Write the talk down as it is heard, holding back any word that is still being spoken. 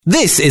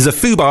This is a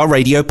Fubar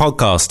Radio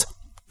podcast.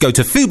 Go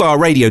to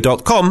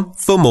fubarradio.com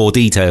for more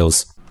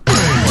details.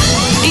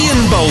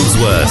 Ian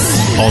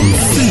Boldsworth on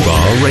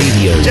Fubar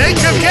Radio.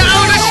 Jacob, get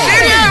out of the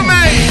studio,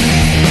 mate!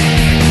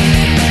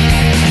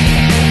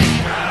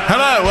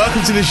 Hello,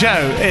 welcome to the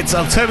show. It's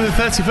October the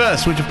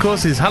 31st, which of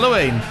course is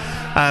Halloween,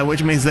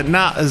 which means that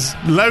Nat has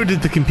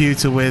loaded the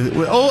computer with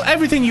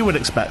everything you would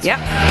expect. Yep.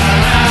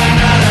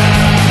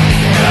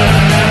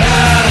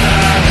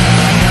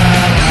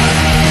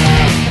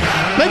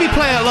 Maybe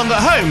play along at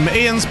home,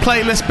 Ian's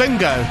playlist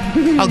bingo.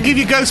 I'll give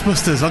you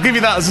Ghostbusters, I'll give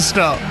you that as a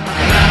start.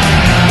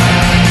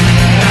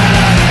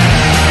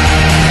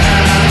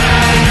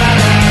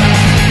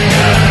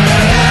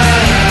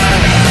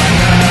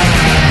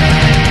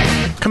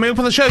 Coming up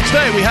on the show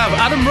today, we have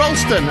Adam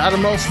Ralston.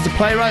 Adam Ralston's a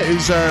playwright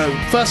whose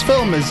first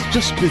film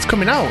it's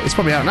coming out. It's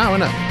probably out now,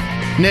 isn't it?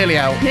 Nearly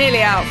out.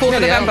 Nearly out. 4th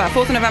of November.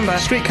 4th of November.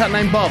 Street cat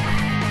named Bob.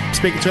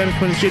 Speaking to him,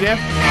 come in the studio.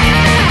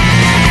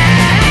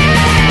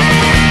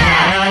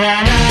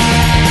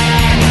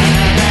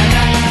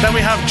 Then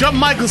we have John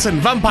Michelson,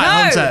 Vampire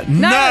Hunter.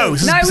 No,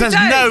 says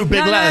no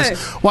big letters.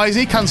 Why is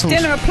he cancelled?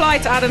 Didn't reply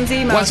to Adam's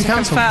email. Why is he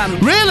cancelled?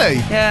 Really?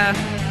 Yeah.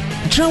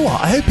 Do you know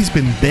what? I hope he's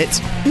been bit.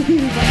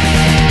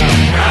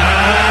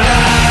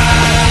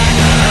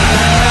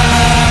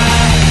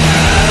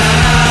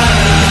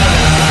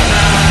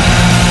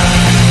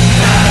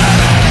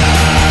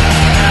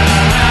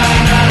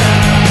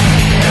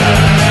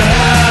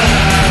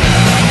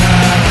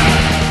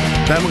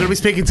 Then we're going to be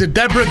speaking to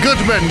Deborah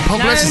Goodman,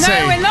 publicity.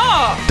 No, we're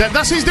not.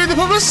 That's who's doing the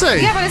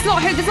publicity? Yeah, but it's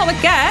not the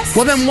guest.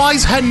 Well, then why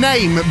is her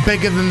name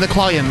bigger than the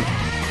client?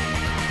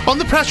 On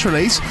the press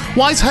release,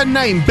 why is her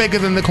name bigger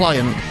than the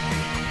client?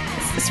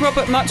 It's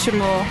Robert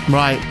Muchamore.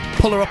 Right,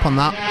 pull her up on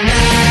that.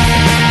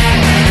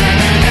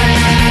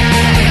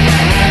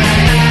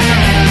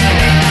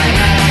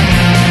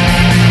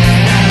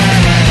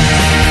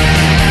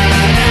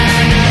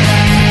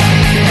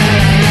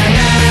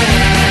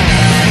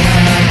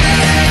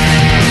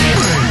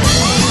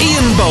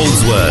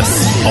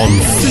 Boldsworth on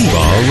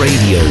Fubar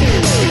Radio.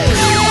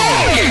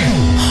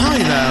 Hi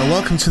there,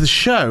 welcome to the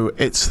show.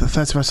 It's the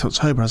 31st of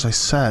October, as I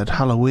said,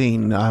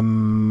 Halloween,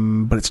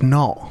 but it's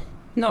not.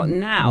 Not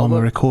now. When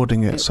we're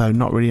recording it, so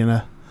not really in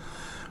a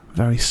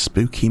very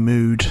spooky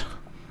mood.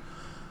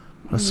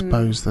 I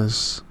suppose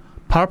there's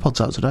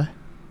Parapods out today.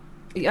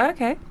 Yeah,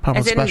 okay.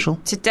 Parapod special.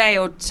 Today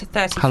or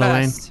 31st?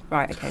 Halloween.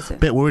 Right, okay. So.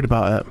 Bit worried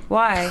about it.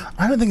 Why?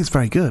 I don't think it's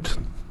very good.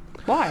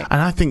 Why?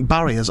 And I think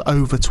Barry has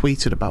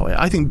over-tweeted about it.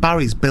 I think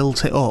Barry's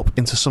built it up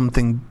into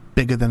something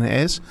bigger than it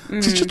is.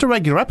 It's just a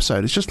regular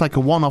episode. It's just like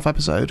a one-off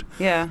episode.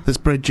 Yeah. That's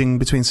bridging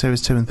between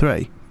series 2 and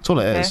 3. That's all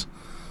it is.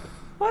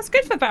 Well, it's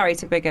good for Barry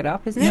to big it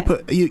up, isn't it? Yeah,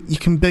 but you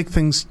can big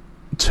things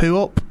 2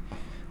 up.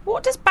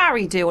 What does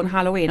Barry do on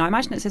Halloween? I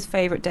imagine it's his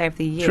favourite day of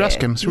the year. Should we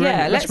ask him?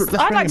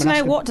 I'd like to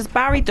know, what does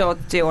Barry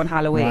Dodd do on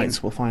Halloween?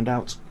 Right, we'll find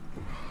out.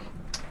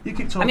 You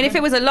keep talking. I mean, if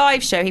it was a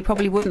live show, he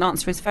probably wouldn't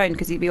answer his phone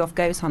because he'd be off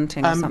ghost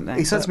hunting or something.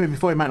 He said to me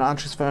before he might not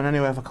answer his phone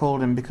anyway if I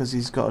called him because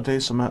he's got to do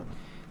something.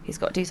 He's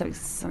got to do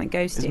something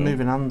ghosty. He's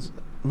moving hands.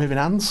 Moving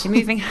hands? He's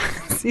moving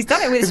hands. He's done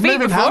it with his feet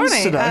before, hasn't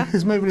he? Today.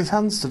 He's moving his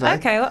hands today.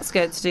 Okay, well, that's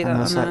good to do that. And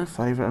that's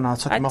favourite, and I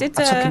took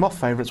him off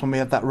favourites when we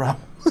had that row.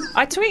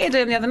 I tweeted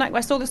him the other night.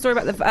 I saw the story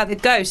about the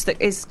ghost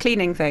that is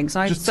cleaning things.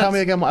 Just tell me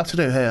again what I have to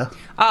do here.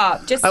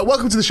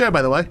 Welcome to the show,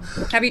 by the way.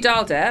 Have you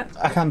dialed it?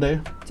 I can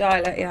do.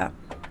 Dial it, yeah.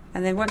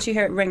 And then once you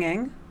hear it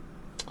ringing...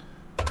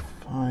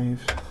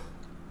 5.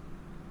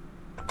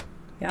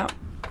 Yeah.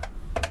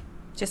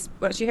 Just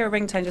once you hear a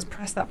ringtone, just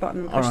press that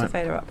button and push the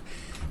fader up.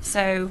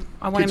 So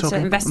I want him to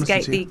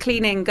investigate the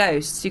cleaning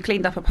ghosts. You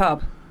cleaned up a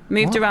pub,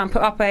 moved around,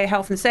 put up a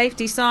health and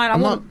safety sign. I'm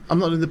not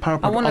doing the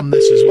parapod on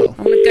this as well.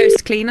 I want a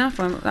ghost cleaner.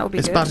 That would be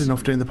good. It's bad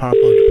enough doing the parapod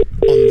on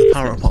the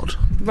parapod.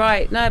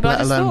 Right, no,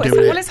 but I just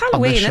thought it's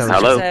Halloween, isn't it?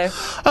 Hello.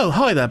 Oh,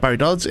 hi there, Barry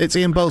Dodds. It's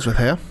Ian Boldsworth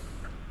here.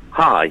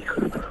 Hi.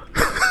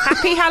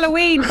 Happy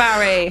Halloween,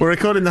 Barry. We're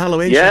recording the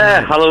Halloween show.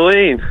 Yeah,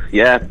 Halloween.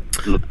 Yeah,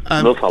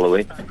 love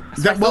Halloween.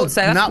 Nat was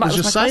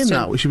just saying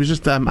that. She was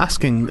just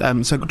asking.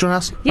 So, do you want to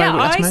ask? Yeah,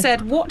 I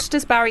said, what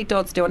does Barry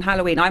Dodds do on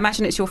Halloween? I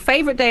imagine it's your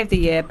favourite day of the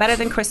year, better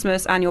than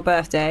Christmas and your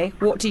birthday.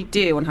 What do you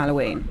do on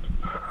Halloween?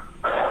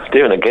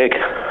 Doing a gig.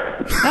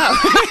 Oh.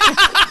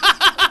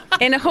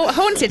 In a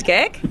haunted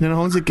gig? In a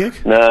haunted gig?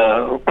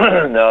 No,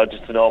 no,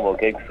 just a normal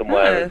gig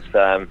somewhere.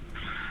 Oh.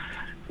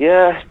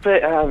 It's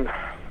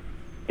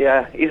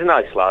he's a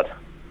nice lad.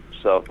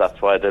 So that's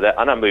why I did it.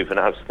 And I'm moving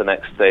house the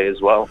next day as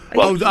well.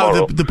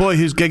 The boy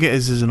whose gig it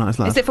is a nice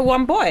lad. Is it for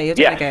one boy? You're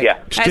doing a gig? Yeah.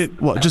 You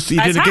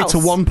did a gig to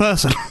one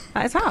person?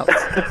 At his house?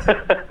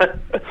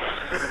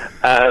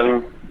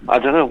 I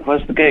don't know.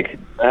 Where's the gig?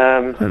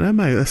 I don't know,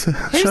 mate. Who's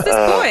this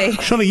boy?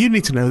 Surely you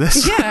need to know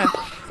this. Yeah.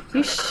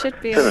 You should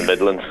be. In the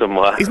Midlands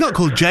somewhere. He's not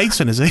called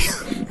Jason, is he?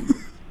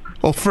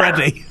 Or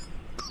Freddie?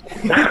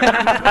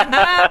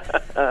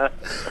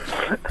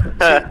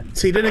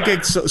 So you did a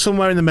gig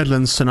somewhere in the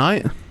Midlands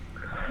tonight?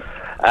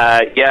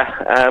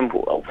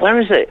 Where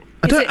is it?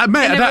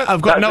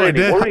 I've got no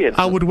idea. Worrying.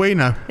 How would we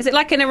know? Is it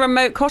like in a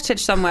remote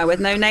cottage somewhere with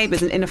no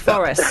neighbours in a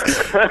forest?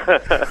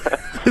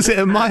 Is it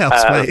in my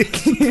house,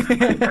 mate?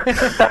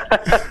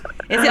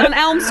 Is it on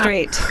Elm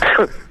Street?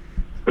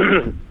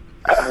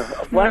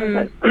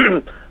 Where is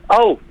it?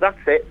 Oh, that's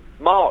it.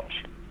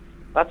 March.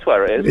 That's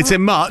where it is. It's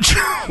in March.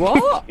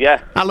 What?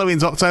 Yeah.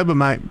 Halloween's October,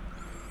 mate.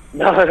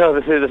 No,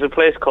 there's a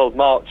place called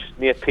March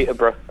near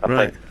Peterborough, I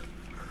think.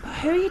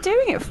 Who are you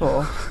doing it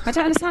for? I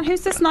don't understand.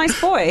 Who's this nice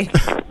boy?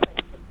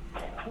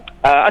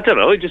 I don't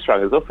know. He just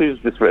rang us up. He was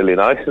just really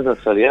nice, and I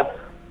said, yeah.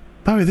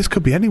 Barry, this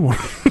could be anyone.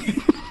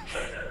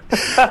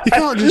 You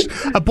can't just...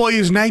 A boy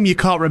whose name you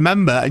can't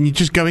remember, and you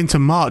just go into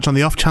March on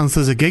the off chance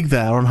there's a gig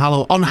there on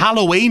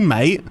Halloween,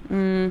 mate.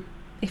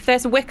 If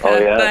there's a Wicker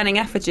burning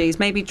effigies,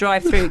 maybe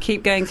drive through,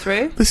 keep going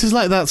through. This is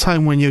like that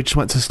time when you just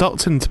went to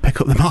Stockton to pick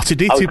up the Marty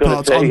D2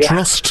 parts on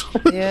Trust.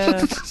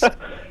 Yeah.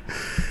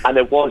 And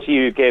it was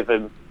you who gave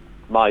him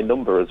my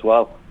number as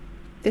well.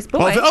 This boy?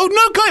 Oh,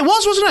 no, God, it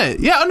was, wasn't it?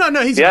 Yeah,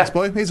 no, he's a nice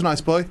boy. He's a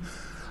nice boy.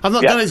 I've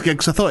not done his gig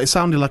because I thought it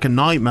sounded like a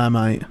nightmare,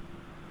 mate.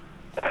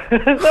 No,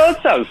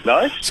 it sounds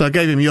nice. So I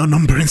gave him your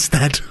number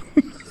instead.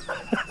 Because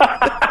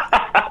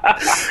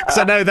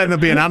I know then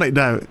there'll be an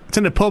anecdote. It's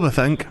in a pub, I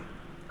think.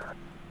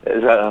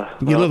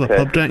 You love a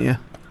pub, don't you?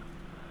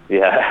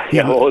 Yeah,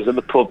 I'm always in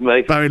the pub,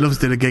 mate. Barry loves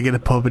doing a gig in a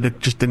pub,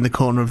 just in the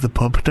corner of the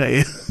pub, don't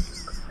you?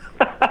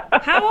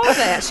 How are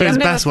they, actually? They're the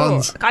best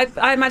ones.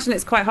 I imagine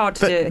it's quite hard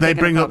to do. They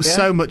bring up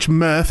so much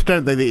mirth,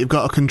 don't they, that you've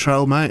got to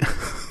control, mate.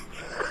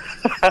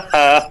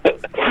 Yeah,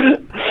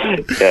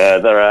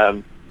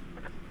 they're...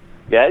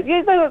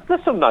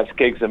 there's some nice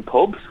gigs in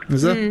pubs.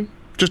 Is there?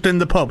 Just in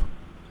the pub?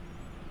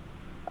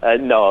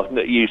 No,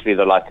 usually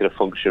they're like in a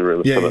function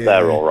room or something.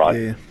 They're all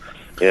right.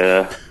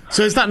 Yeah.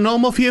 So is that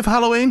normal for you for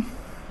Halloween?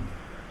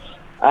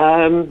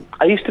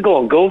 I used to go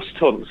on ghost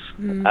hunts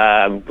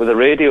with a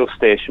radio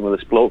station with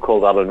this bloke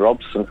called Alan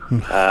Robson.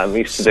 I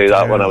used to do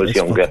that when I was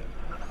younger.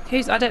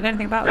 I don't know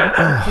anything about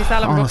that. Who's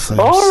Alan Robson?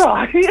 All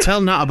right.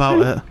 Tell Nat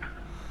about it.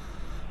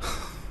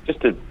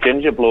 Just a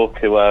ginger bloke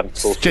who...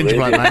 ginger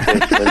bloke, mate.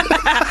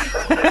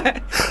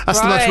 That's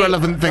the most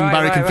relevant thing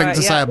Barry can think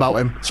to say about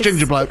him. It's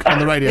ginger bloke on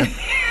the radio.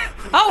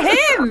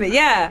 Oh, him!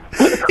 Yeah.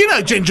 You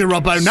know Ginger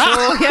Robbo,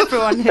 Nat. Sure,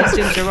 everyone knows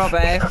Ginger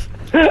Robbo.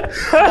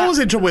 I was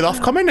in trouble with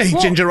Ofcom, isn't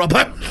he, Ginger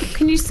Robbo?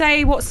 Can you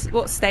say what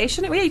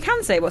station it was? Yeah, you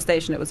can say what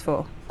station it was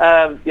for.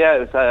 It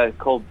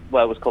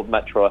was called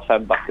Metro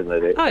FM back in the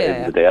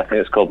day. I think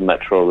it's called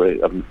Metro,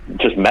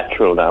 just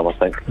Metro now, I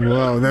think.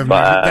 Whoa,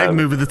 they've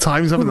moved with the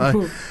times, haven't they?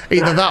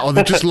 Either that or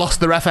they've just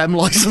lost their FM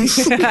licence.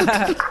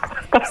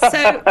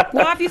 So,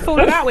 why have you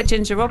fallen out with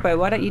Ginger Robbo?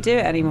 Why don't you do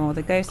it anymore,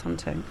 the ghost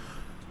hunting?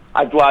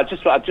 I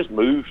just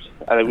moved,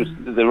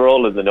 and they were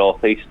all in the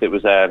northeast. It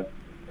was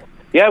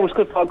it was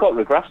good. I got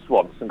regressed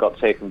once and got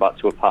taken back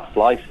to a past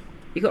life.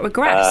 You got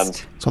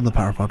regressed? It's on the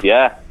Parapod.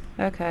 Yeah.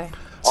 Okay.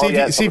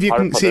 See if you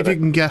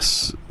can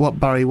guess what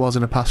Barry was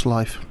in a past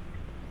life.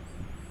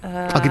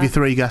 I'll give you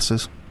 3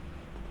 guesses.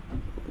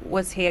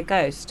 Was he a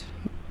ghost?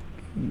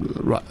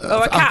 Right.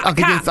 Or a cat? I'll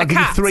give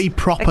you 3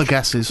 proper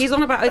guesses. He's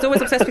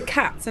always obsessed with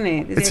cats, isn't he?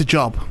 It's a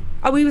job.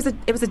 Oh, it was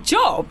a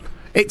job?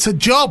 It's a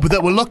job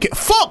that we're looking...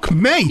 Fuck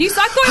me! How am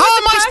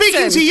I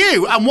speaking to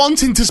you and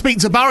wanting to speak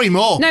to Barry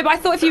more? No, but I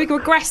thought if you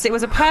regressed, it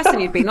was a person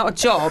you'd be, not a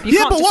job.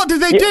 But what did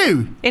they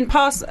do? In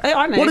past... I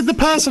don't know. What did the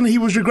person he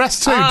was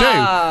regressed to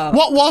do?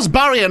 What was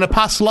Barry in a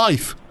past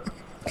life?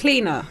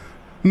 Cleaner.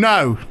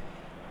 No.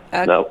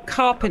 No.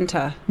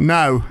 Carpenter.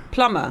 No.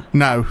 Plumber.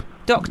 No.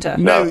 Doctor.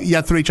 No, you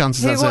had 3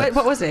 chances, that's it.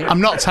 What was he? I'm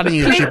not telling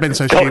you that you've been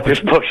so stupid.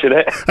 Just pushing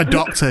it. A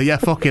doctor, yeah,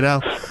 fucking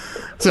hell.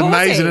 It's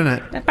amazing, isn't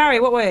it? Barry,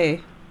 what were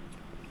you?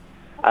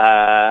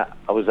 I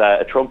was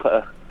a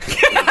trumpeter.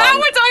 How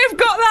would I have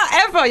got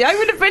that ever? I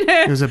would have been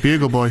here. He was a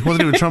bugle boy. It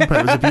wasn't even a trumpet,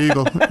 it was a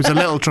bugle. It was a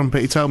little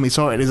trumpet, he told me. He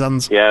saw it in his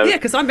hands. Yeah,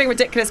 because I'm being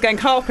ridiculous going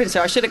carpenter.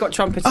 I should have got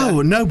trumpeter.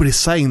 Oh, nobody's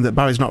saying that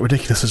Barry's not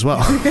ridiculous as well.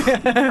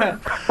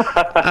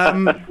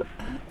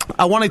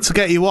 I wanted to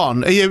get you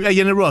on. Are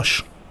you in a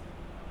rush?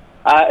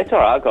 It's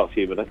alright, I've got a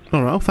few minutes.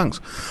 Alright, well, thanks.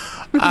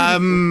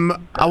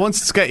 I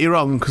wanted to get you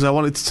on because I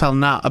wanted to tell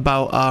Nat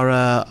about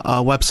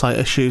our website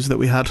issues that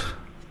we had.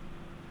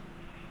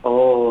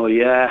 Oh,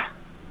 yeah.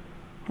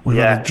 We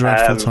had a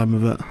dreadful time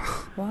of it.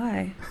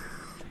 Why?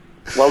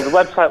 Well, the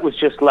website was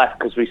just left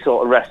because we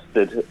sort of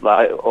rested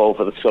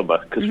over the summer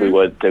because we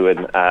weren't doing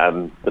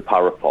the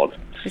Parapod.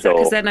 Is that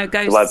because there are no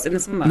ghosts in the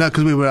summer? No,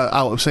 because we were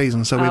out of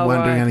season, so we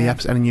weren't doing any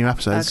new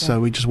episodes,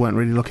 so we just weren't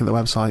really looking at the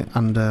website.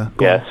 And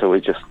so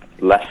we just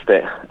left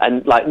it.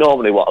 And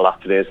normally what will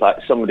happen is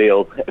if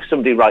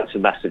somebody writes a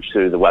message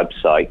through the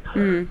website,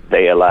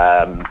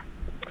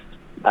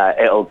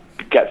 it'll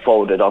get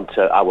forwarded onto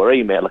our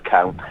email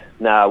account.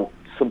 Now,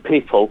 some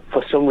people,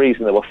 for some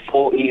reason, there were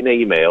 14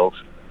 emails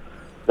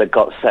that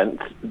got sent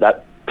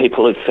that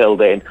people had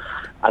filled in,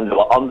 and they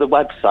were on the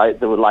website.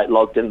 They were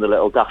logged in the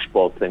little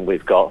dashboard thing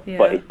we've got,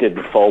 but it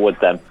didn't forward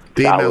them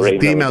to our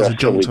email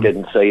address, so we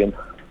didn't see them.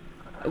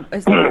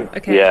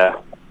 Okay. Yeah.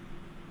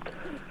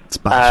 It's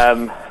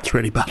bad. It's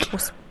really bad.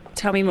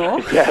 Tell me more.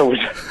 Yeah.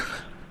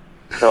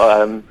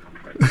 So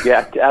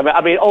Yeah,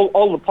 I mean,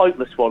 all the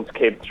pointless ones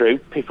came through.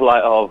 People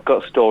like, oh, I've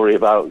got a story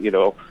about,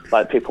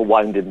 like people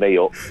winding me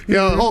up.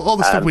 Yeah, all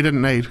the stuff we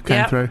didn't need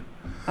came through.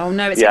 Oh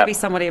no, it's going to be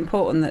somebody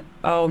important that...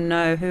 Oh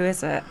no, who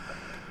is it?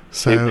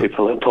 So,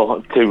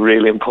 two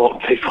really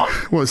important people.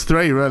 Well, it's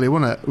 3 really,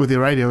 wasn't it? With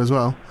your radio as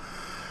well.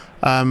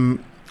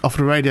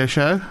 Offered a radio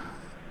show.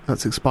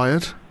 That's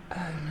expired. Oh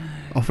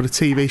no. Offered a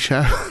TV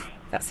show.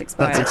 That's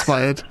expired. That's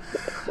expired.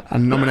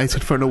 And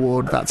nominated for an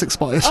award. That's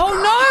expired. Oh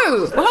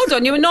no! Well, hold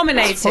on, you were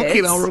nominated.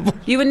 Fucking horrible.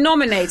 You were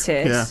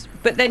nominated. Yeah.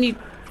 But then you...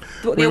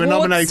 We were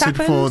nominated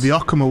for the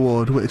Occam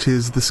Award, which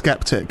is the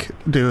Skeptic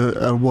do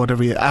an award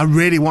every year. I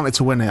really wanted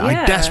to win it.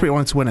 I desperately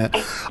wanted to win it,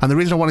 and the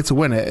reason I wanted to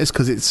win it is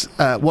because it's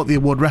what the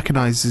award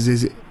recognises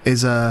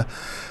is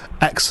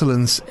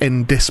excellence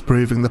in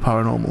disproving the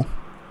paranormal,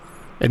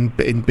 in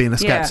being a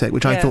skeptic,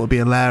 which I thought would be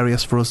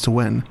hilarious for us to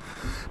win.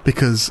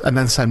 And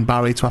then send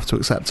Barry to have to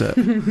accept it.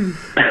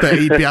 That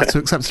he'd be able to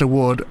accept an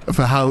award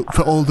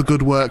for all the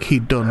good work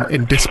he'd done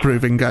in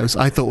disproving ghosts.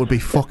 I thought would be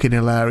fucking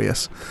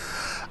hilarious.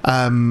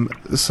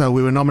 So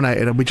we were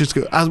nominated, and we just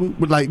go,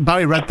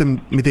 Barry read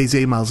me these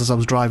emails as I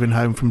was driving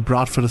home from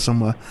Bradford or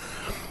somewhere,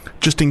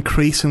 just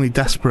increasingly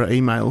desperate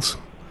emails,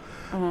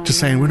 just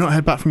saying, we're not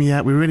heard back from you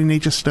yet, we really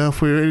need your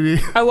stuff, we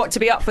really... Oh, what, to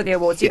be up for the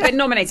awards? You've been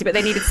nominated, but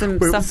they needed some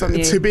stuff from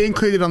you. To be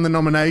included on the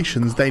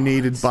nominations, they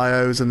needed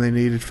bios, and they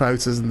needed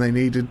photos, and they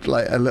needed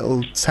like a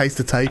little taste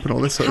of tape and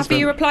all this sort of stuff. Have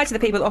you replied to the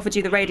people that offered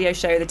you the radio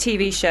show, the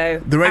TV show?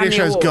 The radio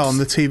show's gone,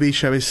 the TV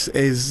show is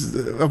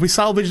have we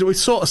salvaged it? We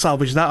sort of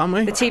salvaged that, haven't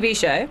we? The TV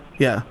show?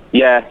 Yeah.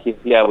 Yeah,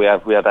 we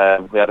had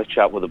a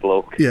chat with a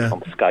bloke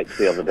on Skype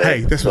the other day.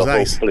 Hey, this was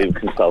ace. Hopefully we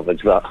can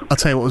salvage that. I'll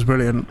tell you what was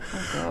brilliant.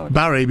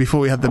 Barry, before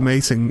we had the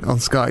meeting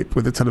on Skype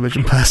with the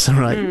television person,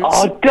 right?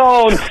 Oh,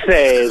 don't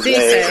say this. Do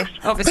say.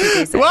 Obviously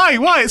do say.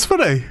 Why? It's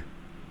funny.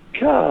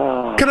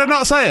 God. Can I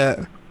not say it?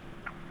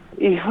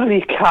 You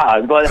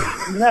can, but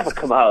you never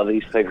come out of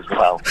these things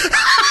well.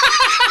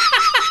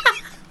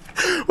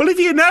 Well, if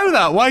you know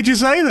that, why'd you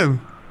say them?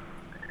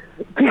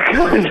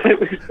 Because it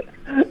was...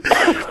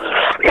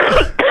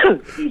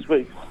 Excuse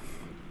me.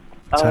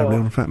 Totally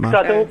unfit, man.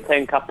 I don't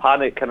think I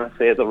panic and I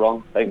say the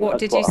wrong thing. What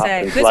did you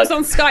say? This was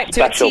on Skype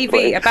to a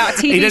TV, about a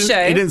TV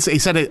show. He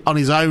said it on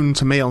his own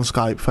to me on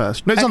Skype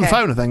first. No, it's on the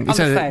phone, I think. He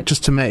said it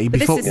just to me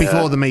before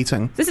the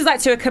meeting. This is like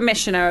to a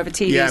commissioner of a TV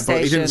station. Yeah,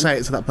 but he didn't say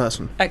it to that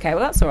person. Okay,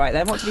 well, that's all right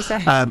then. What did he say?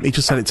 He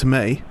just said it to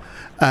me.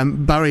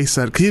 Barry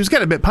said, because he was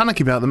getting a bit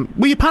panicky about them.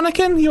 Were you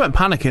panicking? You weren't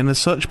panicking as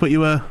such, but you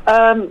were...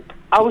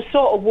 I was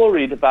sort of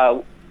worried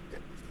about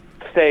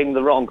saying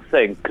the wrong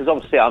thing, because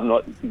obviously I'm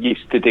not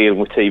used to dealing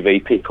with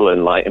TV people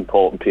and like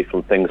important people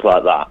and things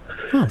like that.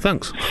 Oh,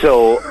 thanks.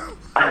 So,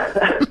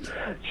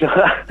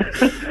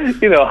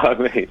 you know what I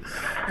mean?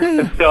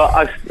 Yeah. So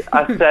I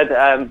said,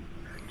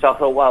 so I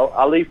thought, well,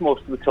 I'll leave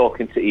most of the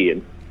talking to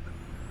Ian.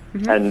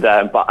 Mm-hmm.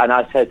 And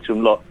I said to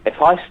him, look,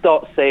 if I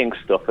start saying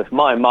stuff, if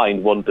my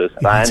mind wanders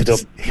and I end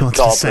up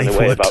talking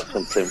away about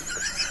something,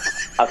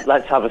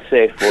 let's have a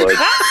safe word.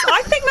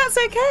 I think that's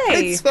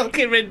okay. It's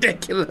fucking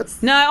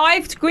ridiculous. No, I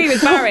agree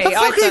with Barry. A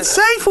fucking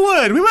safe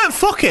word. We weren't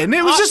fucking.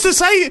 It was just to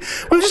say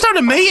we were just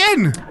having a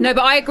meeting. No,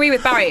 but I agree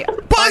with Barry.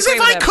 But as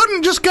if I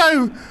couldn't just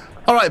go,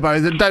 all right, Barry,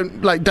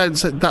 don't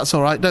say, that's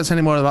all right, don't say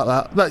any more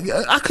about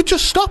that. I could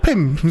just stop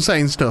him from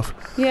saying stuff.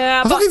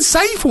 Yeah, a fucking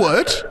safe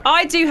word.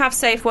 I do have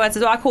safe words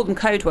as well. I call them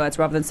code words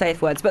rather than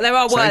safe words. But there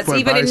are words,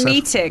 even in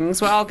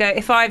meetings, where I'll go,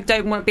 if I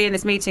don't want to be in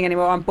this meeting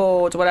anymore, I'm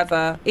bored or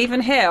whatever.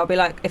 Even here, I'll be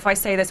like, if I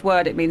say this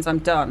word, it means I'm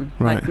done.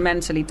 Right. Like,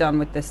 mentally done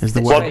with this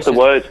situation. What's the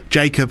word?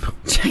 Jacob.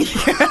 It's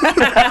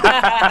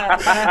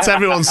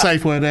everyone's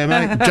safe word here,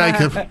 mate.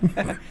 Jacob.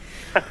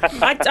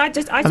 And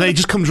then he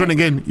just comes running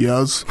in.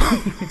 Yes.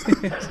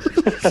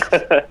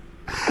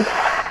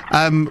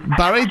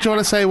 Barry, do you want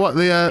to say what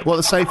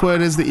the safe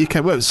word is that you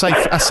came? Well, a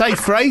safe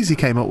phrase you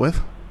came up with.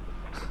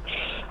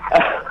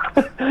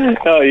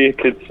 Oh, you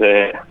could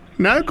say it.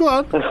 No, go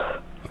on.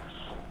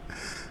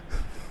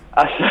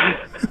 I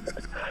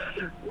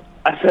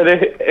said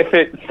if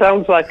it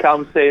sounds like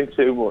I'm saying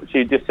too much,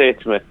 you just say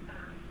to me,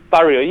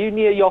 Barry, are you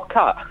near your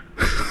cat?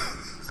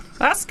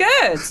 That's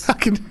good. I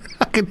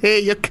can hear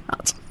your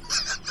cat.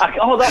 That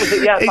was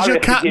it. Yeah. Is your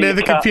cat near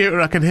the computer?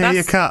 I can hear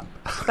your cat.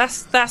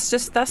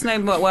 That's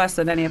no worse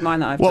than any of mine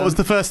that I've done. What was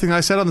the first thing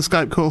I said on the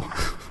Skype call?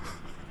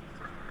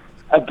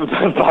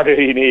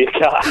 Barry, you near your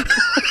cat.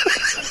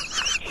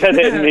 Said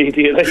it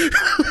immediately.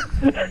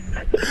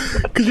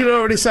 Because you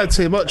already said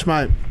too much,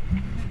 mate.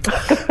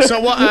 So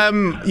what?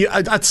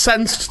 I'd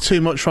sensed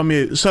too much from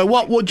you. So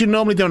what would you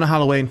normally do on a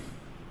Halloween,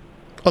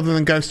 other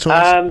than ghost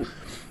tours?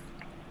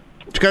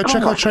 Do you go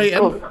trick or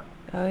treating?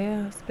 Oh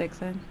yeah, that's a big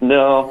thing.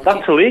 No,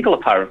 that's illegal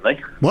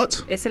apparently.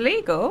 What? It's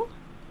illegal?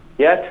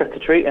 Yeah, trick or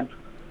treating.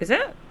 Is it?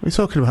 What are you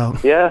talking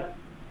about? Yeah.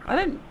 I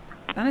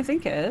don't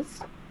think it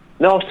is.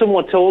 No,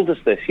 someone told us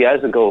this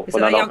years ago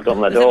when I knocked on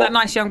their door. Is it that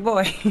nice young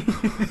boy?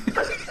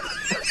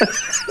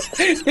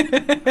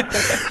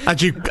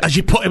 As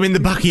you put him in the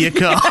back of your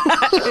car.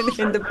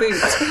 in the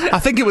boot. I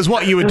think it was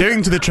what you were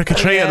doing to the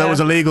trick-or-treater that was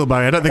illegal,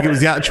 Barry. I don't think it was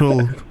the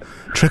actual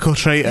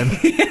trick-or-treating.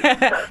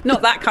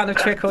 Not that kind of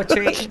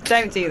trick-or-treat.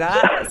 Don't do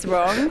that. It's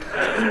wrong.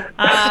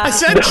 I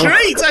said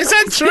treat!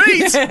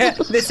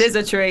 This is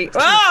a treat.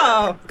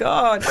 Oh,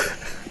 God.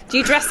 Do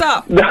you dress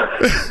up?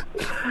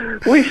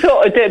 We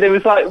sort of did. It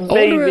was like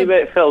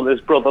maybe Phil and his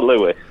brother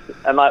Lewis.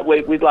 And like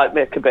we'd like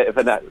make a bit of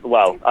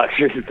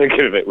actually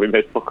thinking of it, we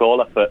made fuck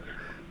all effort.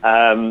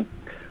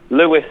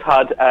 Lewis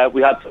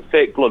we had some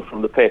fake blood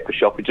from the paper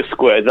shop. He just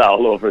squirted that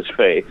all over his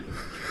face.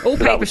 All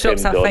paper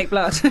shops have fake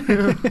blood.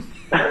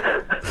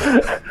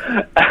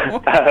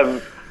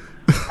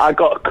 I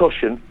got a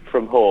cushion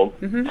from home,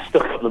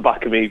 stuck on the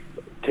back of me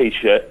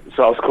t-shirt,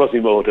 so I was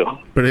Quasimodo.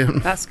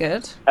 Brilliant. That's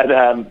good.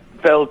 And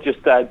Phil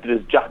just did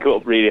his jacket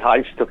up really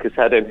high, stuck his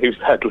head in. He was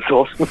the headless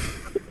horseman.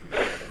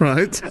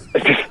 Right.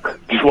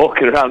 just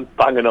walking around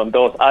banging on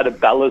doors. I had a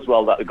bell as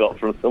well that I got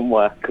from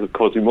somewhere because of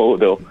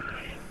Quasimodo.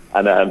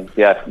 And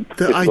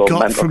that I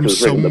got from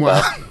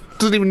somewhere.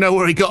 Doesn't even know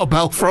where he got a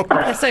bell from.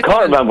 I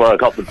can't remember where I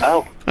got the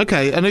bell.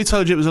 Okay, and who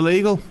told you it was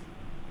illegal?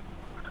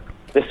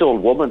 This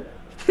old woman.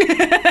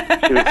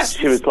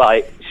 she was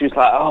like,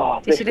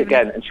 oh, this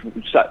again, and she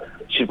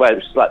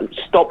was like,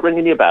 stop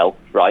ringing your bell,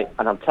 right?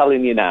 And I'm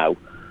telling you now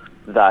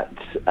that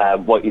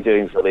what you're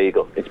doing is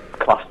illegal. It's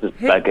classed as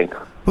begging.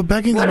 But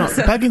begging's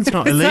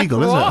not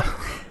illegal, is it?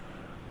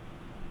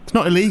 It's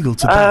not illegal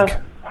to beg.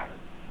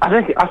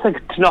 I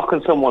think to knock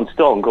on someone's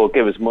door and go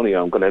give us money,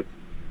 I'm going to,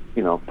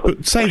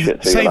 put save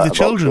the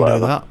children do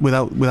that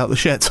without the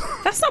shit.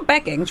 That's not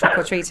begging, trick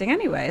or treating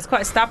anyway. It's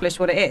quite established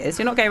what it is.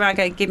 You're not going around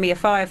going, give me a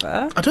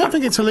fiver. I don't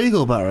think it's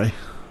illegal, Barry.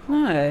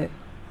 No.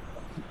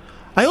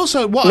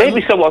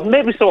 Maybe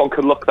someone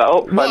could look that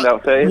up. Find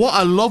out. What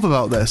I love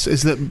about this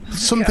is that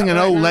something an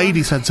old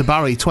lady said to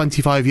Barry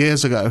 25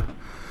 years ago.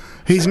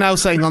 He's now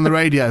saying on the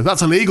radio,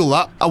 that's illegal.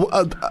 That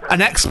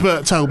an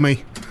expert told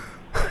me.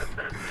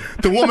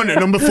 The woman at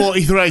number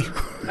 43.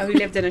 Oh, who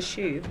lived in a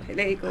shoe.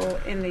 Illegal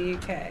in the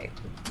UK.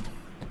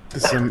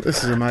 This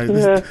is amazing.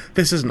 Yeah.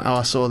 This isn't how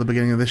I saw the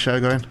beginning of this show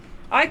going.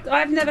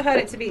 I've never heard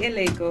it to be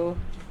illegal.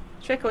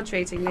 Trick or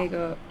treating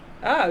legal.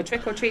 Oh,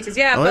 trick or treaters.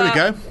 Yeah. Oh, there we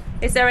go.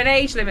 Is there an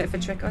age limit for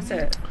trick or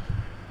treat?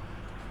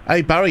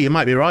 Hey Barry, you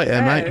might be right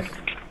here, mate. Is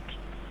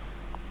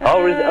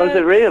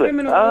it really?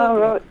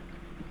 Right.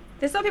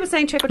 There's some people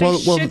saying trick or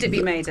treat. Should it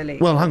be made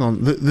illegal? Well, hang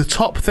on. The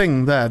top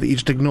thing there that you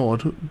just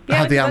ignored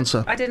had the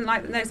answer. I didn't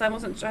like. No, so I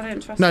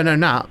didn't trust. No,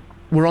 Nat.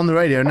 We're on the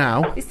radio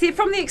now. It's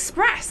from the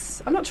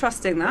Express. I'm not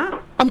trusting that.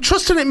 I'm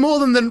trusting it more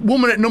than the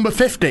woman at number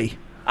 50.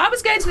 I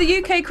was going to the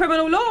UK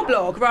criminal law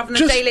blog rather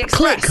than the Daily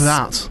Express. Click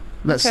that.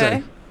 Let's see.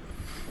 I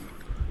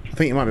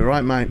think you might be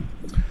right, mate.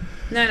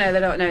 No, they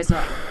don't. No, it's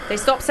not. They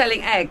stopped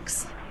selling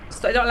eggs.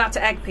 They're not allowed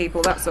to egg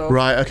people. That's all.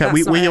 Right. Okay.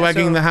 Were you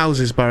egging the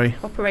houses, Barry?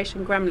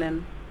 Operation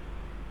Gremlin.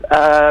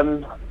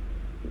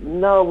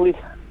 No, we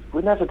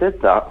never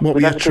did that. What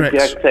were your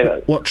tricks?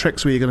 What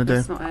tricks were you going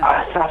to do?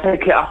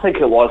 I think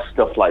it was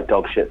stuff like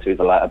dog shit through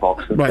the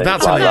letterbox. And right,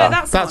 that's like illegal.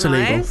 That. That's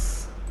illegal.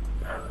 Nice.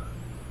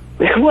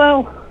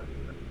 Well,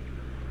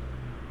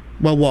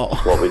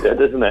 what? What we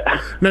did, isn't it?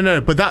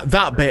 No, but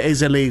that bit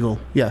is illegal.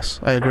 Yes,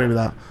 I agree with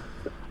that.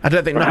 I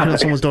don't think knocking on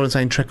someone's door and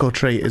saying trick or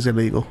treat is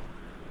illegal.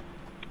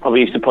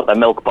 We used to put their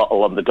milk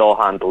bottle on the door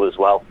handle as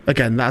well.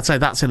 Again, I'd say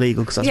that's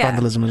illegal because that's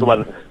vandalism as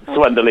well. So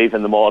when they leave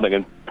in the morning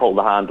and pull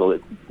the handle,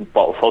 the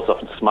bottle falls off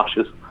and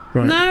smashes.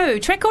 Right. No,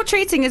 trick or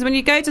treating is when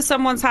you go to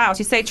someone's house,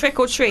 you say trick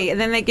or treat, and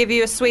then they give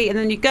you a sweet, and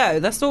then you go.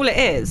 That's all it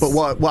is. But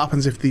what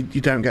happens if you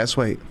don't get a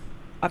sweet?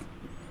 I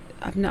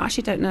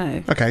actually don't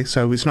know. Okay,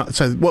 so it's not.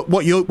 So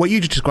what you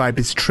just described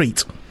is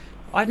treat.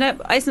 I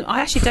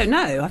actually don't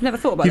know. I've never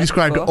thought about. You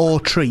described or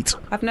treat.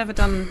 I've never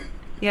done.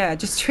 Yeah,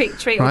 just treat or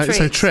treat. Right.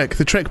 So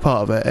the trick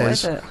part of it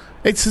is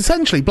it's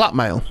essentially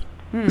blackmail.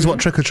 Is what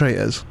trick or treat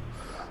is.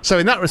 So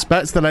in that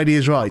respect, the lady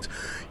is right.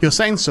 You're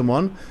saying to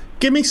someone,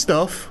 give me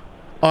stuff,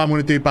 or I'm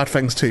going to do bad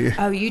things to you.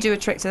 Oh, you do a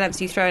trick to them,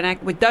 so you throw an egg.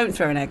 We don't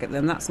throw an egg at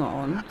them. That's not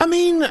on. I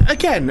mean,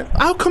 again,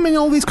 how come in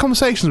all these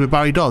conversations with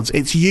Barry Dodds,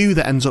 it's you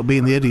that ends up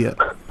being the idiot?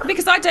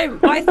 Because I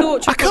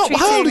thought trick or treating.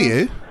 How old are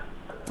you?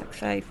 Like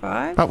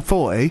 35. About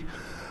 40.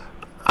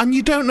 And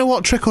you don't know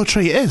what trick or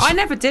treat is? I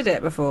never did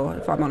it before,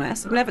 if I'm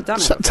honest. I've never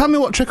done it. Tell me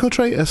what trick or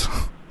treat is.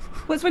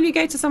 Well, it's when you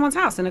go to someone's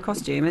house in a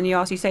costume and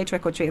you say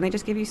trick or treat and they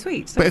just give you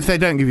sweets. But if they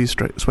don't give you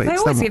sweets, they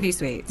always give you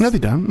sweets. No, they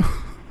don't.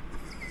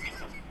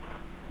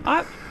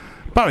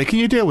 Barry, can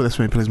you deal with this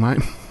for me, please, mate?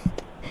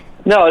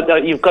 No,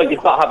 you've got to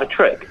have a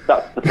trick.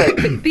 That's the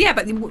thing.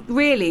 but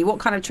really, what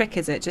kind of trick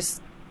is it?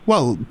 Just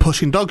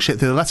pushing dog shit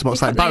through the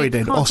letterbox like Barry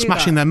did, or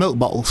smashing their milk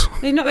bottles.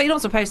 You're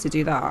not supposed to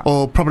do that.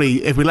 Or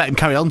probably, if we let him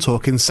carry on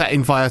talking,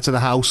 setting fire to the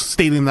house,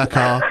 stealing their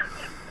car,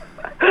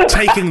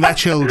 taking their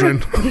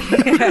children. We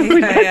did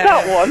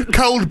that one.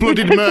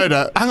 Cold-blooded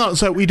murder. Hang on,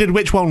 so we did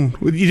which one?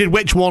 You did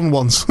which one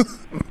once?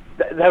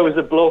 There was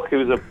a bloke who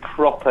was a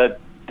proper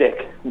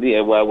stick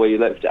near where we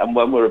lived, and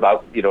when we were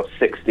about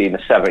 16 or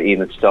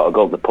 17 and started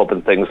going to the pub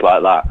and things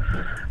like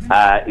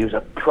that, he was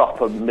a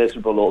proper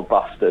miserable old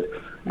bastard.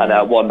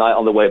 And one night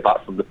on the way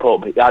back from the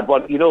pub, he had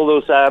one,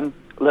 those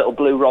little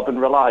blue Robin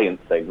Reliant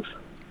things.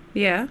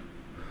 Yeah.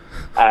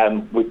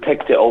 We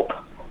picked it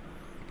up.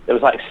 There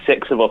was like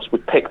 6 of us. We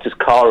picked his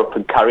car up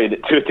and carried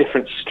it to a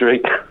different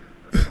street.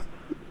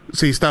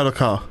 So you stole a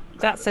car?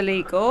 That's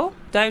illegal.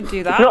 Don't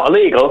do that. It's not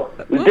illegal.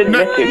 We didn't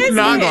nick it.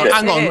 No,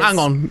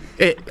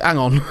 hang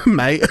on,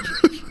 mate.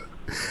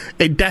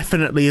 It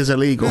definitely is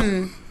illegal.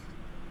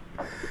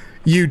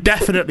 You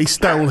definitely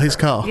stole his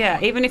car. Yeah,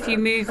 even if you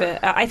move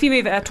it,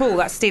 at all,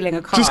 that's stealing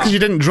a car. Just because you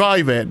didn't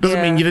drive it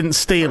doesn't mean you didn't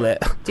steal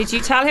it. Did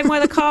you tell him where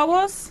the car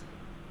was?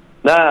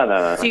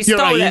 No. So you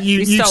stole it.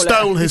 You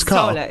stole his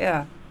car. Stole it,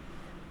 yeah.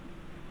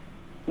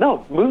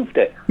 No, moved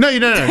it. No.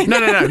 No.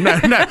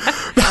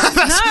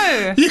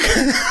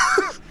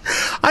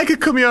 I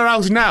could come to your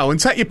house now and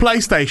take your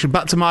PlayStation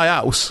back to my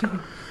house.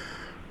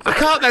 I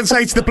can't then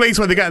say to the police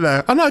when they get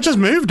there, "Oh no, I just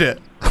moved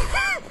it."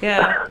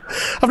 Yeah.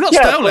 I've not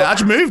stolen it. I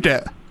just moved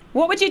it.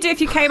 What would you do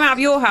if you came out of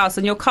your house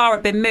and your car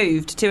had been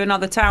moved to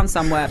another town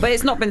somewhere, but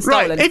it's not been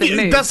stolen? It's been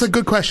moved. That's a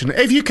good question.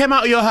 If you came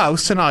out of your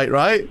house tonight,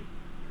 right?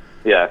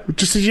 Yeah.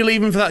 Just as you're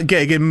leaving for that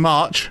gig in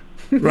March,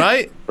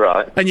 right?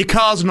 Right. And your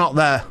car's not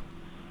there.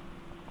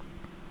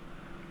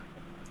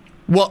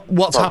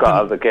 What's happened? I've got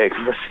out of the gig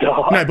for a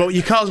start. No, but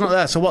your car's not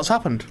there, so what's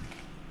happened?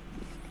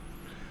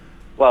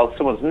 Well,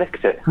 someone's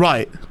nicked it.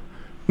 Right.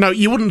 No,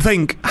 you wouldn't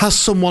think, has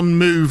someone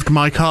moved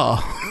my car?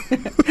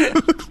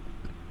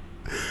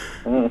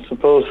 I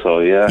suppose so,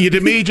 yeah. You'd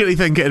immediately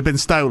think it had been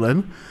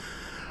stolen.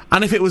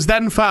 And if it was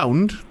then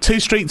found 2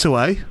 streets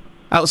away,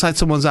 outside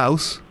someone's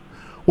house,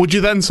 would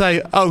you then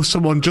say, "Oh,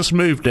 someone just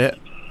moved it"?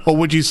 Or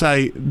would you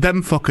say,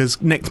 "Them fuckers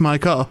nicked my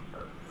car"?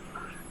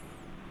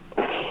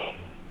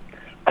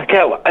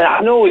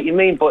 I know what you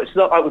mean, but it's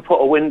not like we put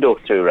a window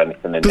through or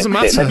anything in Doesn't it.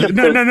 matter.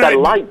 No.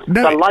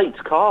 They're light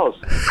cars.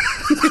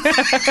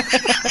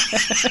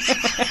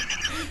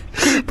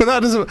 But that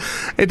doesn't...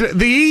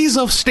 the ease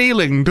of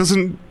stealing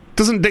doesn't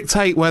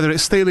dictate whether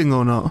it's stealing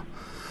or not.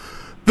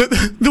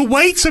 The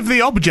weight of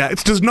the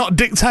object does not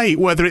dictate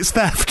whether it's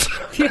theft.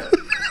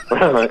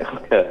 Right,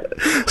 okay.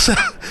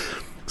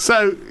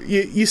 So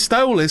you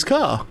stole his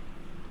car?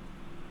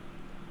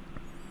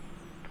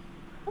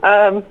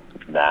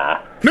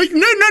 Nah. No,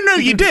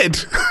 you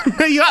did.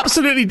 No, you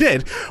absolutely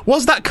did.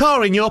 Was that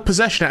car in your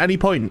possession at any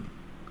point?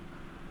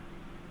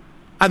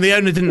 And the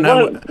owner didn't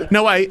know...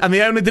 and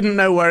the owner didn't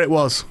know where it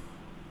was?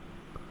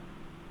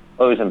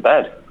 Oh, he was in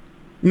bed.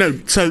 No,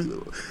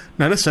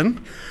 now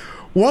listen.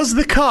 Was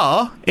the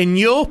car in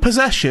your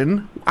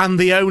possession and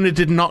the owner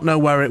did not know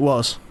where it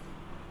was?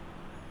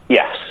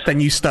 Yes. Then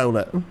you stole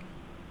it.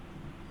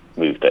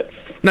 Moved it.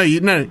 No,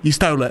 you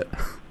stole it.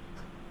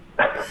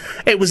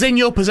 It was in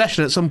your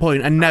possession at some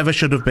point and never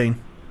should have been.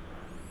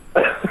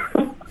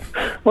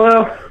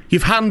 Well...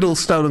 You've handled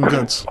stolen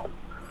goods.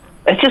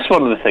 It's just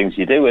one of the things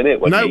you do, isn't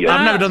it? No, I've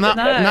never done that.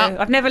 No,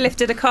 I've never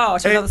lifted a car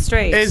to another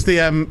street. Here's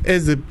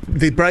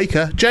the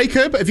breaker.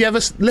 Jacob, have you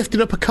ever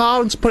lifted up a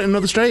car and put it in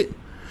another street?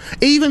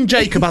 Even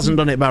Jacob hasn't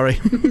done it, Barry.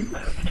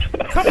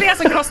 Probably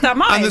hasn't crossed our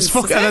minds.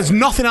 And there's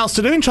nothing else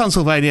to do in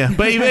Transylvania,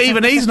 but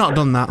even he's not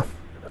done that.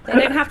 They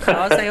don't have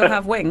cars, they all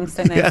have wings,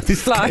 don't they? Yeah, they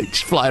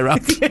just fly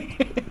around.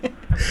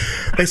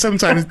 They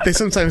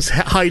sometimes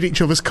hide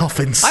each other's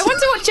coffins. I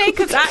wonder what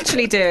Jacob's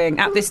actually doing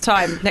at this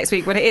time next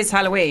week when it is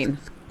Halloween.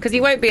 Because he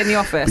won't be in the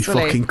office, will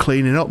he? Fucking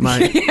cleaning up,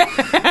 mate.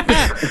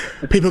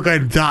 People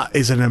going, "That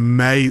is an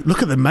amazing...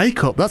 Look at the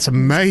makeup, that's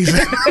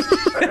amazing."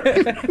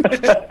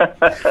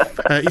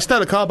 You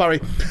stole a car,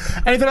 Barry.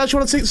 Anything else you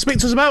want to speak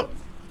to us about?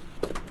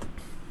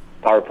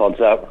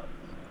 Parapod's out.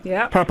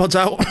 Yeah. Parapod's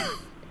out.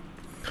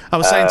 I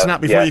was saying to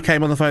Nat before you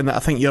came on the phone that I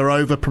think you're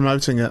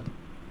over-promoting it.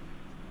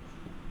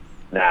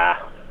 Nah.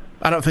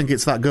 I don't think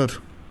it's that good.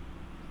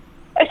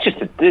 It's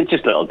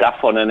just a little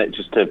daft one, and it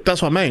just to...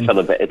 That's what I mean. Fill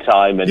a bit of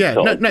time and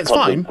it's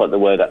fine. Put the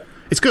word up.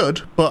 It's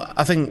good, but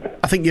I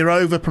think you're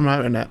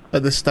over-promoting it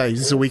at this stage.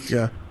 This is a week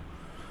ago.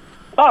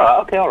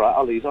 All right,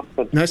 I'll ease off.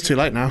 But... No, it's too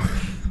late now.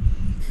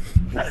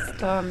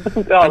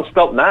 I'll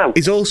stop now.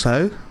 He's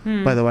also,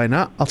 by the way,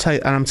 Nat, I'll tell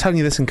you, and I'm telling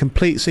you this in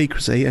complete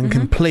secrecy, and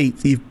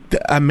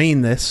I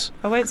mean this.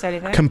 I won't say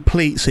anything.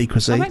 Complete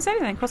secrecy. I won't say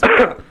anything.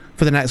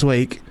 For the next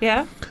week.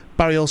 Yeah.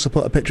 Barry also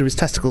put a picture of his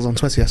testicles on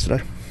Twitter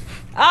yesterday.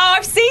 Oh,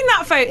 I've seen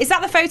that photo. Is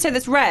that the photo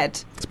that's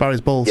red? It's Barry's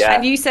balls. Yeah.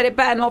 And you said it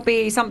better not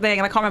be something,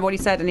 and I can't remember what he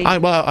said. And I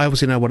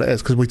obviously know what it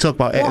is because we talk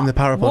about it in the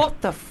Parapod.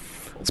 What the?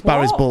 It's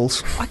Barry's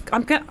balls.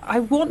 I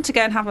want to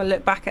go and have a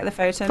look back at the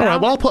photo now. All right,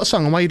 well, I'll put a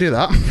song on while you do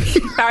that.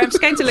 Barry, I'm just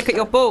going to look at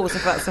your balls,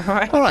 if that's all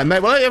right. All right,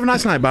 mate. Well, you have a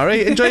nice night,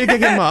 Barry. Enjoy your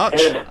gig in March.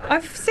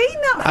 I've seen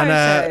that photo.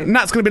 And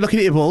Nat's going to be looking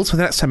at your balls for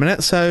the next 10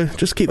 minutes, so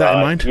just keep that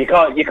in mind. You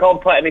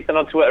can't put anything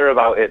on Twitter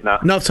about it,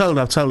 Nat. No, I've told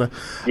her.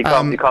 You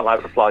can't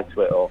like reply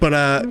to it or...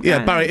 But,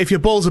 yeah, Barry, if your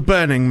balls are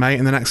burning, mate,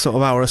 in the next sort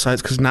of hour or so,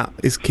 it's because Nat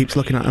keeps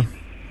looking at them.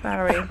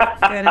 Barry.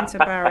 Going into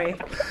Barry.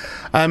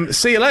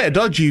 See you later,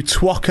 Dodge, you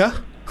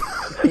twocker.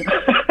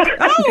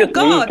 Oh, Oh,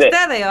 God,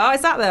 there they are.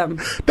 Is that them?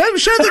 Don't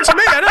show them to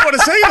me. I don't want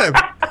to see them.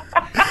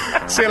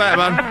 See you later,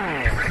 man.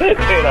 See you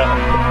later.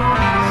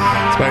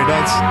 That's where he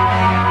does.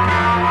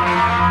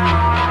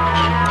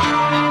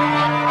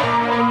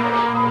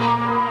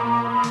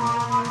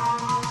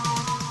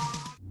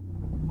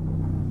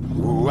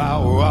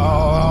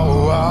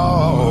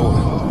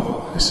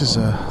 This is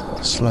a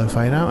slow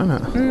fade out, isn't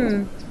it?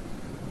 Mm.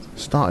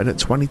 Started at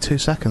 22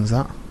 seconds,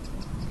 that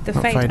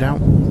fade out.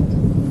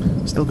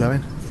 Still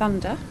going.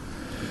 Thunder.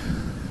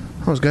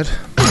 That was good.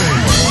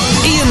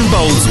 Ian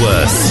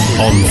Boldsworth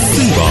on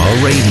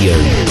Fubar Radio.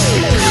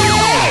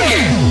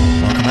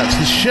 Welcome back to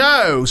the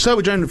show. So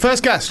we're joined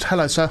first guest.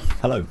 Hello, sir.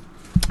 Hello.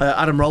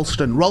 Adam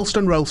Ralston.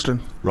 Ralston,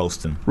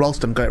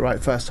 got it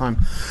right first time.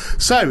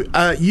 So,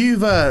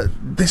 you've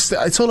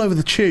it's all over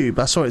the tube.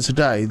 I saw it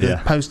today, the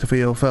poster for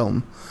your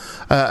film.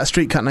 A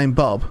street cat named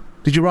Bob.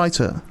 Did you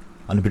write it?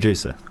 I'm the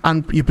producer.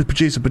 And you're the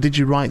producer, but did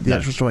you write the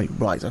actual story?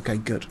 Right, okay,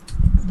 good.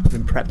 I've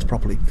been prepped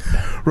properly.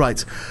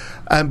 Right.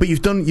 But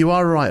you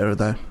are a writer,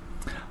 though.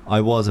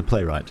 I was a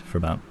playwright for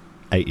about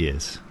 8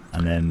 years,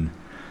 and then...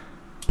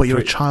 But you're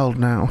a child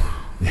now.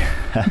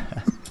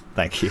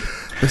 Thank you.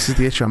 This is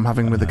the issue I'm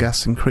having with the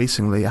guests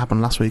increasingly. It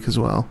happened last week as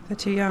well. They're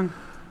too young.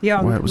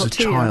 Where it was a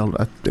child.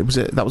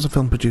 That was a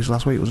film producer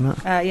last week, wasn't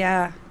it?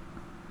 Yeah.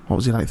 What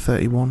was he, like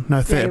 31?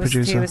 No, theatre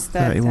producer. He was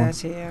 31.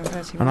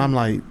 31.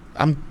 And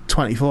I'm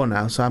 24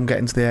 now, so I'm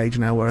getting to the age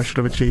now where I should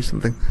have achieved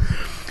something.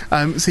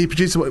 So you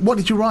produced... What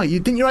did you write?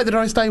 Didn't you write The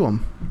Doris Day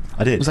one?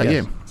 I did. Was that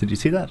you? Did you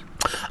see that?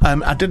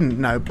 I didn't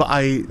know, but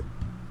I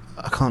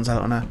can't tell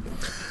it on air.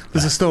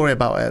 There's a story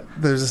about it.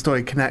 There's a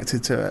story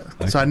connected to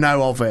it, so I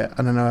know of it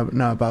and I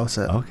know about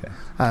it. Okay.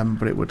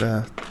 But it would,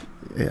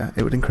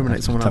 it would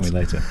incriminate someone else. Tell me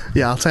later.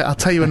 Yeah, I'll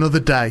tell you another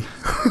day.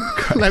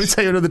 Let me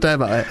tell you another day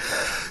about it.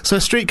 So,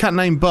 a street cat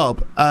named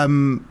Bob.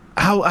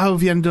 How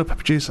have you ended up a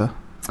producer?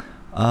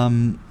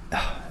 It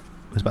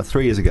was about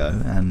 3 years ago,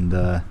 and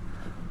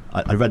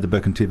I read the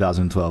book in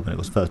 2012 when it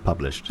was first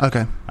published.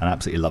 Okay. And I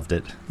absolutely loved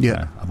it.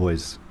 Yeah. I've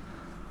always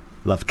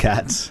loved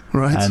cats.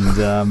 Right.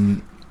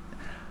 And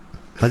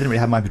I didn't really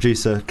have my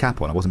producer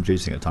cap on. I wasn't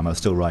producing at the time. I was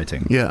still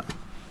writing. Yeah.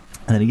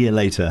 And then a year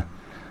later,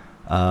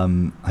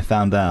 I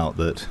found out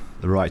that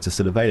the rights are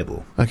still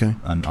available. Okay.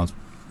 And I was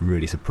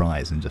really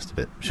surprised and just a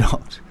bit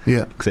shocked.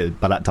 Yeah. Because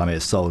by that time it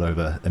had sold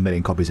over 1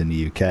 million copies in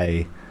the UK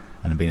and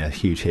had been a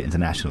huge hit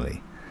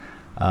internationally.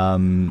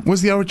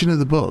 What's the origin of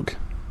the book?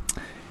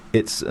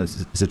 It's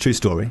a true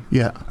story.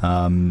 Yeah.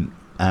 And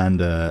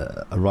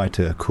a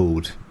writer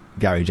called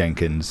Gary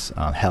Jenkins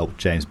helped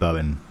James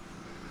Bowen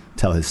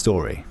tell his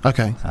story.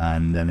 Okay.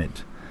 And then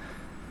it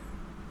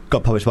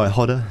got published by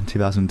Hodder in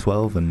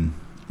 2012, and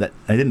I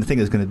didn't think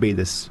it was going to be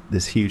this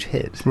huge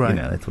hit. Right.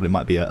 I thought it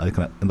might be a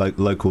kind of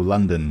local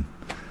London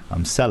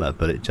seller,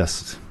 but it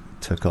just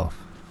took off.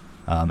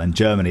 In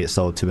Germany, it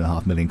sold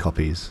 2.5 million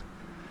copies.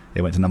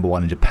 It went to number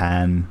 1 in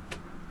Japan,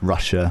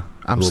 Russia,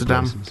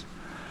 Amsterdam.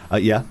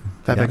 Yeah.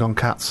 They're big on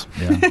cats.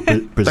 Yeah.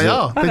 Brazil. They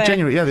are. They're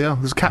genuinely. Yeah, they are.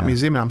 There's a cat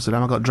museum in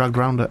Amsterdam. I got dragged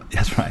round it.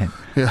 That's right.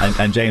 Yeah.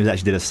 And James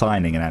actually did a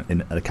signing at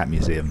a cat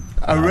museum.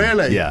 Oh,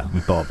 really? Yeah,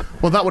 with Bob.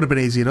 Well, that would have been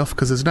easy enough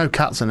because there's no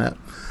cats in it.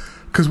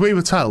 Because we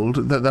were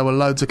told that there were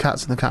loads of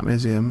cats in the cat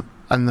museum,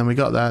 and then we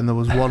got there and there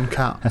was one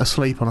cat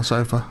asleep on a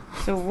sofa.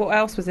 So what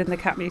else was in the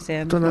cat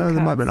museum? Don't know. They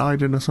might have been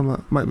hiding or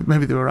something.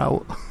 Maybe they were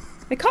out.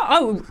 They can't.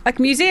 Oh, like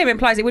a museum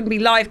implies it wouldn't be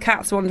live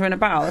cats wandering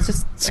about. It's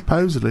just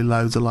supposedly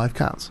loads of live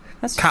cats.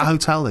 That's cat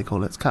hotel, they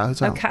call it. It's cat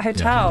hotel. Oh, cat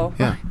hotel.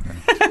 Yeah.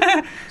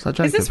 So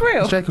Jacob, is this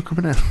real? Is Jacob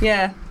coming in?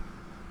 Yeah.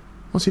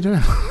 What's he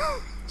doing?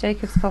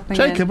 Jacob's popping in.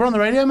 Jacob, we're on the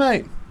radio,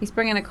 mate. He's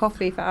bringing a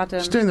coffee for Adam.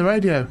 Just doing the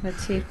radio. And a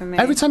tea for me.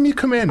 Every time you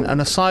come in and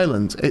are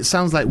silent, it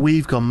sounds like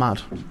we've gone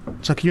mad.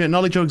 So can you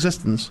acknowledge your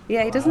existence?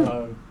 Yeah, he doesn't.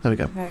 There we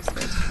go.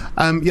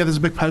 Yeah, there's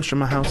a big poster in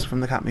my house from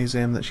the cat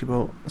museum that she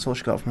bought. That's all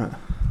she got from it.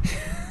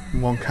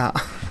 One cat.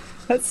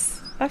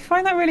 I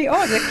find that really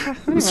odd.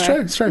 Anyway.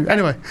 It's true.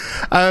 Anyway,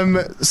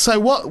 so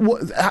what?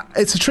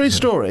 It's a true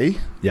story.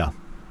 Yeah.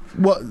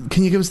 What?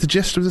 Can you give us the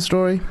gist of the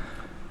story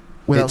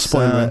without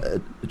spoiling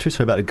it? A true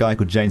story about a guy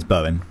called James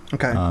Bowen.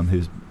 Okay.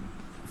 Who's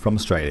from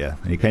Australia,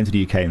 and he came to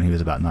the UK when he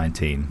was about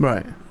 19.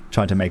 Right.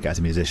 Trying to make it as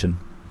a musician,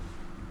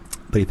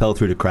 but he fell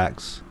through the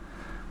cracks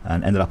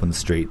and ended up on the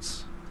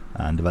streets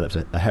and developed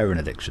a heroin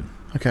addiction.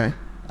 Okay.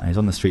 And he's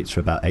on the streets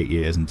for about 8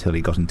 years until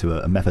he got into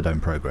a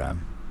methadone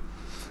program.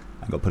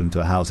 I got put into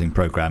a housing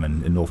program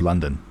in North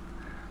London,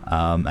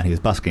 and he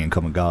was busking in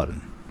Covent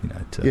Garden,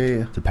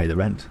 to pay the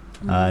rent,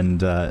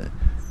 and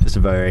just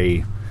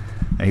he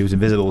was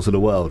invisible to the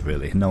world,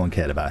 really. No one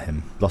cared about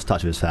him. Lost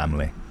touch with his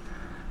family,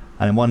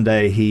 and then one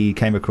day he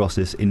came across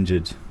this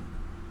injured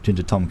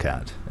ginger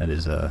tomcat at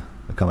his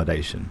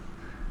accommodation,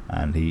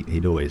 and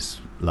he'd always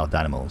loved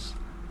animals,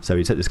 so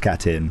he took this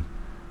cat in,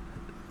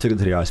 took it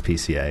to the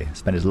RSPCA,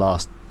 spent his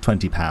last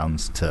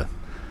 £20 to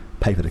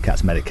pay for the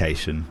cat's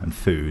medication and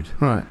food.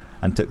 Right.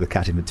 And took the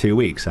cat in for 2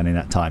 weeks, and in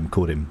that time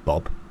called him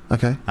Bob.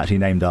 Okay. Actually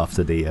named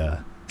after the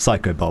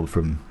Psycho Bob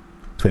from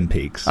Twin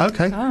Peaks.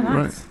 Okay. Oh,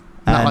 nice.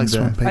 Right. I like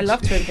Twin Peaks. I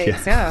love Twin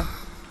Peaks, yeah.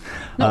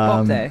 Not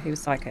Bob, though. He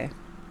was Psycho.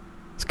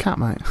 It's a cat,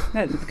 mate.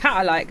 No, the cat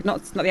I like,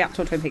 not the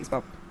actual Twin Peaks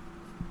Bob.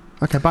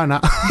 Okay, bye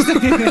now.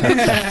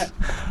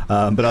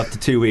 But after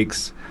 2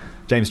 weeks,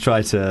 James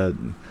tried to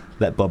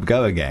let Bob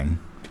go again,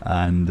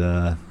 and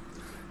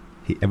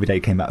every day he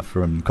came back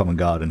from Covent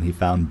Garden, he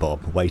found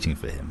Bob waiting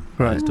for him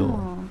at his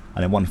door.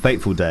 And then one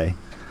fateful day,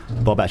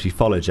 Bob actually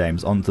followed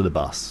James onto the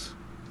bus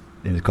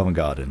in Covent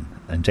Garden,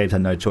 and James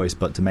had no choice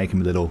but to make him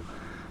a little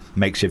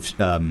makeshift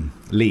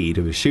lead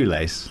with his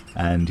shoelace,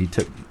 and he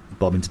took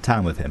Bob into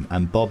town with him,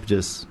 and Bob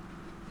just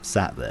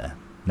sat there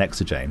next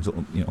to James,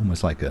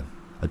 almost like a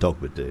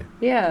dog would do.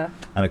 Yeah.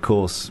 And of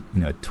course,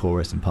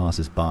 tourists and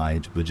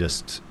passers-by were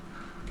just,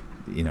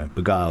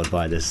 beguiled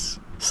by this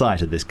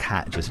sight of this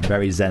cat just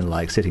very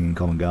zen-like sitting in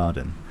Covent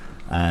Garden.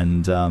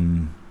 And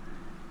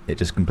it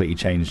just completely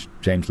changed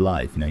James'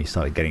 life. He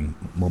started getting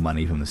more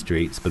money from the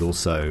streets, but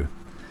also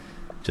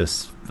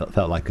just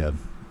felt like a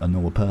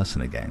normal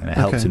person again. And it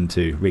helped him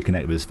to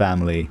reconnect with his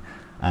family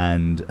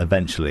and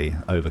eventually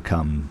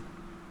overcome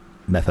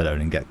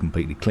methadone and get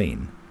completely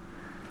clean.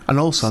 And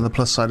also on the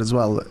plus side as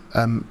well,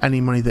 any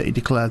money that he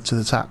declared to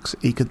the tax,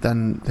 he could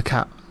then the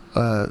cat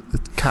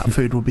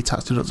food would be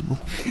tax deductible.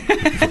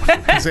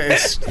 Because it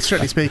is,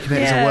 strictly speaking,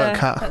 it is a work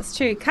cat. That's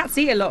true. Cats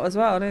eat a lot as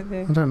well, don't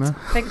they? I don't know.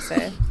 I think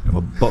so.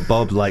 Well,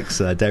 Bob likes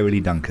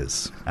Dairy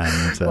Dunkers,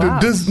 and wow.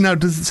 So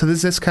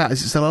does this cat?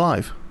 Is it still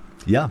alive?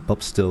 Yeah,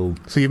 Bob's still.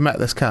 So you've met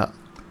this cat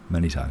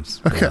many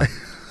times. Okay. Yeah.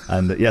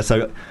 And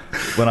so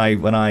when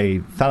I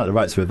found out the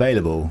rights were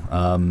available,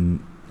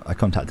 I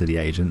contacted the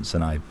agents,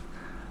 and I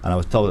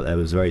was told that there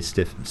was very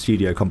stiff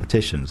studio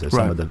competitions. So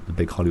some of the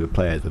big Hollywood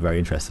players were very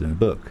interested in the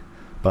book.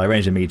 But I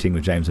arranged a meeting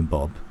with James and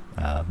Bob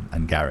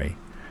and Gary.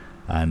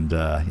 And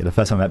the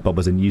first time I met Bob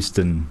was in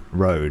Euston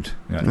Road,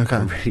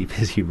 a really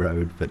busy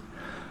road. But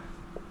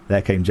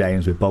there came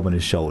James with Bob on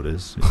his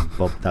shoulders.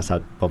 That's how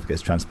Bob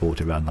gets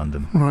transported around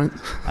London. Right.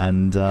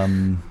 And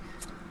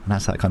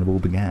that's how it kind of all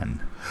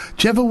began.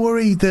 Do you ever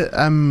worry that...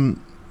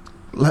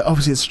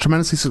 obviously it's a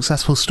tremendously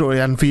successful story,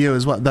 and for you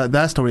as well,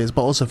 their story is,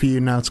 but also for you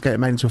now to get it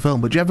made into a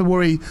film. But do you ever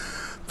worry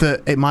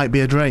that it might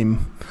be a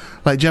dream?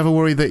 Like, do you ever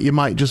worry that you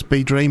might just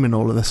be dreaming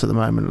all of this at the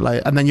moment?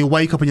 Like, and then you'll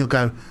wake up and you'll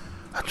go,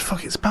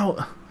 fuck, it's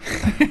about...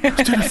 I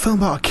was doing a film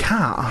about a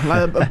cat.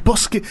 Like a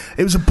busker.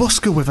 It was a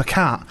busker with a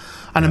cat.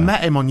 And I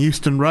met him on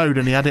Euston Road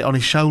and he had it on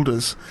his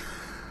shoulders.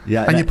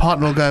 Yeah, and your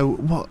partner will go,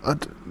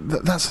 what?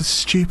 That's a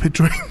stupid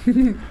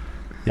dream.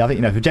 Yeah, I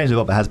think, for James and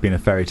Bob, it has been a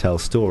fairy tale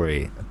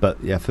story.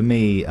 But, yeah, for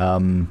me,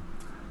 to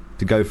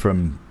go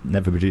from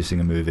never producing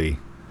a movie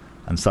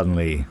and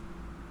suddenly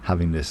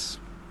having this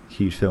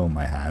huge film in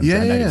my hands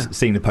and then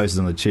seeing the posters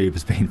on the tube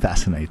has been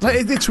fascinating.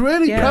 Like, it's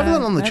really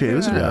prevalent on the tube,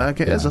 isn't it? Like,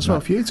 that's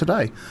what for you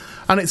today.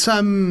 And is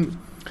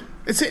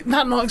it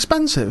not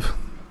expensive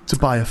to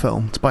buy a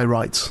film, to buy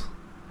rights?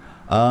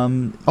 I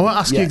won't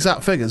ask you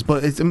exact figures,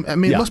 but it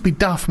must be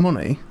daft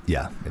money.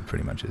 Yeah, it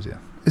pretty much is, yeah.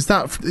 Is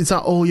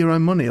that all your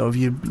own money, or have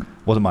you...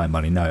 Wasn't my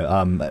money,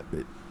 no.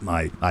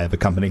 I have a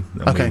company.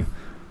 Okay.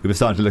 We were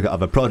starting to look at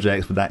other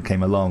projects, but that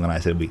came along, and I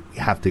said, we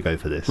have to go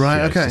for this.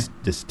 Right, okay. It's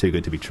just too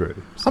good to be true.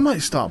 So. I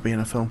might start being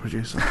a film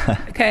producer.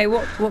 Okay,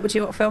 what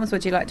films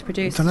would you like to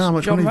produce? I don't know, how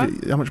much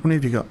money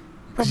have you got?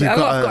 Probably, I've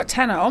got a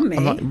tenner on me.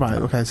 Right,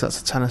 okay, so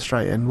that's a tenner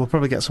straight in. We'll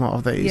probably get some out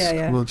of these.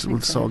 Yeah, we'll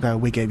sort of go,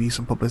 we gave you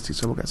some publicity,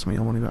 so we'll get some of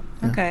your money back.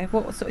 Yeah. Okay,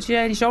 do you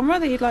know any genre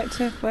that you'd like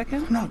to work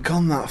in? I've not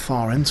gone that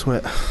far into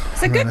it.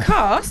 It's a good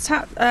cast.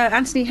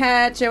 Anthony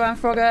Head, Joanne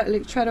Froggatt,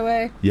 Luke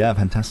Treadaway. Yeah,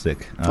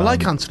 fantastic. I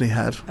like Anthony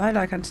Head. I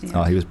like Anthony Head.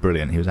 Oh, he was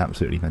brilliant. He was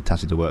absolutely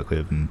fantastic to work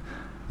with.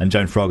 And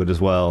Joan Froggatt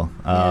as well.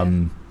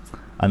 And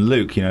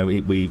Luke,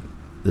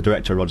 the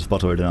director, Roger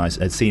Spottiswoode, and I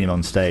had seen him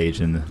on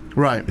stage in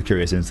The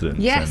Curious Incident.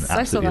 Yes,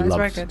 and I saw that. It was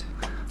very good.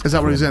 Is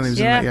that what he was in? He was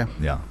in that,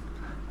 yeah.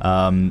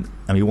 And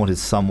we wanted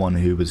someone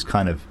who was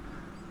kind of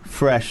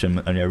fresh and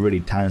a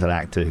really talented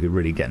actor who could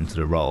really get into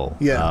the role.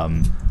 Yeah.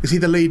 Is he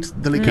the lead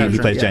character? He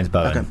plays James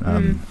Bowen.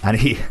 Okay. And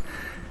he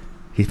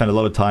spent a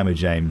lot of time with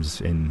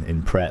James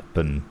in prep,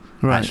 and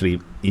actually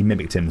he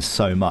mimicked him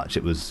so much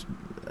it was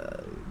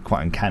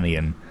quite uncanny.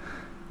 And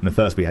in the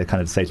first week, I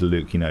kind of say to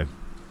Luke,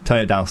 turn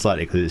it down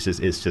slightly because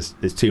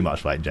it's too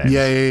much like James.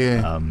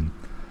 Yeah.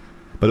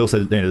 But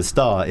also, the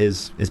star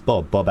is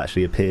Bob. Bob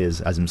actually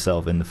appears as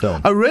himself in the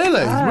film. Oh,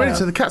 really? Really?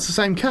 So the cat's the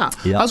same cat?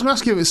 Yeah. I was going to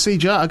ask you if it's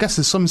CGI. I guess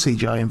there's some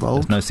CGI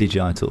involved. There's no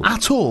CGI at all.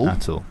 At all?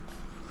 At all.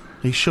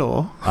 Are you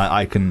sure?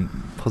 I can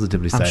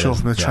positively say I'm sure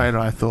from the trailer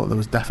I thought there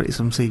was definitely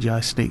some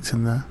CGI sneaked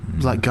in there. It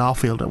was like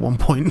Garfield at one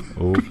point.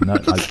 Oh, no,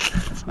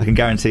 I can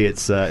guarantee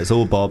it's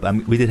all Bob.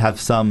 And we did have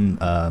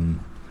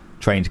some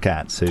trained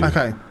cats who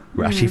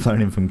were actually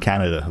flown in from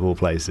Canada, of all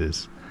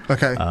places.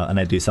 Okay. And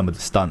they do some of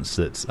the stunts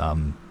that...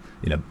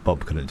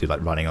 Bob couldn't do,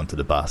 like running onto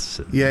the bus.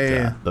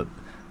 And, but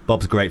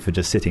Bob's great for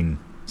just sitting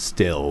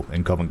still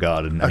in Covent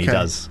Garden, and he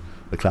does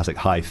the classic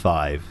high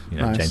five.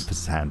 Nice. James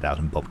puts his hand out,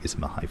 and Bob gives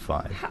him a high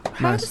five.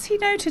 How does he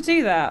know to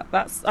do that?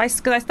 That's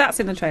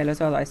in the trailer as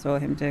well. I saw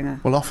him doing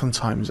that. Well,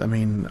 oftentimes, I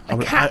mean, I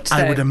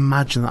would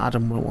imagine that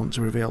Adam will want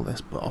to reveal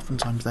this, but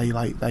oftentimes they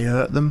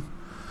hurt them.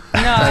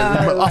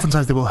 No.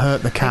 Oftentimes they will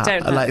hurt the cat.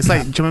 It's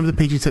like, do you remember the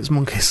PG Tips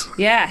monkeys?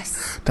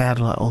 Yes. They had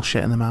like all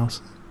shit in their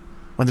mouths.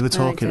 When they were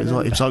talking, it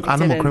was like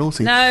animal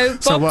cruelty. No,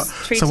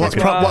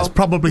 what's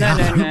probably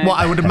happened? What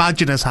I would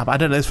imagine has happened. I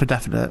don't know this for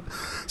definite,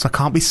 so I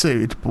can't be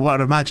sued. But what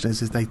I'd imagine is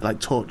they like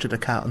tortured a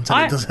cat until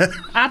it does it.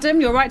 Adam,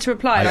 you're right to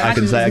reply. I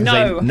can say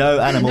no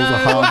animals were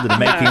harmed in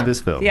making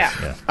this film. Yeah.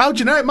 How do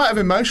you know? It might have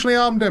emotionally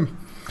harmed him,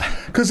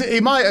 because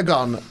he might have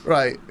gone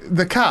right.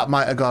 The cat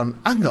might have gone.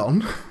 Hang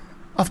on,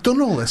 I've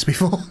done all this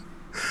before.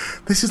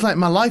 This is like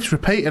my life's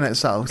repeating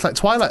itself. It's like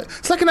Twilight.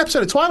 It's like an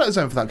episode of Twilight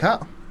Zone for that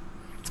cat.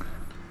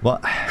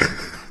 What?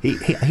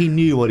 He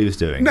knew what he was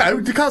doing. No,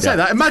 you can't say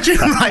that. Imagine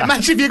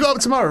if you got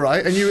up tomorrow,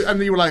 right, and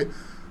you were like,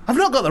 I've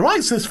not got the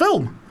rights to this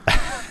film.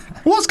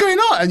 What's going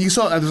on? And you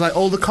saw there's like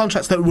all the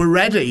contracts that were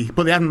ready,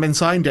 but they hadn't been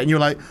signed yet, and you're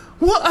like,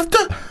 what? I've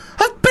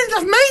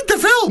made the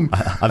film,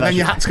 and then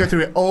you had to go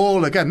through it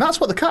all again. That's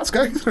what the cat's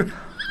going through.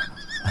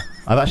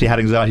 I've actually had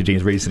anxiety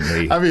dreams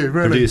recently. Have you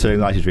really? Producer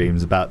anxiety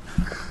dreams about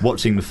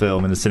watching the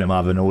film in the cinema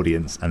of an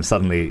audience, and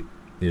suddenly,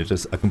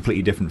 just a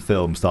completely different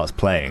film starts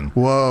playing.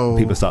 Whoa!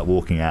 People start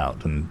walking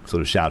out and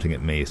sort of shouting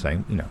at me,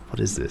 saying, what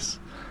is this?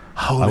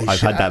 Holy I've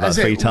had that about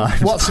 3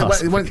 times. What's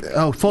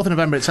 4th of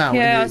November it's out.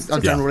 Yeah,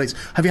 on general release.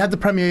 Have you had the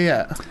premiere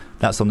yet?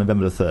 That's on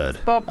November the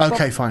 3rd.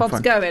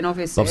 Bob's going,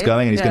 obviously. Bob's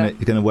going, and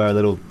he's going to wear a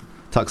little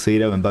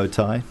tuxedo and bow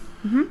tie.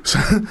 Mm-hmm.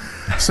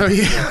 So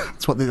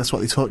that's what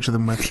they torture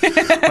them with.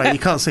 Right, you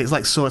can't see. It's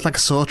like a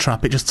saw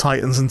trap. It just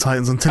tightens and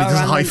tightens until it does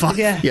a high five.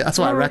 Yeah, that's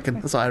what I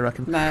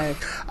reckon. No.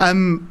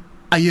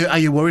 Are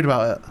you worried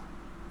about it?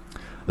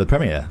 The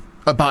premiere?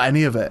 About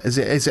any of it? Is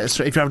it if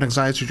you're having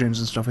anxiety dreams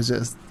and stuff? Is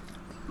it?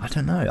 I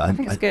don't know. I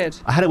think it's good.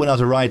 I had it when I was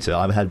a writer.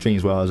 I had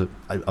dreams where I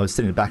was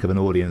sitting in the back of an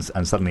audience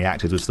and suddenly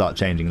actors would start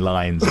changing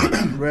lines.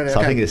 Really? So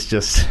I think it's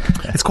just...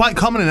 It's quite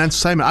common in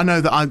entertainment. I know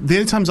that the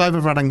only times I've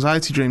ever had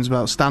anxiety dreams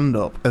about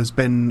stand-up has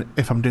been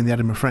if I'm doing the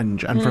Edinburgh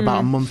Fringe, and for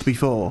about a month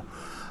before,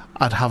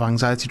 I'd have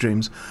anxiety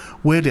dreams.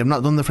 Weirdly, I've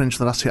not done the Fringe for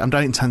the last 2 years. I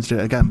don't intend to do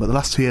it again, but the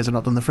last 2 years I've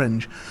not done the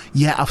Fringe.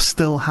 Yet I've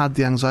still had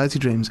the anxiety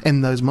dreams in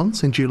those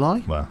months, in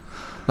July. Wow.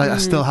 I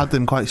still had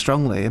them quite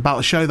strongly about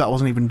a show that I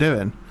wasn't even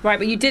doing. Right,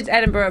 but you did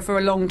Edinburgh for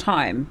a long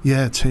time.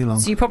 Yeah, too long.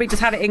 So you probably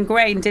just had it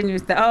ingrained, didn't you?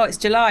 That, it's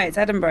July, it's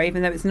Edinburgh,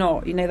 even though it's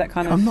not. You know, that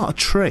kind of... I'm not a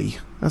tree.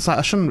 That's like,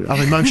 I shouldn't have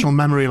emotional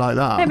memory like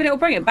that. Yeah, but it'll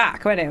bring it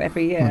back, won't it,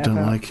 every year? I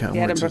don't like it. I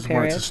want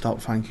it to stop,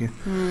 thank you.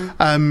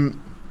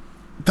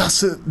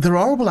 They're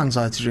horrible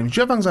anxiety dreams.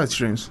 Do you have anxiety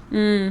dreams?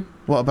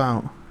 What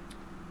about?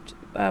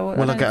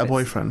 Will I get a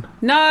boyfriend?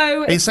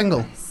 No. Are you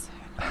single?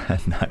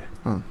 No.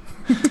 Oh.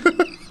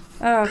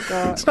 Oh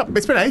God!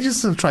 It's been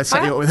ages since I've tried to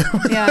set you up with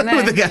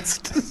a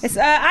guest. It's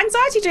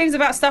anxiety dreams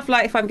about stuff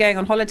like if I'm going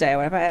on holiday or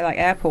whatever, like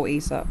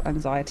airport stuff,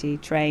 anxiety,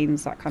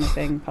 trains, that kind of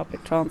thing,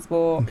 public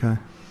transport,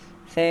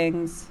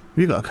 things. Have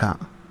you got a cat?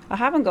 I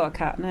haven't got a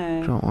cat. No.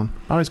 Do you want one?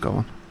 Barry's got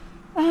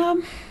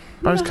one.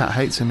 Barry's cat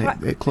hates him.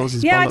 It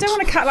closes. Yeah, bollocks. I don't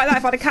want a cat like that.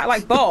 If I had a cat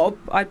like Bob,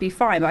 I'd be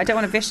fine. But I don't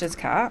want a vicious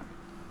cat.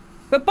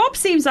 But Bob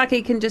seems like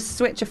he can just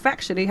switch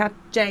affection. He had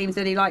James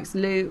and he likes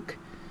Luke.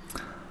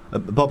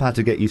 Bob had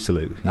to get used to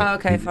Luke.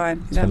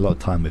 Fine. Spent a lot of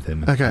time with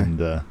him. Okay.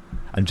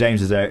 And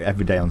James is there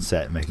every day on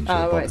set, making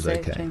sure Bob is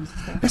okay.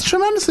 It's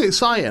tremendously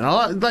exciting.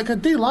 I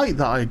do like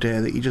that idea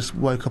that you just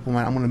woke up and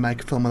went, I'm going to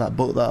make a film of that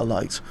book that I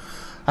liked.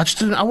 I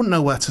wouldn't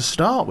know where to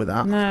start with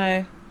that.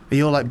 No.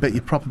 You're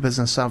you're proper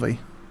business savvy.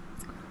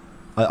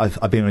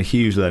 I've been on a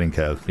huge learning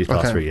curve these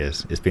past 3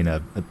 years. It's been a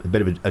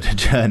bit of a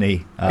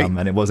journey,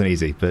 and it wasn't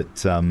easy. But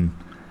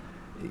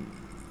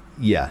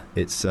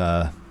it's.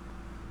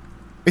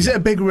 Is it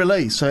a big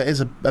release? So it is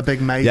a big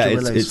major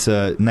release? Yeah, it's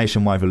a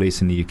nationwide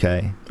release in the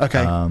UK.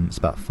 Okay. It's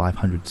about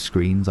 500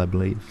 screens, I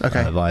believe,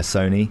 via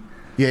Sony.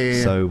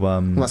 Yeah. So, well,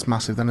 that's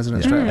massive then, isn't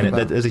it? Yeah.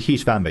 And there's a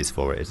huge fan base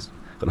for it. It's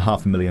got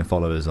 500,000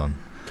 followers on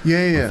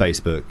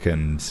Facebook,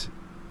 and,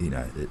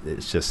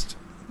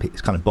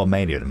 it's kind of Bob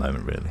Mania at the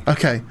moment, really.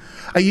 Okay.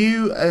 Are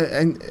you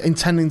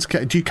intending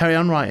to... Do you carry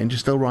on writing? Do you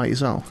still write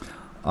yourself?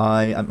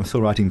 I'm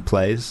still writing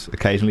plays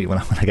occasionally when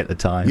I get the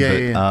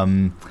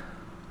time.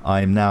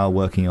 I'm now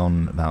working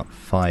on about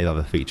 5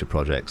 other feature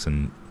projects,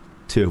 and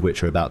 2 of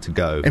which are about to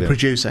go.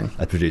 Producing?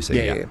 Producing,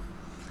 yeah.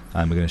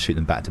 And we're going to shoot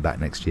them back to back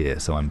next year,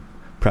 so I'm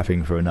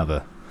prepping for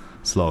another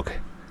slog.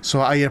 So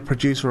are you a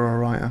producer or a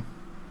writer?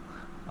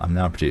 I'm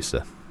now a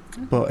producer.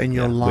 But in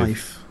your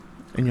life,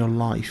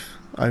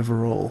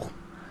 overall,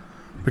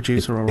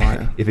 producer or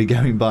writer? If you're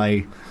going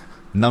by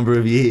number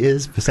of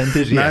years,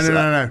 percentage, yes.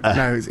 No,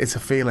 it's a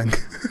feeling.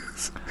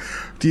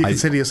 Do you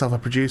consider yourself a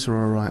producer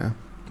or a writer?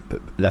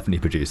 Definitely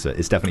producer.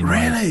 It's definitely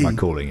my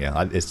calling. Yeah,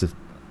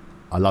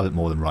 I love it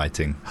more than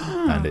writing,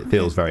 and it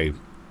feels very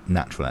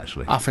natural.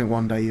 Actually, I think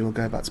one day you will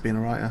go back to being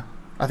a writer.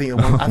 I think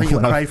you'll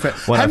pray for it.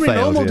 Henry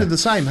Normal did the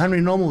same. Henry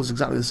Normal was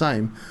exactly the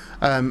same.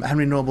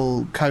 Henry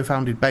Normal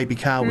co-founded Baby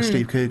Cow with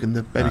Steve Coogan,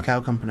 the Baby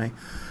Cow company.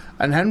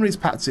 And Henry's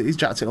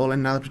jacked it all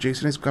in now,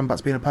 producing. He's gone back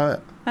to being a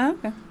poet. Oh,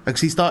 okay.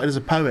 Because he started as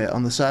a poet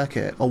on the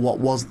circuit, or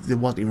there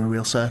wasn't even a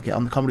real circuit,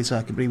 on the comedy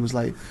circuit, but he was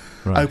like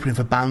opening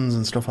for bands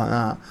and stuff like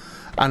that.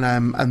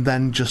 And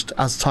then just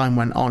as time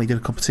went on, he did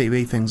a couple of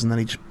TV things, and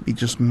then he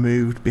just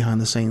moved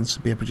behind the scenes to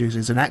be a producer.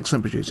 He's an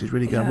excellent producer. He's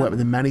really good. I've worked with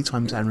him many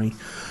times, Henry,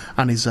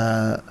 and he's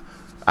a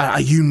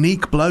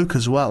unique bloke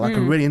as well, like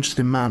a really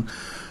interesting man.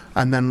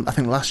 And then I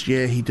think last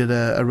year he did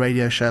a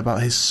radio show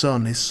about his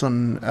son. His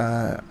son,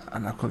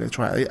 and I can't get it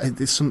right. It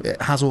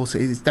has autism.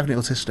 He's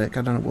definitely autistic.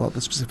 I don't know what the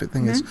specific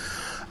thing is.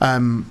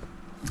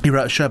 He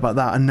wrote a show about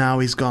that, and now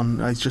he's gone.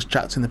 He's just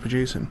jacked in the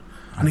producing,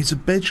 and he's a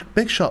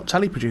big shot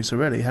telly producer,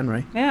 really,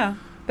 Henry. Yeah,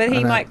 but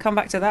he might come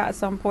back to that at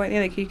some point.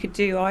 Like he could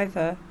do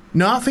either.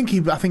 No, I think he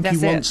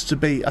wants to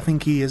be. I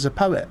think he is a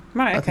poet.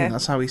 Right. I think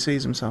that's how he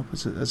sees himself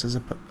as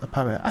a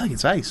poet. I think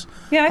it's ace.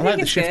 Yeah, I like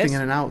think the shifting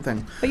in and out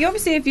thing. But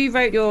obviously, if you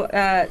wrote your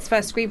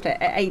first screenplay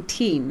at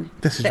 18,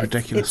 this is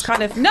ridiculous. It's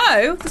kind of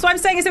That's what I'm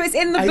saying. So it's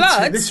in the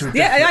blood. This is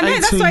ridiculous. Yeah, I know.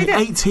 That's what I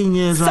did. 18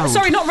 years old.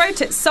 Sorry, not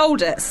wrote it. Sold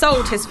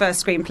his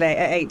first screenplay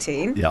at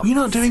 18. Yep. You're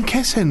not doing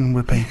kissing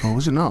with people,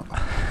 was it not?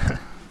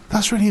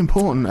 That's really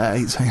important at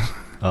 18.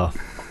 Oh,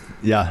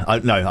 yeah. I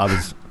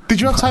was.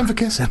 Did you have time for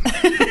kissing?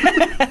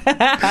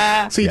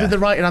 So you did the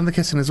writing and the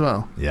kissing as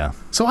well? Yeah.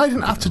 So I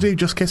didn't have to do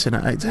just kissing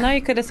at 18? No,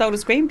 you could have sold a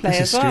screenplay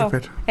as well.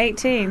 This is stupid.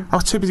 18. I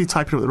was too busy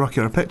typing up the Rocky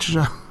Horror Picture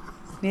Show.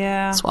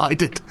 Yeah. That's what I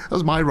did. That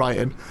was my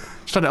writing.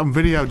 Just had it on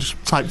video, just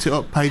typed it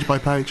up page by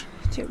page.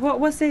 What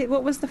was the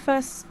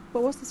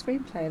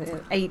screenplay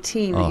at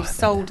 18 that you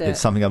sold it? It's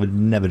something I would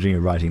never dream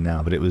of writing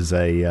now, but it was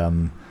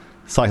a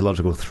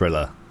psychological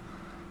thriller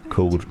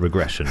called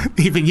Regression.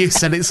 Even you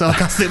said it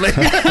sarcastically.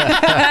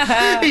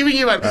 Even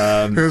you went,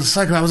 it was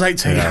like I was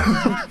 18.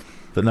 Yeah.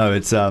 But no,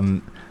 it's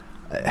I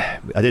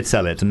did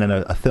sell it, and then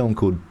a film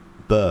called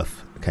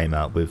Birth came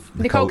out with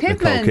Nicole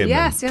Kidman.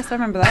 Yes, I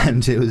remember that.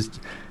 And it was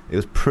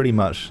pretty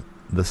much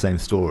the same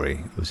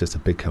story. It was just a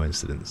big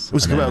coincidence. It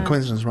was a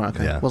coincidence, right?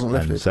 Okay, yeah, wasn't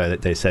lifted. And so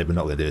they said we're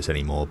not going to do this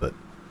anymore, but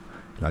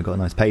I got a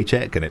nice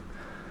paycheck, and it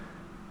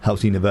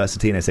helps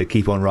university, and they said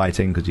keep on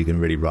writing because you can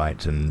really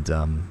write, and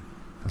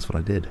that's what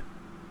I did.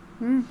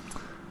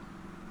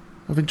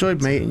 I've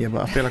enjoyed meeting you,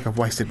 but I feel like I've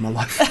wasted my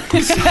life. Do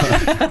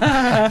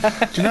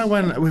you know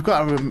when we've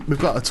got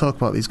to talk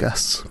about these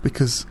guests,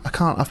 because I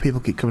can't have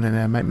people keep coming in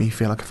here and make me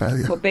feel like a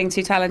failure. What, being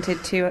too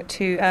talented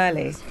too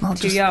early,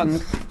 too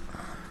young?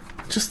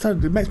 Just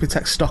it makes me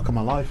take stock of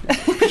my life.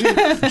 Did you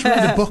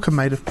read a book and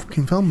made a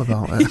fucking film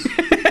about it?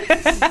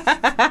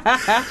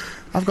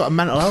 I've got a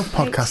mental health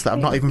podcast that I've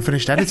not even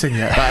finished editing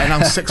yet. That I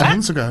announced 6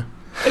 months ago.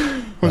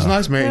 It was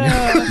nice meeting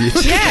you.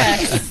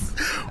 Yes.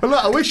 Well,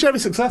 look, I wish you every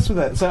success with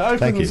it. So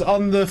it opens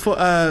on the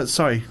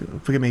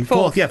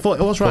 4th. Yeah, 4th.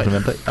 I was right.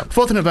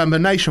 4th of November,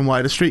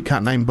 nationwide. A street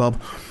cat named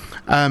Bob.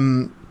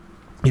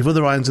 You've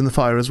other irons in the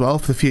fire as well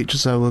for the future,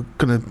 so we're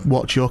going to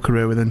watch your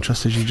career with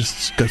interest as you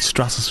just go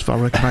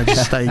stratospheric and I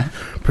just stay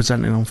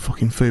presenting on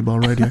fucking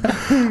Fubar Radio.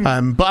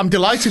 But I'm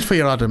delighted for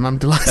you, Adam. I'm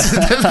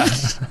delighted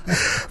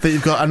that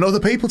you've got and other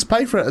people to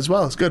pay for it as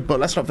well. It's good,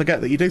 but let's not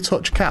forget that you do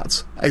touch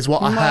cats, is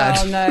what I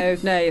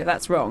heard. No,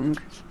 that's wrong.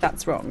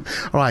 That's wrong.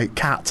 All right,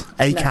 cat.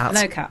 Cat.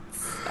 No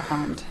cats are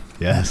harmed.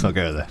 Yeah, let's not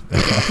go there.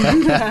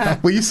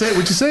 Would you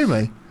sue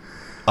me?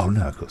 Oh,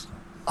 no, of course not.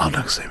 Oh,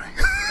 no, sue me.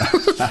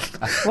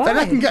 Why? Then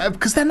I can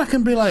then I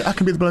can be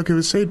the bloke who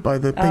was sued by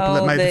the people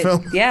that made the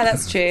film. Yeah,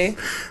 that's true.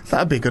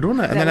 That'd be good,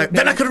 wouldn't it? And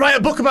then I could write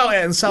a book about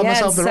it and sell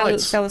myself the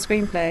rights. Sell the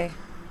screenplay.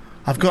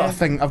 I've got to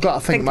think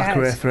my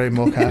career through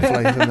more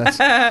carefully than this.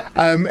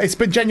 It's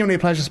been genuinely a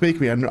pleasure speaking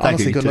with you, and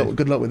honestly,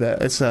 good luck with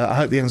it. It's I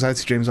hope the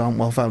anxiety dreams aren't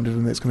well founded,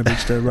 and it's going to be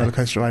just a roller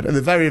coaster ride. At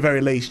the very,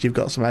 very least, you've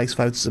got some ace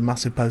photos and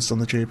massive posts on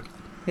the tube.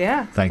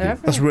 Yeah, thank you.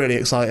 That's really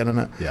exciting, isn't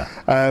it? Yeah.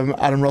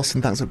 Adam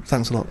Ralston, thanks a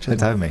lot. Cheers.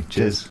 Thanks for having me.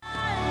 Cheers.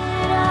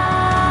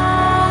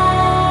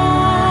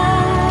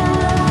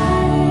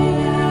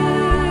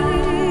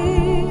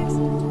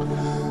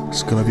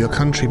 Skull of Your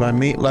Country by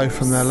Meat Loaf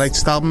from their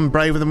latest album,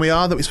 Braver Than We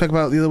Are, that we spoke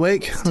about the other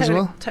week as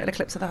well. Total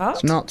Eclipse of the Heart?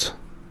 It's not.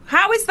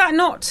 How is that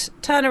not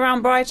Turn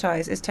Around Bright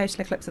Eyes? Is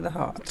Total Eclipse of the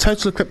Heart?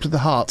 Total Eclipse of the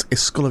Heart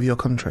is Skull of Your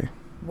Country.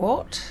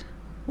 What?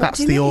 That's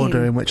the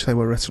order in which they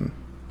were written.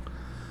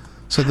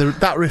 So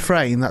that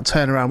refrain, that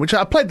turnaround, which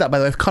I played that by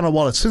the way with Connor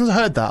Wallace. As soon as I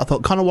heard that, I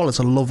thought Connor Wallace,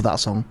 I love that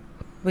song.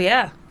 Well,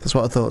 yeah. That's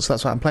what I thought. So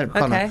that's why I'm playing with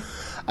Connor.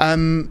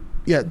 Okay.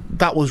 Yeah,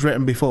 that was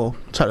written before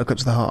Total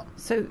Eclipse of the Heart.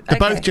 So they're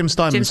both Jim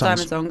Steinman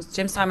songs.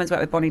 Jim Steinman's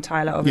worked with Bonnie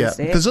Tyler,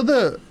 obviously. Yeah, there's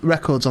other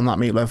records on that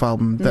Meat Loaf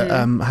album that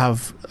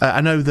have.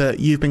 I know that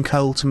You've Been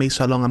Cold to Me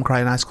So Long I'm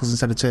Crying Icicles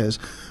Instead of Tears,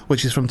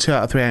 which is from 2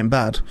 Out of 3 Ain't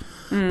Bad,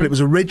 but it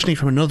was originally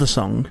from another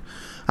song,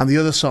 and the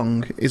other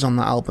song is on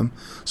that album.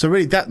 So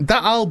really, that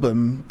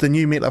album, the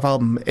new Meat Loaf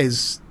album,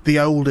 is the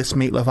oldest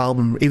Meat Loaf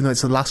album, even though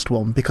it's the last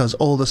one, because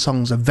all the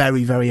songs are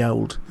very, very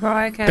old.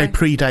 Right. Okay. They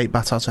predate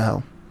Bat Out of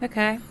Hell.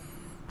 Okay.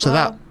 So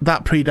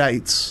that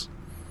predates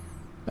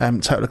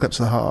Total Eclipse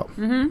of the Heart.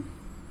 Mm-hmm.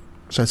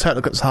 So Total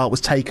Eclipse of the Heart was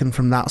taken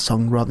from that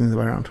song rather than the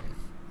other way around.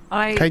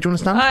 Okay, do you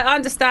understand? I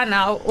understand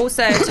now.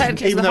 Also, Total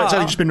Eclipse even of the though Heart. it's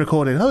only just been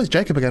recorded. Oh, it's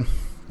Jacob again.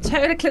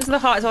 Total Eclipse of the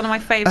Heart is one of my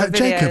favourite videos.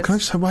 Jacob, can I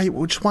just say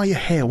just why you're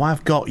here? Why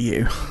I've got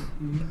you?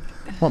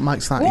 What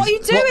makes that? What are you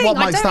doing? What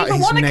I don't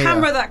even want a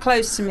camera that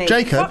close to me.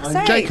 Jacob,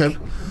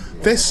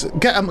 this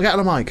get on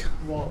the mic.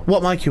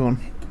 What mic you on?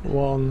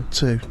 1,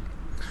 2.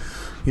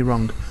 You're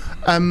wrong.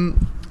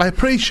 I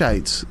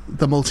appreciate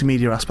the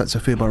multimedia aspects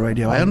of Fubar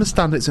Radio. I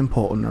understand it's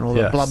important and all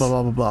that blah blah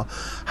blah blah blah.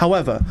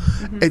 However,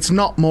 it's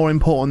not more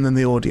important than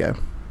the audio.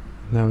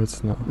 No,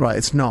 it's not. Right,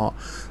 it's not.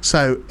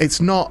 So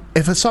it's not.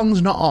 If a song's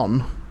not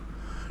on,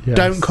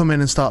 don't come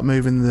in and start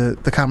moving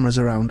the cameras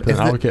around. Then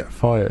I'll get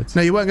fired.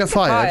 No, you won't get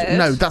fired.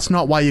 No, that's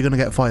not why you're going to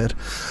get fired.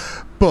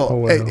 But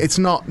it's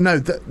not. No,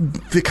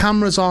 the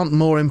cameras aren't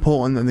more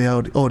important than the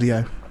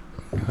audio.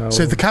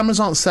 So if the cameras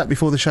aren't set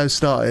before the show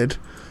started,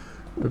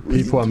 but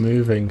people are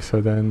moving. So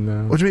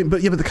then. What do you mean?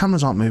 But the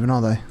cameras aren't moving,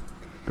 are they?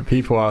 But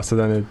people are. So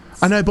then.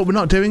 I know, but we're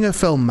not doing a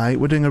film, mate.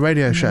 We're doing a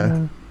radio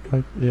show.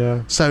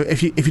 So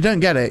if you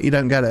don't get it, you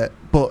don't get it.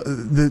 But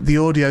the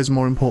audio is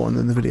more important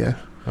than the video.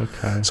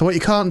 Okay. So what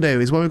you can't do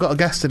is when we've got a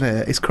guest in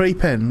here, is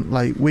creep in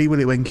like Wee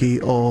Willie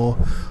Winky or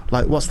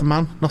like what's the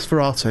man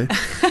Nosferatu.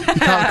 You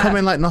can't come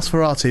in like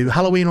Nosferatu,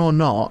 Halloween or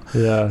not.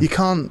 Yeah. You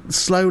can't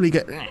slowly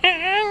get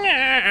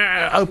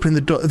opening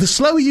the door. The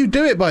slower you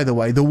do it, by the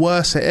way, the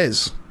worse it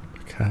is.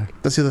 Okay.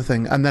 That's the other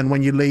thing. And then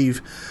when you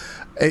leave.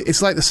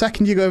 It's like the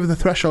second you go over the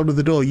threshold of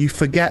the door, you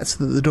forget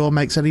that the door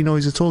makes any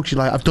noise at all. Because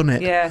you're like, I've done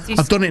it. Yeah,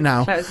 I've done it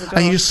now.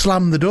 And you just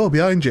slam the door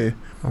behind you.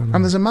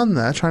 And there's a man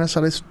there trying to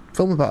sell his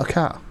film about a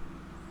cat.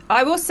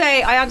 I will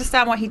say I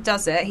understand why he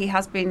does it. He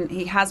has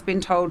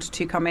been told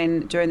to come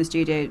in during the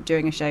studio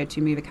during a show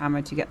to move a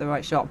camera to get the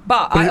right shot.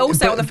 But I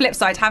also, on the flip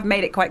side, have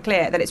made it quite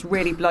clear that it's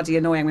really bloody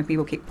annoying when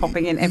people keep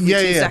popping in every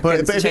 2 seconds.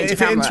 But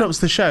if it interrupts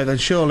the show, then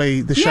surely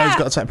the show's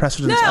got to take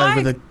precedence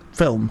over the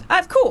film.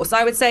 Of course,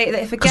 I would say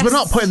that if a guest... Because we're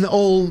not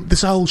putting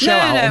this whole show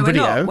out on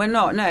video. We're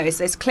not. No,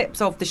 it's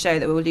clips of the show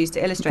that we will use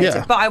to illustrate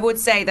it. But I would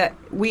say that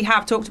we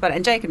have talked about it,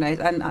 and Jacob knows,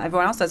 and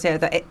everyone else does here,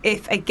 that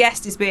if a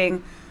guest is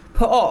being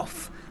put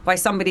off by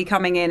somebody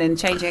coming in and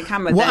changing a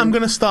camera. What I'm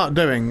going to start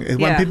doing is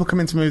when people come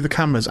in to move the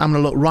cameras, I'm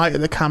going to look right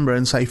at the camera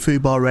and say,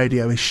 Fubar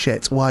Radio is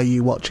shit. Why are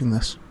you watching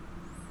this?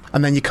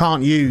 And then you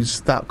can't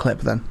use that clip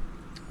then.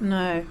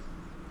 No.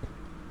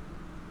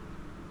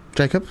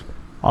 Jacob?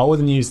 I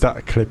wouldn't use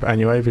that clip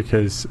anyway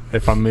because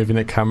if I'm moving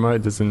the camera,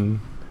 it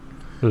doesn't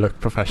look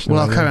professional.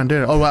 Well, I'll carry on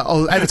doing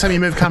it. Every time you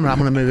move the camera, I'm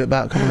going to move it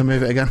back. I'm going to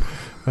move it again.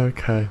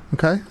 Okay.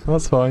 Okay?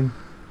 That's fine.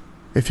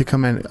 If you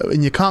come in,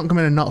 and you can't come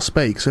in and not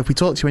speak. So if we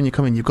talk to you when you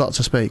come in, you've got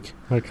to speak.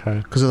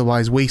 Okay. Because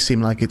otherwise, we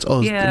seem like it's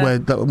us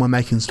that we're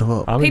making stuff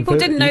up. I mean, people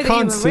didn't know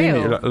that you were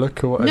real. Me.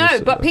 Look at what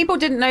no, but people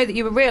didn't know that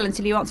you were real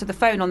until you answered the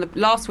phone on the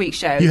last week's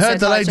show. You heard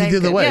the lady the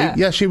other way.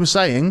 Yeah, she was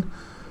saying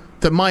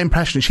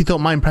that she thought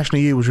my impression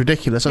of you was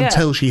ridiculous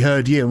until she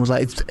heard you and was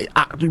like, it's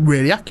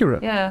really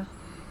accurate. Yeah.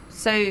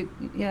 So,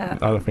 yeah.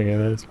 I don't think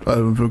it is. I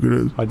don't think it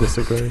is. I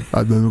disagree.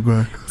 I don't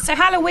agree. So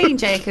Halloween,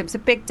 Jacob, it's a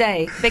big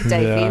day. Big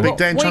day for you. Big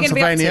day in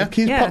Transylvania.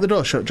 Can you pop the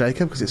door shut,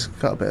 Jacob? Because it's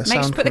got a bit of sound.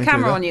 Make sure to put the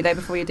camera on you, though,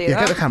 before you do that. Yeah,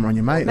 get the camera on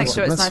you, mate. Make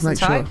sure it's nice and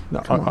tight.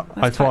 No,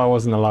 I thought I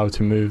wasn't allowed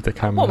to move the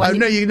camera.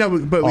 No,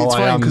 but it's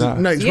fine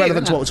because it's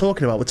relevant to what we're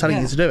talking about. We're telling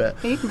you to do it.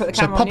 You can put the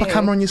camera on you. So pop a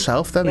camera on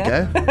yourself. There we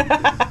go.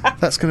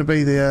 That's going to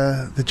be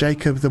the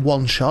Jacob, the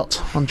one shot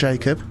on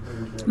Jacob.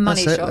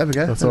 Money shot. There we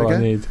go. That's all I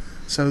need.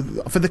 So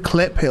for the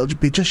clip, it'll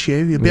be just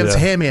you. You'll be able to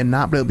hear me and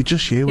that, but it'll be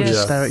just you. We'll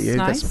just stare at you.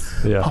 Nice.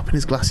 Popping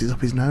his glasses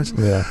up his nose.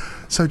 Yeah.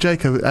 So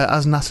Jacob,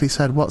 as Natalie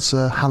said, what's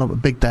Halloween?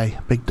 Big day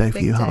for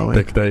you, Halloween.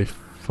 Big day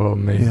for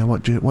me. Yeah.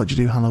 What do you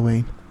do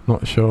Halloween?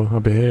 Not sure. I'll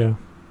be here.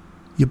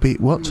 You be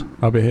what?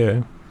 I'll be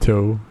here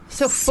till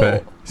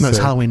 4. No, it's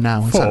Halloween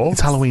now.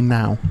 It's Halloween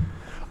now.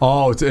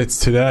 Oh, it's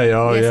today.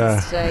 Oh, yes,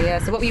 it's today, yeah.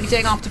 So what will you be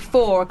doing after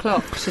 4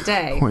 o'clock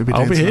today?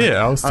 I'll be here.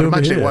 I'll still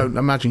be here.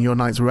 Imagine your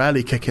nights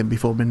rarely kick in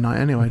before midnight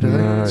anyway, do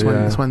they?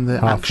 It's when the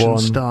action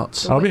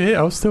starts. I'll be here.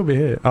 I'll still be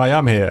here. I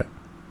am here.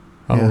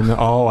 Oh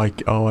no! I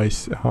get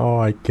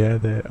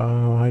it.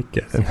 Oh, I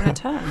get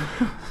it.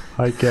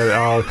 I get it.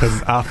 Oh,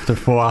 because after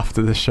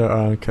the show.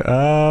 Okay.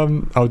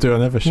 I'll do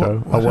another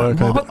show. I'll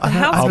work. What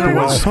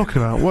are you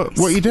talking about? What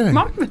are you doing?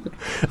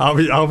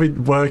 I'll be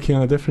working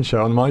on a different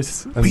show on my.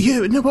 But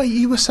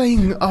you were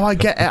saying, oh, I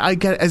get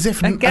it, as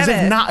if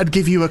Nat had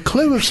give you a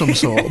clue of some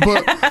sort,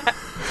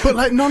 but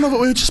like none of it.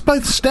 We were just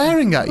both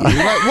staring at you.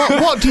 Like,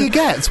 what do you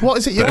get? What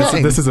is it you're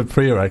getting? This is a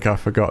pre-rec. I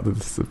forgot that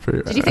this is a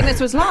pre-rec. Did you think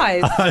this was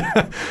live?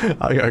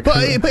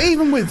 But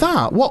even with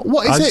that, what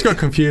is it? I just got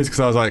confused because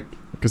I was like,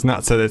 because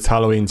Nat said it's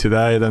Halloween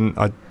today, then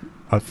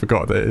I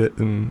forgot that it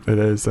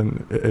is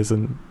and it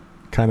isn't,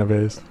 kind of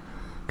is,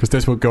 because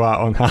this will go out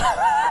on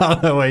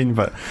Halloween,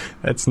 but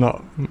it's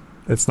not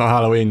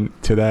Halloween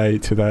today.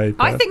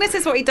 I think this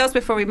is what he does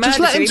before he murders. Just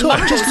let him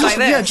talk.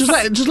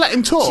 Just let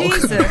him talk.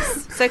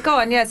 Jesus. So go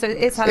on. Yeah. So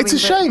it's Halloween. It's a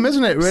shame,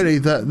 isn't it? Really,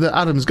 that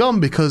Adam's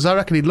gone, because I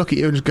reckon he'd look at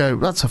you and just go,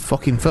 "That's a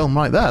fucking film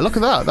right there. Look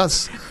at that.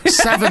 That's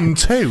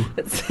 7-2."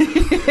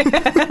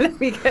 Let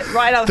me get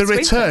right out. The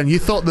Return. You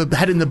thought the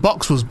head in the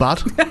box was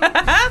bad.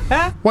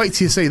 Wait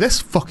till you see this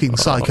fucking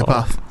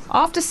psychopath.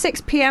 After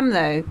 6 p.m.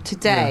 though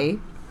today.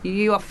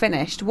 you are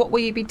finished, what will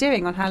you be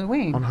doing on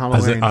Halloween? On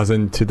Halloween. As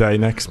in today,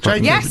 next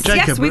month? Yes,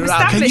 we've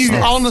established Can you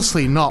this.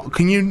 honestly not?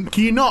 Can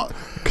you not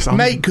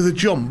make the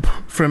jump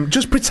from...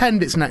 Just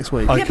pretend it's next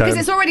week. Okay. Yeah, because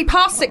it's already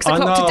past 6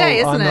 o'clock today,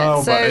 isn't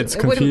it? So but it's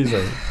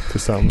confusing to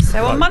some.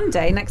 So on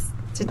Monday,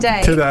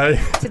 today,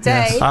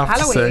 yes.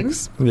 Halloween.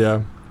 6,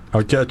 yeah.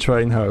 I'll get a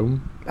train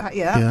home.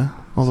 Yeah.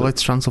 All the way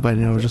to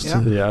Transylvania or just so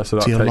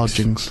that your takes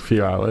lodgings. A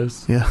few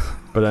hours. Yeah.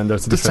 But then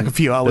there's like a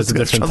few hours to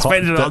get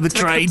Transylvania on the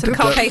train. To the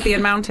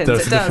Carpathian Mountains,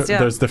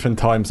 There's different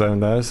time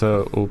zone there,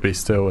 so it will be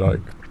still like...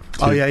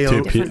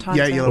 It'll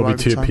be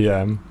 2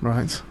 p.m.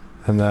 Right.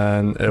 And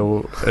then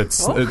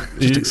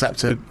just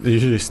accept it. It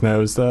usually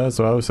snows there as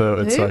well, so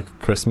it's like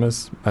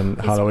Christmas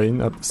and Halloween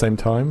at the same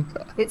time.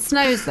 It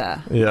snows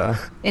there? Yeah.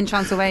 In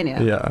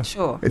Transylvania? Yeah.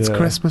 Sure. It's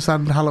Christmas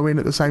and Halloween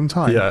at the same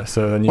time? Yeah,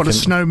 so then what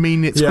does snow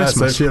mean it's Christmas?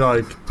 Yeah, so if you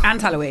like...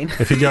 And Halloween.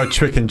 If you go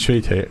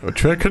trick-or-treating...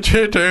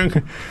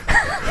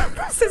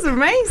 This is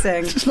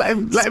amazing. Just let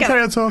him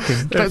carry on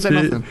talking. Don't say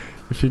nothing.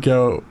 If you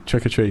go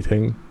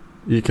trick-or-treating,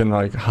 you can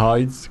like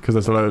hide, because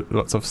there's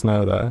lots of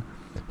snow there.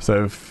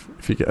 So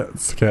if you get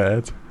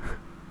scared,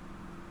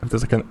 if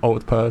there's like an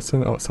old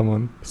person or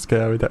someone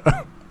scary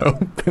that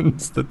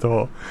opens the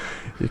door,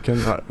 you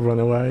can like run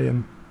away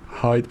and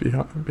hide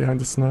behind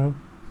the snow.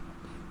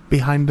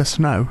 Behind the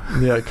snow?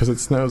 Yeah, because it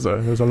snows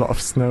there. There's a lot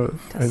of snow.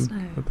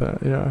 There,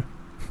 yeah.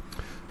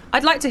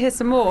 I'd like to hear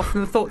some more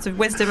from the thoughts of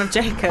wisdom of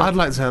Jacob. I'd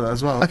like to hear that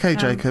as well. Okay,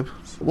 Jacob,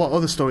 what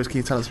other stories can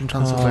you tell us from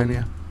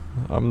Transylvania?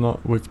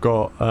 We've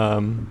got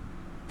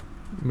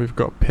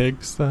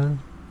pigs there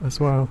as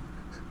well.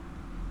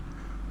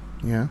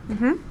 Yeah.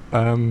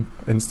 Mm-hmm.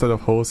 Instead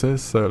of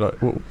horses, so like,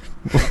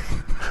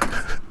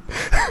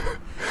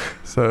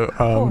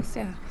 horse,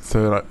 yeah.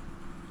 So like,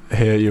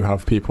 here you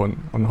have people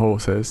on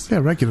horses. Yeah,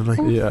 regularly.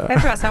 Ooh, yeah.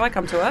 That's how I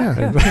come to work.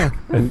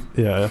 And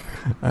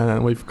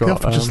then we've got. They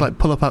often just like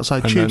pull up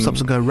outside tube stops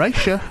and go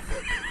race you.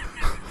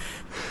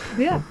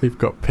 Yeah. We've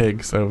got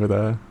pigs over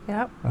there.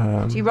 Yeah.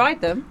 Do you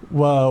ride them?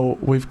 Well,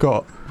 we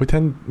will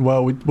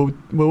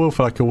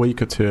for like a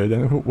week or two,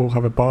 then we'll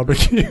have a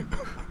barbecue.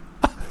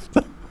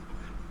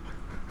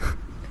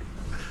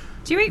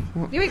 Do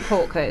you eat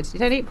pork, though? You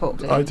don't eat pork,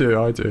 do you? I do.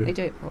 You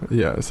do eat pork?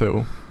 Yeah,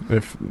 so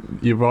if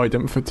you ride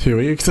them for 2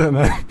 weeks and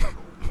then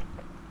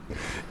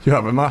you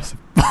have a massive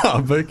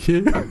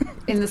barbecue.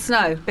 In the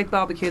snow? Big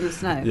barbecue in the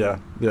snow? Yeah.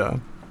 Yeah.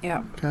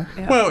 Okay.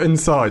 Yeah. Well,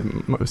 inside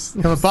most.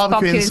 You have a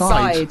barbecue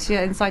inside?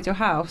 Yeah, inside your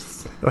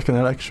house. Like an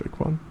electric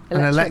one.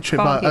 An electric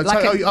barbecue.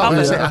 Like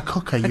a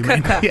cooker, you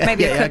mean?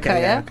 Maybe a cooker,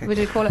 Okay. Would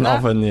you call it an that?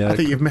 Oven, yeah. I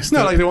think you've missed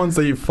like the ones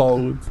that you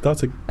fold.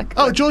 That's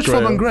a George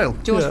Foreman grill.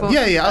 George Foreman.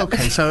 Yeah,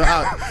 okay. So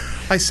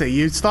I see.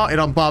 You started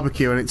on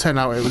barbecue and it turned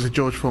out it was a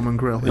George Foreman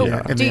grill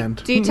in the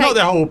end. Do you take not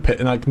the whole pit,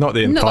 like not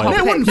the entire.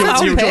 It wouldn't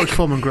fit your George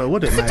Foreman grill,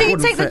 would it, mate? Do you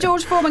take the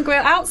George Foreman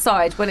grill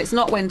outside when it's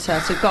not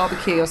winter to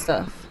barbecue your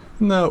stuff?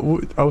 No,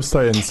 I'll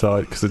stay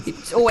inside because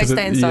it's always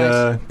stay inside.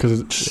 Yeah,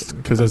 because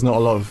there's not a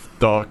lot of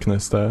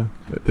darkness there.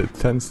 It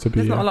tends to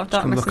be. There's not a lot of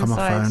darkness inside. Look on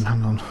my phone.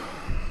 Hang on.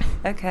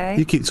 Okay.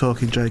 You keep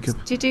talking,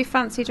 Jacob. Do you do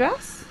fancy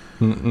dress?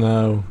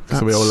 No,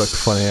 because we all look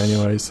funny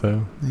anyway.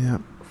 So yeah.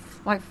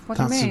 Like, what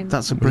do you mean?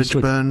 That's a bridge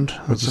burned.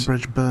 That's a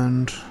bridge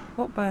burned.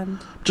 What burned?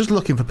 Just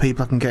looking for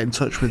people I can get in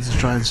touch with to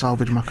try and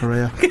salvage my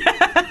career.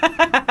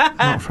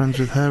 Not friends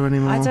with her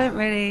anymore. I don't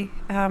really.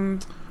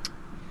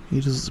 He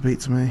doesn't speak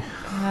to me.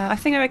 I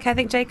think I'm okay. I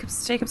think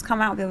Jacob's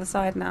come out the other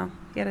side now.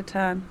 He had a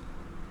turn.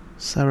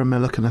 Sarah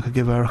Miller, I could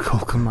give her a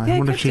call, couldn't I? I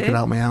wonder if she could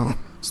help me out.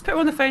 Just put her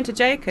on the phone to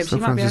Jacob. She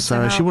might be able to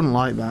help. She wouldn't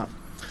like that.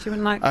 She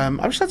wouldn't like. I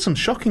just had some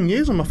shocking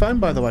news on my phone,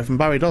 by the way, from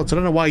Barry Dodds. I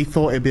don't know why he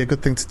thought it'd be a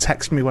good thing to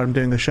text me when I'm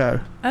doing a show.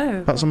 Oh.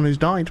 About someone who's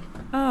died.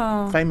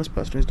 Oh. Famous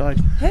person who's died.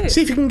 Who?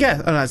 See if you can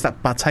guess. Oh no, it's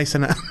that bad taste,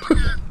 isn't it?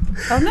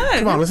 Oh no!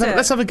 Come on,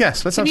 let's have a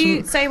guess. Can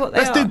you say what they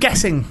are? Let's do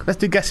guessing. Let's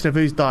do guessing of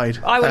who's died.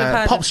 I would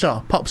have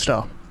heard. Pop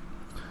star.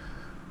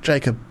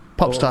 Jacob,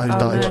 pop star who's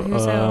died.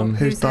 No,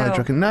 who's died? Do you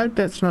reckon? No,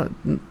 that's not.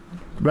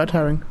 Red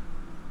herring.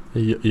 A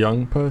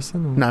young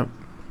person? Or? No,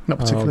 not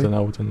particularly. I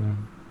don't know.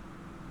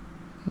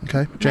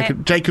 Okay,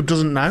 Jacob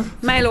doesn't know.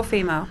 Male or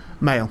female?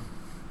 Male.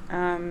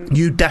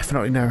 You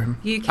definitely know him.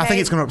 UK. I think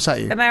it's going to upset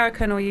you.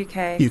 American or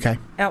UK? UK.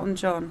 Elton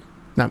John.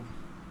 No.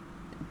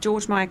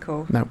 George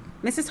Michael. No.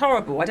 This is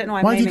horrible. I don't know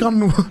why. Why have you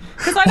gone?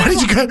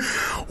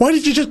 Why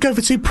did you just go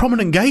for two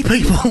prominent gay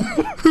people?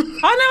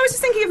 Oh no, I was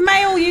just thinking of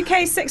male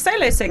UK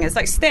solo singers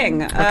like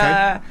Sting.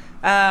 Okay.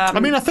 I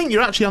mean, I think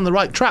you're actually on the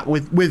right track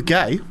with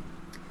gay.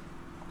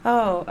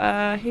 Oh,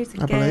 who's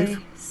a gay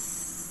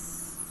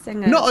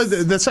singer?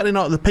 They're certainly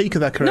not at the peak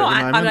of their career.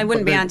 I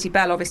wouldn't be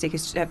anti-Bell, obviously,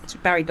 because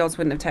Barry Dodds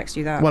wouldn't have texted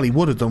you that. Well, he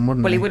would have done,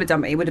 wouldn't he? Well, he would have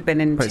done, but he would have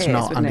been in tears, wouldn't he?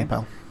 But it's not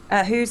anti-Bell.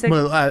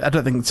 Well, I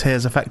don't think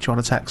tears affect you on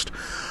a text.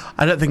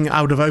 I don't think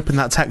I would have opened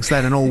that text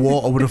then and all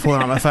water would have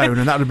fallen out my phone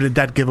and that would have been a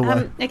dead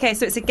giveaway. Okay,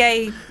 so it's a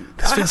gay...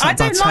 This feels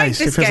like I don't like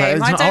this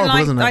game. I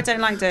don't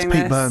like doing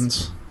this. Pete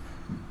Burns.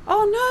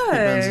 Oh, no. Pete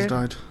Burns has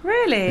died.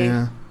 Really?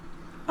 Yeah.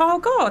 Oh,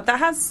 God,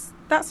 that's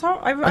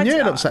horrible. I knew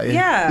it upset you.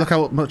 Yeah. Look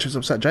how much it's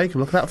upset Jacob.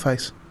 Look at that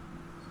face.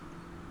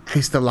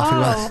 He's still laughing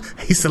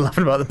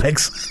about the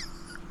pigs.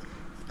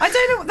 I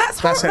don't know.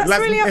 That's it. That's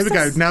really here we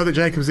go. Now that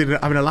Jacob's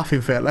having a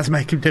laughing fit, let's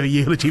make him do a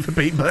eulogy for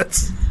Pete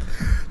Burns.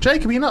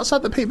 Jacob, are you not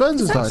sad that Pete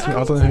Burns has died?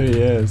 I don't know who he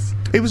is.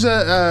 It was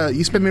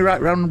You Spin Me Right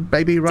Round,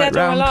 Baby, Right Dead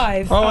Round. Dead or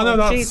Alive. Oh, I know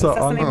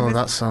that.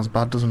 That sounds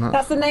bad, doesn't it?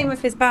 That's the name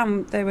of his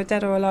band. They were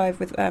Dead or Alive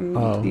with. I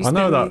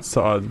know that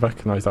song. I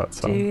recognise that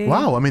song.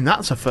 Wow, I mean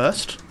that's a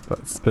first.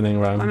 That's Spinning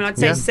Round. I mean, I'd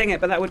say sing it,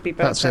 but that would be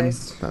That's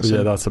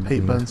a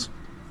Pete Burns.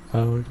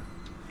 Oh. Would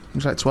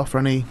you like to offer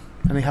any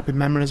happy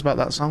memories about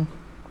that song?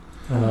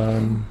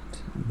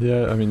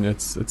 Yeah, I mean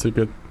it's a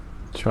good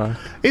track.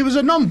 He was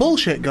a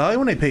non-bullshit guy,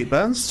 wasn't he, Pete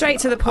Burns? Straight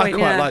to the point. I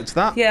quite liked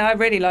that. Yeah, I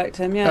really liked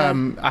him. Yeah.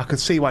 I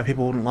could see why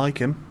people wouldn't like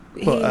him.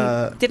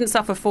 But, he didn't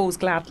suffer fools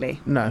gladly.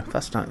 No,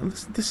 that's not.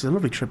 This is a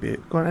lovely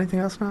tribute. Got anything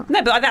else now?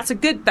 No, but that's a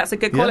good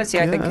quality,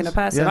 I think, in a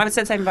person. I would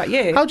say the same about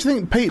you. How do you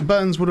think Pete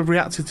Burns would have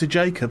reacted to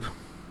Jacob?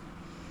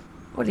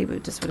 Well, he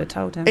would have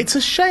told him. It's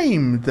a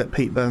shame that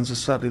Pete Burns has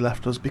sadly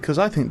left us, because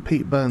I think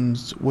Pete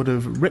Burns would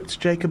have ripped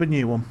Jacob a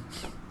new one.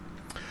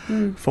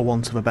 For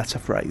want of a better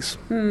phrase.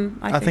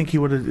 I think he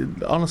would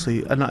have,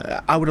 honestly, and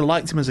I would have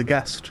liked him as a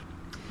guest.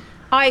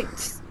 I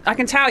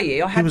can tell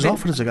you, he was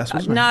offered as a guest,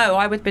 wasn't he? No,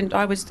 I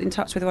was in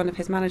touch with one of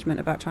his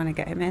management about trying to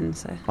get him in.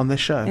 So on this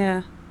show,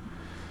 yeah.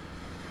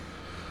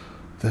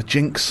 The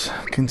jinx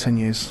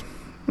continues.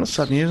 That's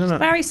sad news, isn't it?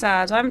 Very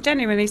sad. I'm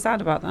genuinely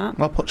sad about that.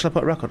 Should I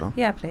put a record on?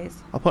 Yeah,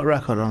 please. I'll put a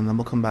record on, and then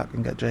we'll come back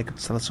and get Jacob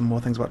to tell us some more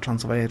things about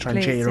Transylvania. Try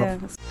and cheer you up.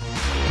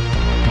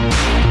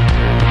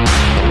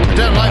 I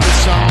don't like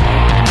this song.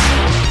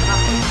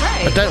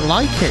 I don't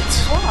like it.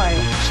 Why?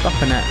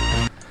 Stopping it.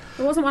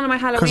 It wasn't one of my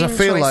Halloween choices.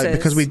 Because I feel choices. like,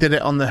 because we did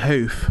it on the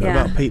Hoof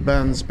about Pete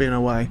Burns being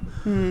away,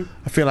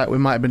 I feel like we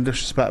might have been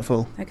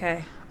disrespectful.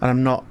 Okay.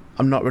 And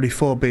I'm not really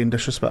for being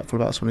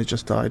disrespectful about someone who's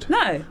just died.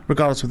 No.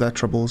 Regardless of their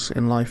troubles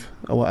in life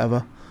or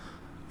whatever.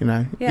 You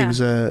know, he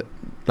was like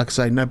I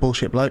say, no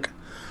bullshit bloke.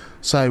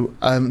 So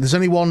there's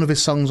only one of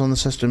his songs on the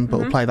system, but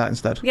we'll play that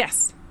instead.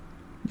 Yes.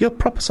 You're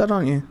proper sad,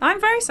 aren't you? I'm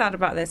very sad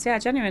about this, yeah,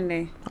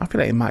 genuinely. I feel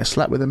like you might have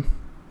slept with him.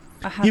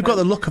 You've got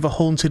the look of a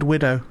haunted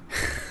widow.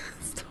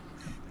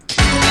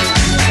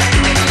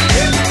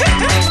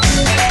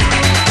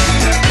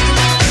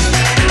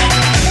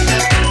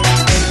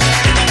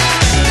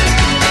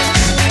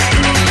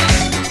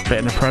 Bit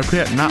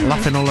inappropriate. Nat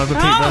laughing all over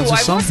Pete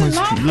Burns' song. He's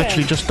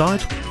literally just died.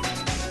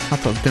 I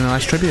thought it'd been a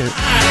nice tribute.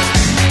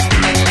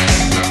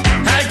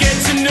 I get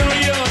to know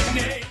your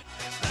name.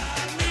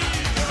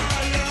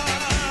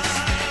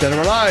 Dead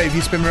or Alive,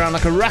 you spin me around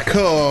like a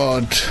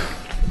record.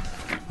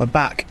 We're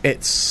back.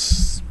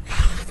 It's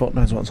fuck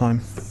knows what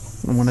time.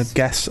 I'm going to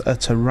guess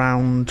at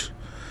around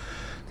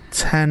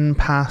 10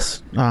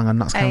 past. Oh, hang on,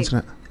 that's counting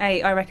it.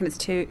 8. I reckon it's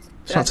 2.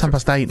 It's not 10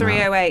 past 8 now.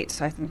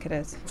 3:08, I think it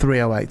is.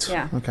 3:08.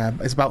 Yeah. Okay,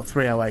 it's about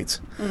 3:08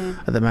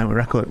 at the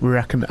moment. We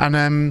reckon,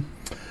 and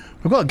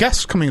we've got a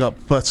guest coming up,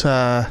 but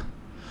our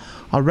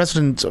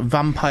resident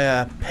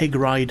vampire pig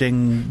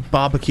riding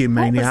barbecue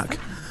maniac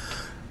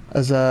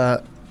has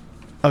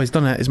Oh, he's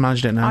done it. He's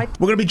managed it now.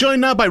 We're going to be joined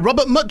now by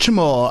Robert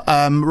Muchamore.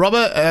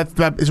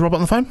 Robert, is Robert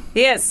on the phone?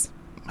 He is.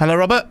 Hello,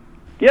 Robert.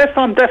 Yes,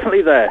 I'm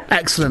definitely there.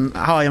 Excellent.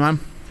 How are you, man?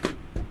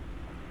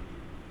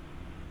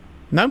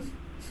 No?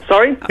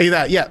 Sorry? Are you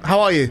there? Yeah. How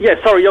are you? Yeah,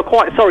 sorry,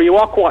 you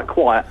are quite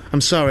quiet.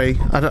 I'm sorry.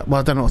 I don't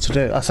know what to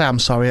do. I say I'm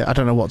sorry. I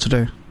don't know what to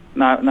do.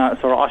 No,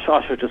 it's all right.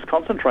 I should just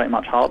concentrate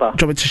much harder.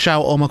 Do you want me to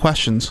shout all my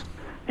questions?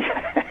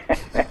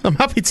 I'm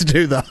happy to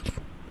do that.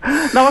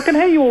 No, I can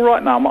hear you all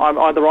right now. I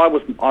don't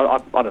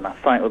know,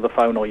 saying it with the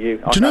phone or you.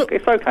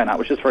 It's okay now. It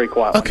was just very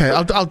quiet. Okay,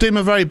 I'll do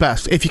my very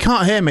best. If you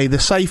can't hear me, the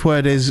safe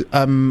word is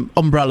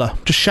umbrella.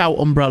 Just shout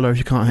umbrella if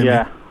you can't hear me.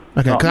 Yeah.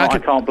 Okay, I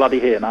can't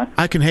bloody hear now.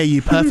 I can hear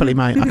you perfectly,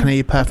 mate. I can hear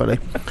you perfectly.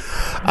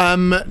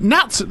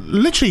 Nat,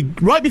 literally,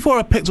 right before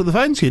I picked up the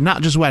phone to you, Nat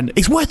just went,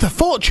 "It's worth a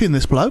fortune,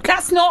 this bloke."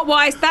 That's not what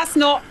I said,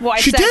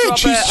 She did.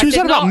 Robert. She was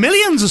on about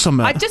millions or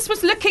something. I just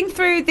was looking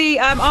through the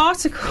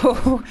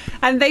article,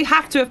 and they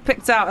have to have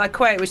picked out a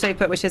quote which they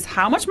put, which is,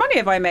 "How much money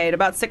have I made?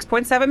 About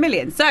 6.7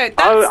 million." So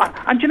that's...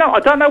 and you know, I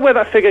don't know where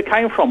that figure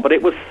came from, but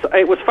it was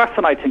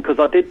fascinating because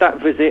I did that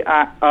visit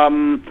at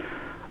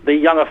the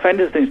Young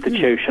Offenders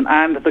Institution,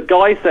 and the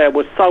guys there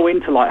were so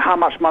into, like, how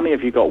much money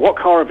have you got? What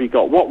car have you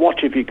got? What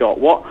watch have you got?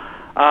 What?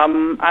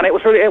 And it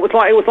was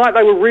like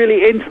they were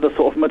really into the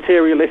sort of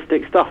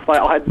materialistic stuff.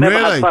 I had never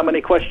had so many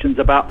questions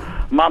about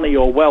money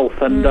or wealth,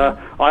 and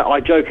I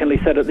jokingly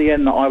said at the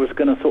end that I was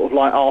going to sort of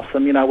like ask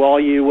them, you know, are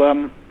you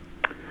going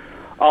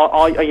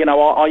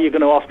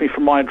to ask me for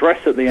my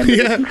address at the end of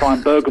this and try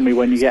and burgle me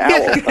when you get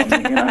out or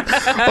something, you know?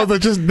 Well, they'll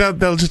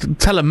just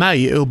tell a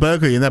mate it'll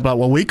burgle you, and they'll be like,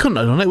 well, we couldn't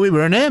have done it, we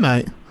were in here,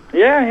 mate.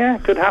 Yeah,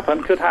 could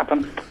happen.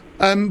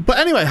 But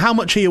anyway, how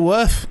much are you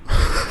worth?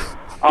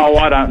 Oh,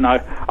 I don't know.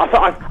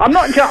 I'm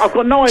not. I've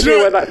got no idea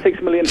where that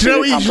 6 million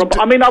comes from.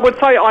 I mean, I would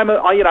say I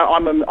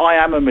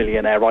am a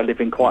millionaire. I live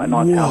in quite a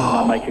nice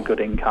house and I make a good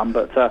income,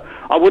 but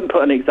I wouldn't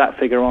put an exact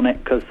figure on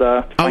it because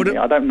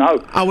I don't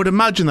know. I would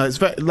imagine that it's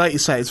like you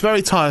say, it's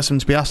very tiresome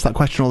to be asked that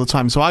question all the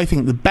time. So I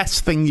think the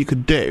best thing you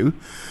could do,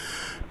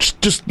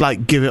 just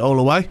like give it all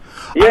away.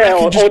 Yeah,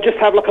 or just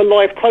have like a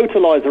live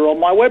totalizer on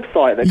my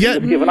website that can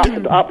just give an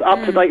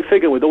up-to-date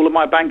figure with all of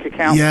my bank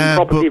accounts and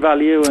property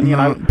value,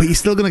 and But you're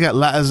still going to get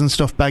letters and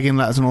stuff, begging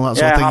letters and all that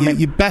sort of thing.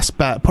 Your best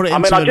bet, put it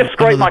into... I just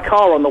scraped my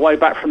car on the way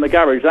back from the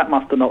garage. That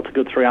must have knocked a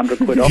good 300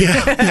 quid off.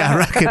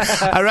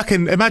 I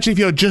reckon. Imagine if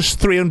you're just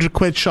 300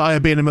 quid shy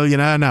of being a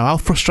millionaire now. How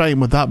frustrating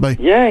would that be?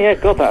 Yeah,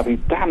 God, that'd be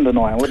damned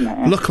annoying, wouldn't it?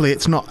 Yeah. Luckily,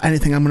 it's not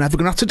anything I'm ever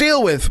going to have to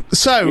deal with.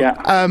 So,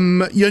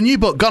 your new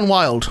book, Gone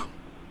Wild.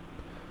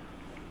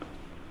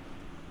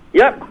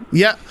 Yep.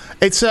 Yeah,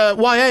 it's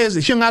YA,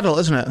 it's young adult,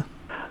 isn't it?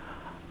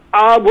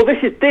 Well,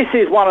 this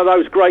is one of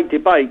those great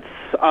debates,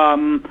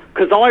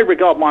 because I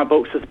regard my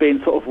books as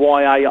being sort of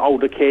YA,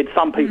 older kids.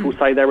 Some people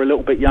say they're a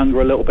little bit younger,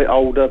 a little bit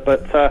older,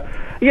 but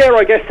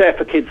I guess they're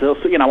for kids. I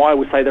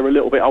always say they're a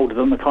little bit older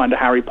than the kind of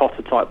Harry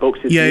Potter type books.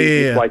 Is the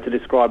easiest way to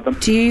describe them.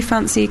 Do you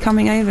fancy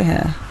coming over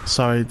here?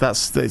 Sorry,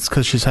 it's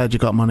because she's heard you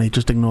got money.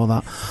 Just ignore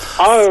that.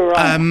 Oh,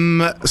 right.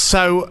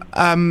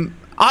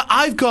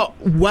 I've got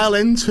well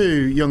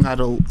into young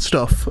adult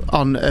stuff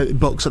on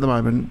books at the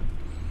moment.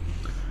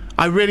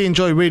 I really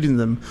enjoy reading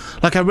them.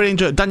 Like, I really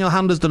enjoy... Daniel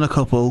Handler's done a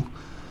couple,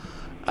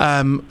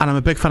 and I'm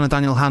a big fan of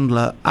Daniel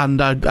Handler,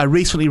 and I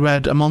recently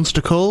read A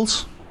Monster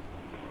Calls.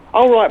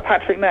 Oh, right,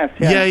 Patrick Ness,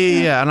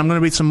 yeah, and I'm going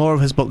to read some more of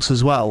his books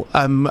as well.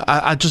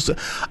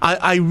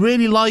 I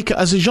really like it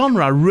as a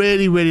genre. I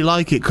really, really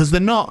like it, because they're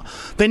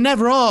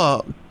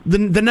never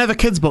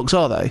kids' books,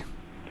 are they?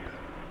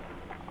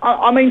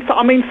 I mean,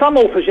 some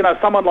authors,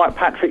 someone like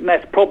Patrick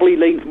Ness probably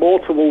leans more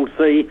towards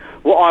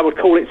what I would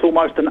call it's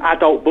almost an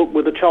adult book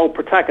with a child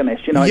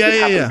protagonist. It just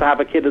happens to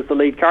have a kid as the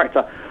lead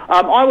character.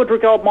 I would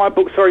regard my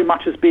books very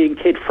much as being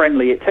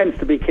kid-friendly. It tends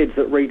to be kids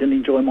that read and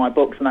enjoy my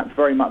books, and that's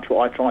very much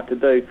what I try to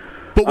do.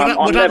 But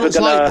would adults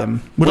like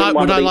them? Would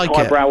I like it?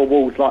 Highbrow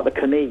awards like the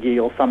Carnegie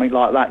or something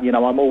like that.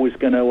 I'm always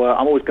going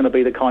to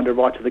be the kind of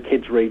writer the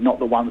kids read, not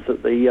the ones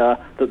that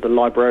the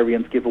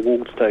librarians give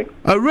awards to.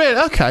 Oh, really?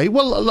 Okay.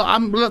 Well,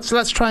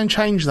 let's try and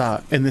change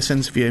that in this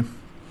interview.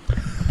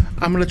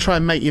 I'm going to try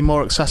and make you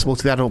more accessible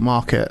to the adult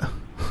market,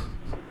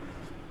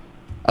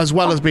 as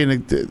well as being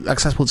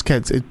accessible to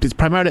kids. It's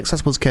primarily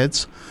accessible to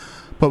kids,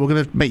 but we're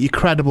going to make you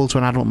credible to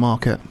an adult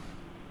market.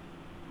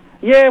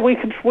 Yeah, we'll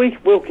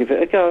give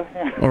it a go.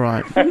 Yeah. All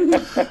right.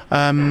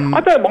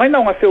 I don't mind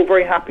though. I feel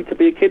very happy to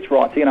be a kids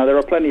writer. There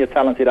are plenty of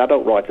talented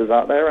adult writers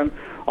out there, and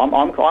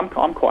I'm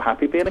quite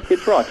happy being a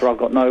kids writer. I've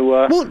got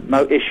no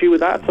issue with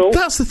that at all.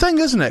 That's the thing,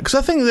 isn't it? Because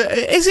I think that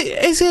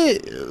is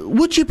it.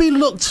 Would you be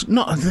looked?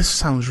 Not this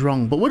sounds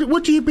wrong, but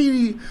would you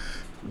be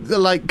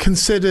like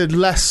considered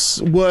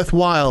less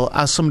worthwhile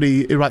as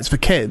somebody who writes for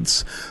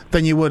kids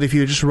than you would if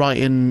you were just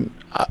writing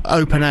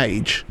open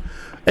age?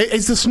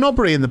 Is there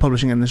snobbery in the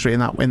publishing industry in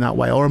that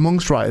way, or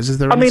amongst writers? Is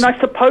there? I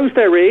suppose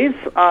there is.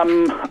 I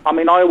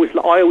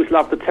always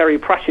loved the Terry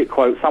Pratchett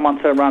quote. Someone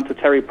turned around to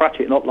Terry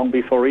Pratchett not long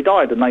before he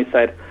died, and they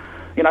said,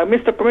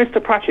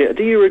 Mr. Pratchett,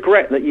 do you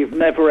regret that you've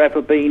never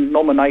ever been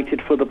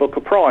nominated for the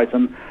Booker Prize?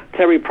 And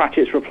Terry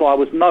Pratchett's reply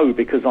was no,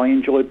 because I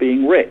enjoy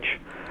being rich.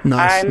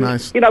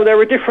 Nice. There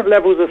are different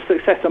levels of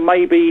success, and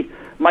maybe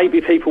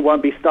people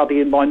won't be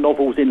studying my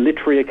novels in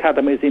literary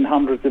academies in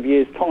hundreds of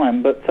years'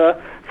 time, but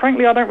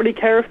frankly, I don't really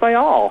care if they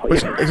are.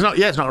 It's not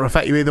going to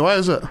affect you either way,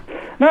 is it?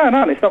 No,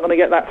 and it's not going to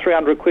get that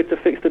 300 quid to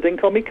fix the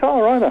dink on my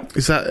car either.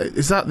 Is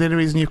that the only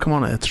reason you've come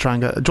on here, to try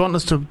and get... Do you want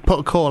us to put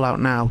a call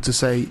out now to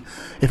say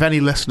if any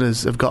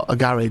listeners have got a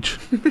garage?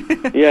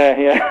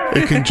 Yeah.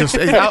 You can just...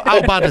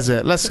 How bad is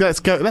it? Let's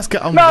go. Let's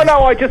get on. No,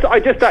 I just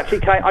actually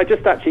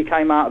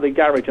came out of the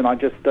garage, and I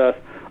just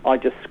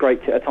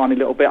scraped it a tiny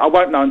little bit. I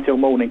won't know until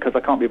morning because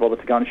I can't be bothered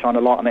to go and shine a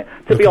light on it.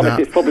 To be honest,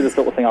 it's probably the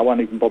sort of thing I won't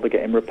even bother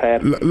getting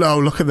repaired. No,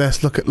 look at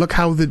this. Look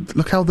how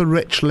the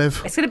rich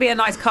live. It's going to be a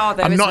nice car,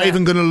 though. I'm not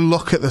even going to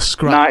look at the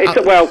scrap.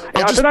 No,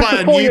 I'll just buy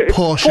a new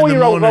Porsche in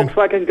the morning. 4-year-old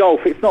Volkswagen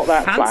Golf. It's not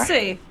that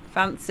fancy.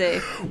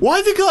 Why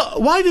have you got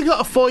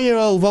a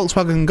 4-year-old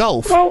Volkswagen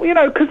Golf? Well,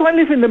 because I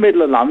live in the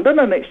middle of London,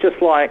 and it's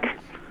just like,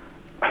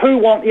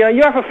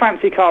 you have a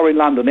fancy car in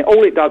London.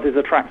 All it does is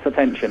attracts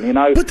attention.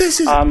 But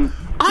this is.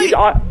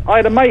 I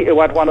had a mate who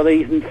had one of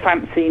these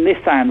fancy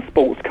Nissan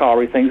sports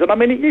car-y things,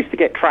 and it used to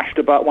get trashed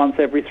about once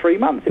every 3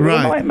 months. It was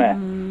a nightmare.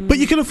 But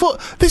you can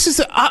afford. This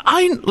is.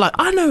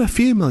 I know a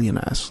few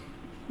millionaires.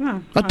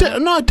 No, I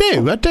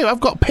do. I've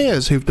got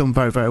peers who've done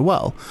very, very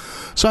well.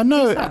 So I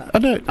know.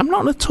 I'm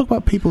not going to talk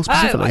about people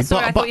specifically,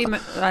 but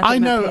I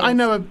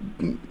know.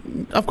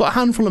 I've got a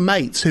handful of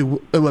mates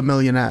who are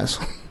millionaires.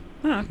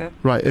 Oh, okay.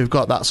 Right, who've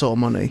got that sort of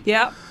money.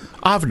 Yeah.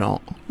 I've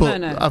not, but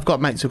No. I've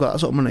got mates who've got that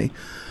sort of money.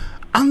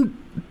 And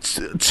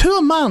to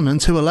a man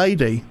and to a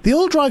lady, they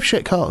all drive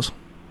shit cars.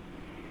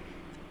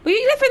 Well,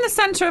 you live in the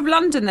centre of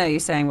London, though, you're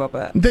saying,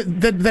 Robert? They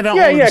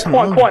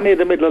don't quite near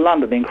the middle of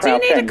London in Crouch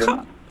End.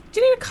 Do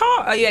you need a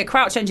car? Oh, yeah,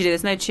 Crouch End you do.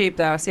 There's no tube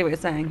there. I see what you're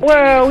saying.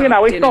 Well,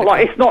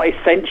 it's not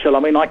essential.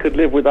 I could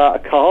live without a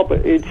car,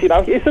 but it's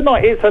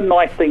a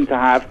nice thing to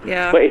have.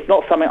 Yeah. But it's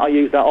not something I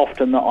use that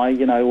often that I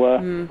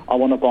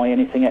want to buy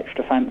anything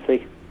extra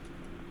fancy.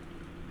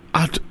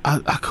 I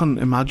couldn't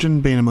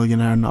imagine being a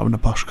millionaire and not having a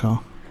posh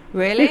car.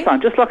 Really? You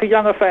sound just like a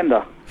young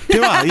offender.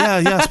 Do I?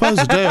 Yeah, I suppose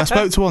I do. I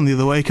spoke to one the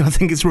other week, and I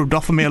think it's rubbed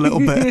off on me a little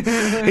bit.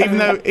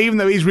 Even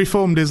though he's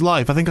reformed his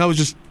life, I think I was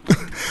just...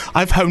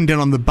 I've honed in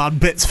on the bad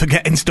bits for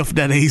getting stuff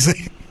dead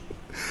easy.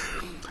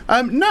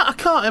 No, I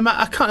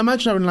can't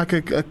imagine having like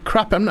a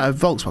crappy... I'm not a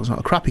Volkswagen's not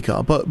a crappy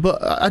car, but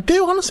I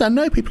do honestly. I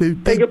know people who...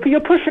 You're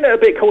pushing it a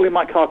bit, calling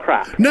my car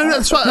crap. No,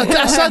 that's right.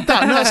 I said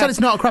that. No, I said it's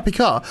not a crappy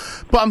car.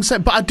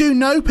 But I do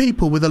know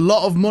people with a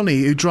lot of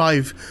money who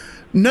drive...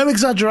 No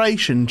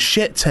exaggeration,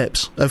 shit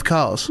tips of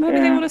cars. Maybe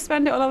they want to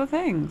spend it on other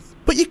things.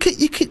 But you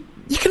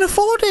can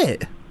afford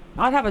it.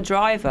 I'd have a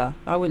driver.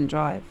 I wouldn't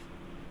drive.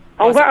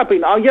 Oh, that'd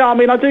be. Oh, yeah. I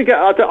mean, I do get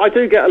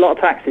a lot of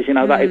taxis. You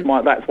know, that's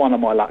one of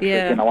my luxuries.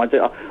 Yeah. You know, I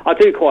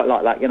do quite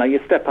like that. You know,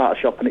 you step out of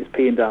shop and it's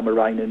peeing down the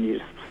rain, and you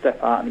just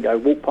step out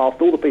and walk past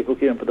all the people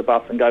queuing for the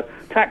bus and go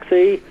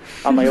taxi,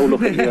 and they all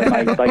look at you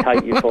and they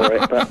hate you for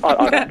it. But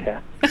I don't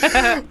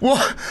care.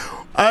 What?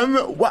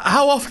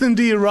 How often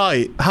do you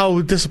write?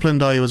 How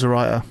disciplined are you as a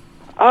writer?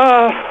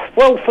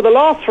 Well, for the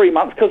last 3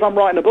 months, because I'm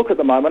writing a book at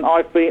the moment,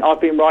 I've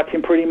been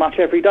writing pretty much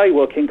every day,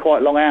 working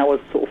quite long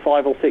hours, sort of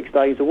 5 or 6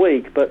 days a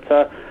week. But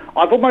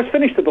I've almost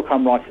finished the book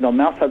I'm writing on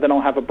now, so then I'll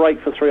have a break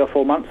for 3 or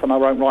 4 months and I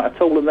won't write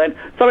at all. And then,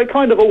 so it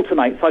kind of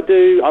alternates.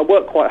 I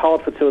work quite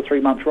hard for 2 or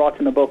 3 months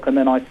writing a book, and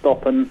then I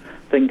stop and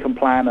think and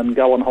plan and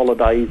go on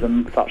holidays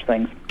and such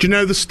things. Do you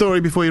know the story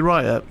before you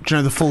write it? Do you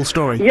know the full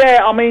story?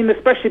 Yeah, I mean,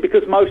 especially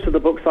because most of the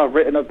books I've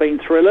written have been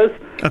thrillers.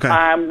 Okay.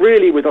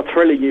 Really, with a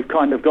thriller, you've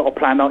kind of got to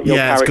plan out your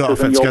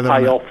characters and your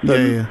payoffs.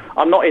 Yeah.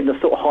 I'm not in the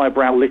sort of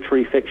highbrow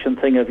literary fiction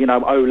thing of,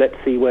 let's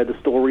see where the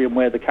story and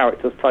where the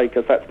characters take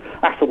us.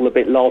 That's all a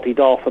bit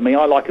la-di-da for me.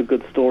 I like a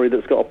good story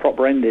that's got a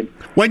proper ending.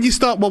 When you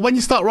start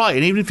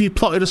writing, even if you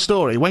plotted a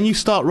story, when you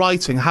start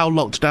writing, how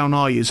locked down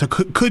are you? So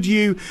could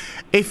you,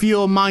 if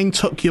your mind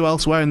took you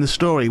elsewhere in the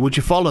story, would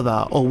you follow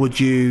that, or would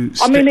you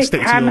stick it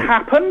can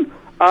happen.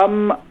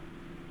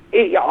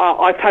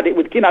 I've had it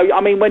with,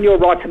 when you're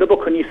writing a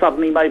book and you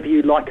suddenly maybe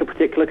you like a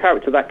particular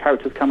character, that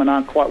character's coming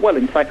out quite well,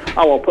 and you say,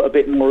 I'll put a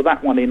bit more of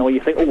that one in, or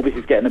you think, this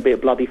is getting a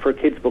bit bloody for a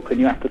kid's book, and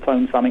you have to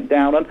tone something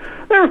down. And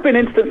there have been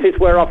instances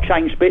where I've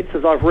changed bits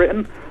as I've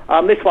written.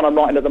 This one I'm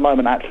writing at the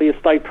moment actually has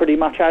stayed pretty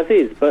much as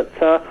is, but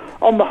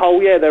on the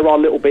whole, yeah, there are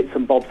little bits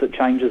and bobs that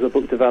change as a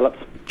book develops.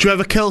 Do you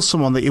ever kill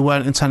someone that you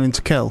weren't intending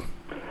to kill?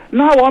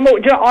 No, I'm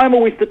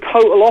always the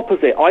total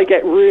opposite. I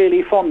get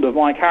really fond of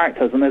my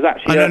characters, and there's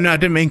actually... No, I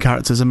didn't mean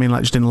characters. I mean,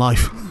 like, just in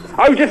life.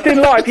 Oh, just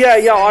in life, yeah.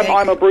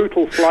 I'm a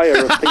brutal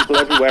slayer of people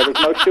everywhere, as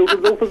most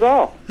children's authors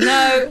are.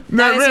 No,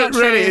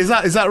 really, is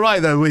that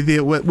right, though,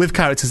 with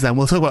characters, then?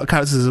 We'll talk about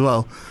characters as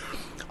well.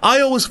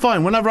 I always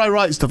find, whenever I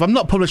write stuff, I'm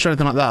not published or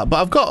anything like that,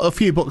 but I've got a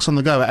few books on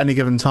the go at any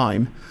given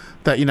time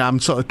that,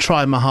 I'm sort of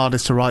trying my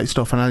hardest to write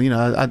stuff, and,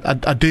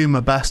 I do my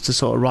best to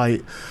sort of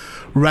write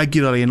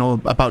regularly and all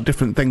about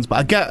different things,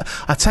 but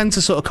I tend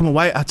to sort of come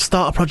away, I'd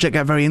start a project,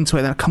 get very into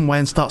it, then I come away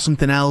and start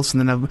something else,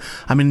 and then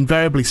I'm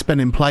invariably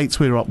spinning plates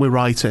we're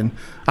writing.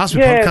 As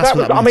we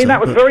podcast, that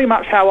was very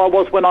much how I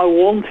was when I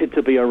wanted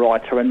to be a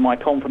writer and my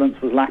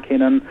confidence was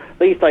lacking, and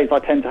these days I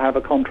tend to have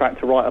a contract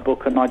to write a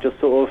book, and I just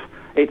sort of,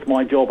 it's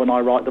my job and I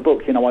write the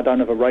book. I don't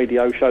have a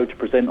radio show to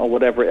present or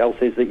whatever else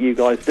is that you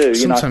guys do.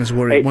 Sometimes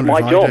it's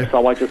my job,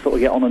 so I just sort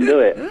of get on and do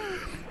it.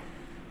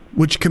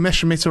 Would you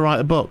commission me to write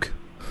a book?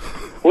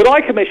 Would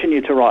I commission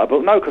you to write a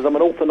book? No, because I'm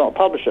an author, not a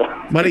publisher.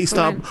 Why don't you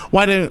start?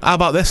 How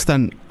about this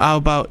then? How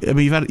about?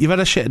 You've had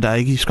a shit day.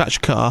 You scratch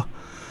your car.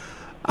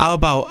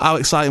 How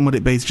exciting would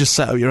it be to just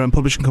set up your own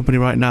publishing company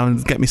right now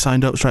and get me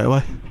signed up straight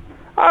away?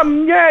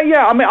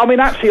 Yeah. I mean,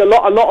 actually, a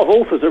lot of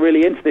authors are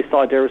really into this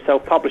idea of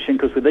self-publishing,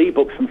 because with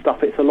ebooks and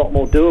stuff, it's a lot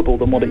more doable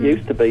than what it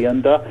used to be,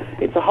 and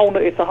it's a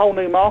whole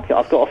new market.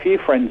 I've got a few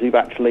friends who've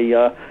actually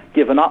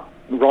given up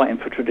writing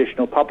for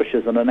traditional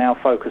publishers and are now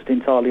focused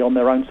entirely on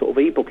their own sort of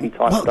e-booky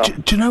type stuff.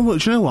 Do you know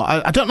what?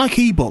 I don't like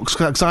e-books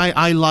because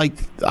I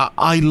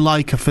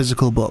like a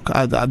physical book.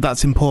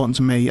 That's important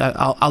to me.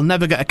 I'll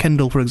never get a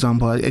Kindle, for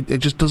example. It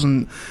just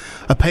doesn't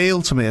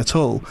appeal to me at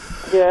all.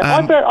 Yeah,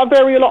 I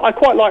vary a lot. I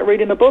quite like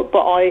reading a book,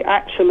 but I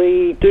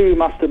actually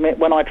must admit,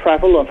 when I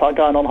travel or if I'm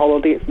going on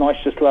holiday, it's nice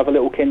just to have a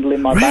little Kindle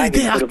in my bag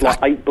instead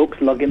of 8 books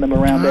lugging them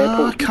around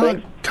airports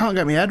and things. Can't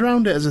get my head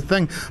around it as a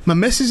thing. My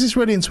missus is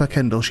really into a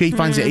Kindle. She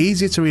finds it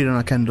easier to read on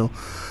a Kindle,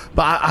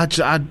 but I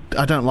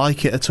don't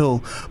like it at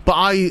all. But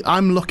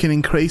I'm looking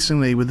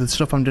increasingly with the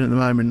stuff I'm doing at the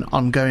moment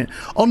on going.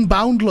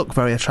 Unbound look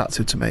very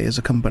attractive to me as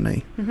a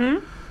company.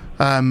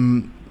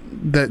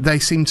 They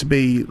seem to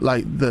be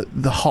like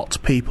the hot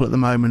people at the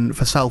moment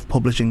for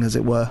self-publishing, as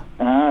it were.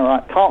 All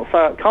right, can't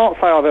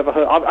say I've ever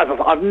heard.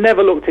 I've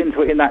never looked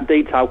into it in that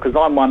detail, because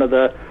I'm one of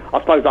the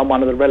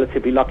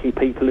relatively lucky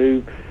people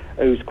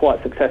who's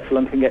quite successful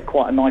and can get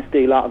quite a nice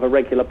deal out of a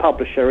regular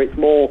publisher. It's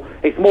more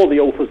the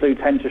authors who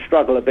tend to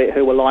struggle a bit,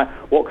 who are like,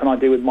 what can I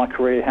do with my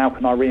career? How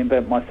can I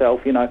reinvent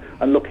myself?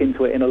 And look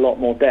into it in a lot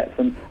more depth.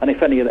 And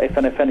if any of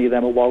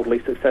them are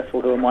wildly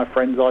successful, who are my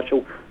friends, I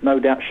shall no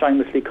doubt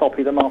shamelessly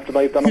copy them after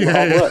they've done all the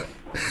hard work.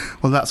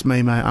 Well, that's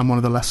me, mate. I'm one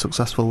of the less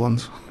successful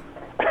ones.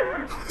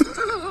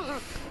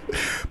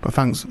 But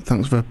thanks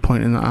for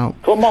pointing that out.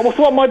 So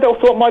what my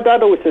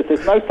dad always says,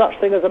 there's no such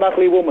thing as an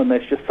ugly woman.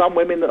 There's just some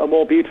women that are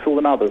more beautiful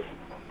than others.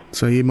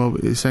 So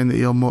you're saying that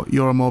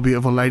you're a more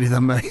beautiful lady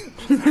than me?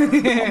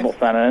 I'm not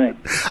saying anything.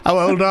 How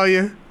old are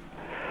you?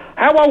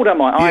 How old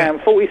am I? I am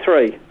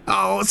 43.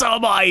 Oh, so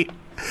am I.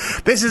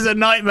 This is a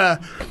nightmare.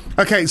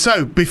 Okay,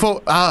 so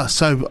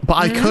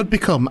I could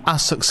become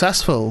as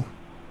successful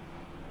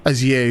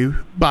as you,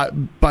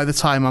 but by the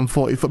time I'm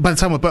 44.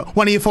 But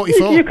when are you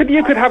 44? You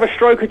could have a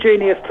stroke of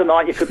genius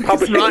tonight. You could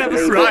publish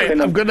it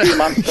in a few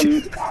months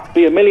and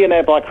be a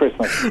millionaire by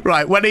Christmas.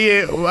 Right. When are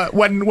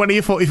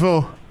you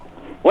 44?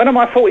 When am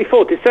I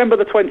 44? December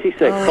the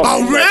 26th.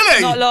 Oh,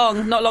 really?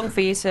 Not long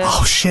for you to.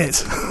 Oh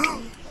shit.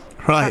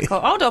 Right.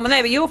 Hold on,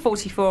 but you're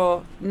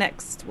 44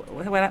 next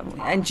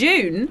in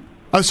June.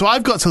 Oh, so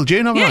I've got till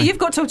June, haven't I? Yeah, you've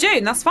got till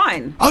June. That's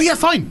fine. Oh yeah,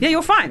 fine. Yeah,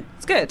 you're fine.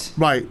 It's good.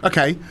 Right.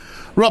 Okay,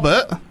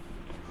 Robert.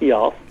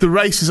 Yeah. The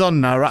race is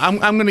on now. Right? I'm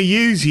going to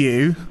use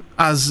you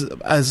as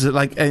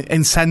like an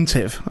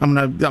incentive. I'm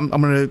going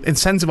to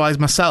incentivize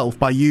myself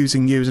by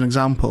using you as an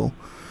example.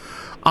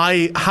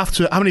 I have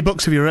to. How many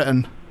books have you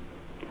written?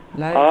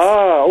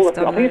 Loads.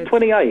 I think it's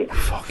 28.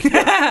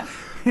 Fuck.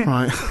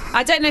 Right.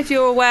 I don't know if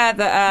you're aware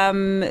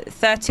that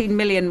 13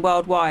 million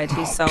worldwide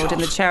he's sold in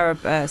the Cherub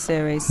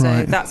series.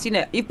 So that's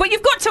but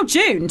you've got till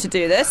June to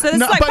do this. So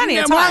there's plenty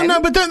of time. No,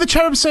 but don't the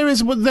Cherub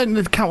series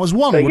then count as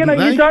one? So, you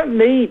don't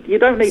need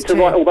to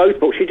write all those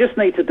books. You just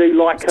need to do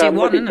like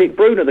Dick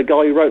Bruner, the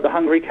guy who wrote The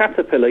Hungry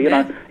Caterpillar. You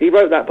know, he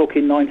wrote that book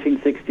in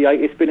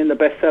 1968. It's been in the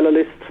bestseller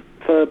list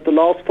for the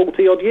last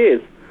 40 odd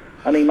years.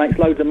 And he makes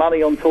loads of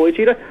money on toys.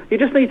 You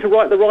just need to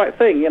write the right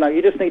thing.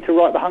 You just need to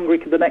write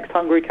the next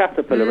Hungry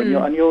Caterpillar,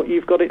 and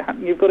you've got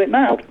it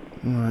nailed.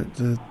 Right,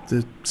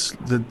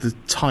 the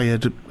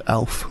tired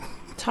elf.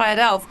 Tired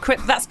elf.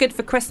 That's good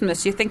for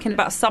Christmas. You're thinking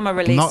about a summer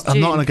release. I'm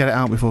not going to get it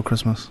out before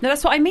Christmas. No,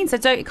 that's what I mean. So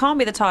it can't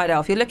be the tired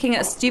elf. You're looking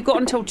at. You've got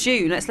until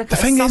June. Let's look at the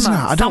thing summer. is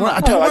now. I don't want.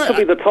 It could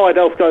be the tired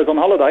elf goes on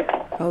holiday.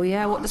 Oh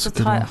yeah, what does the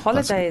tired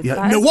holiday?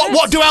 No,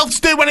 what do elves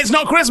do when it's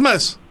not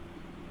Christmas?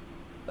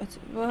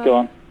 Go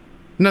on.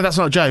 No, that's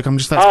not a joke. I'm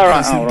just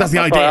that's the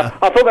idea.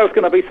 I thought there was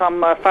going to be some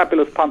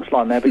fabulous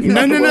punchline there, but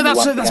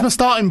no. That's my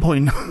starting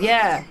point.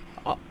 Yeah.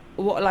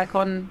 What, like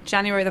on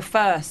January the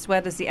 1st? Where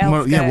does the elf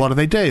go? Yeah, what do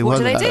they do? What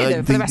do they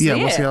do for the rest of the year?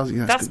 What's the else?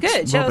 That's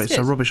good. It's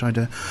a rubbish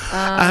idea.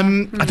 I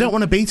don't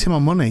want to beat him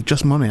on money,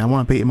 just money. I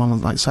want to beat him on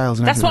like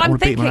sales and everything. That's what I'm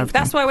thinking.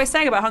 That's why we're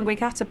saying about Hungry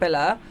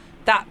Caterpillar.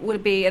 That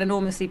would be an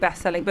enormously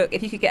best-selling book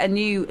if you could get a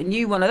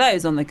new one of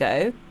those on the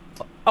go.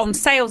 On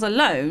sales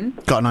alone.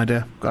 Got an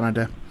idea.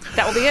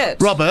 That will be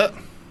it. Robert.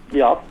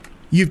 Yeah.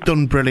 You've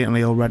done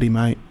brilliantly already,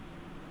 mate.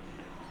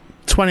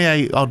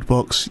 28 odd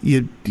books.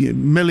 You're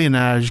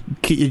millionaires.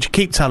 You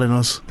keep telling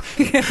us.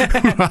 Right.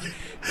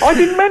 I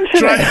didn't mention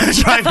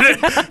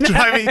it.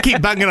 Driving,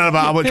 keep banging on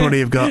about how much money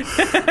you've got.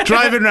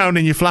 Driving around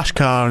in your flash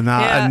car and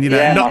that,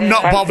 and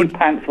not bothered.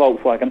 Pants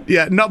Volkswagen.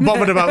 Yeah, not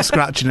bothered about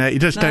scratching it. You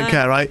just don't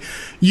care, right?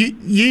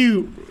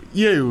 You,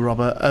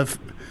 Robert,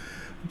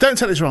 don't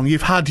take this wrong.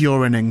 You've had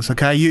your innings,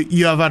 okay?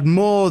 You have had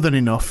more than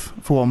enough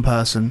for one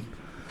person.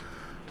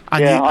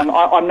 And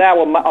I'm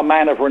now a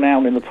man of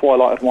renown in the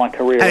twilight of my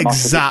career.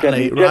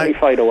 Exactly, and I gently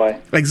fade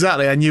away.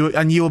 Exactly, and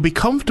you will be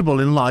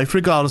comfortable in life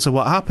regardless of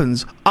what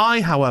happens.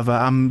 I, however,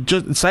 am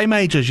just the same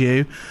age as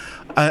you.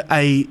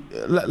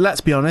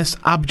 Let's be honest,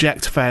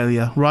 abject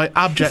failure, right?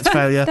 Abject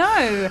failure.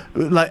 No.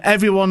 Like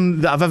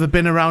everyone that I've ever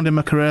been around in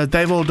my career,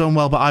 they've all done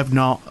well, but I've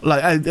not.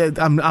 Like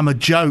I'm a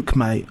joke,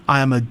 mate.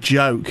 I am a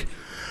joke.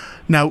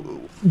 Now,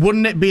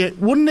 wouldn't it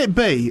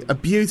be a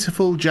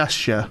beautiful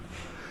gesture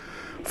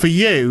for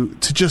you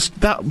to just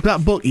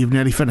that book you've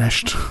nearly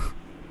finished?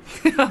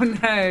 Oh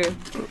no!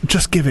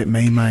 Just give it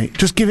me, mate.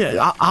 Just give it.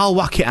 I'll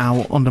whack it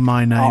out under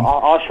my name.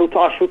 I shall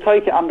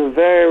take it under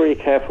very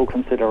careful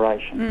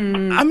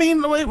consideration. I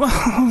mean,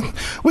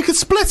 we could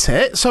split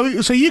it. So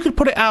you could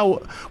put it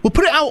out. We'll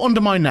put it out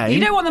under my name. You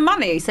don't want the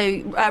money,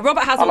 so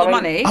Robert has all the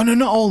money. Oh no,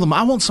 not all the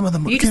money. I want some of the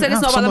money. You just said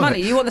it's not about the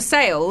money. You want the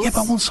sales. Yeah,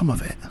 but I want some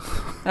of it.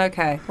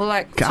 Okay, well,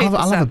 like 2%.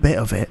 I'll have a bit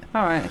of it.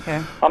 All right,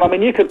 okay. And I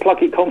mean, you could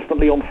plug it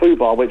constantly on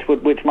Fubar,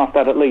 which must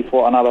have at least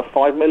another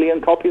 5 million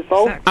copies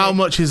sold. Exactly. How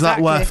much is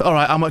that worth? All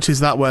right, how much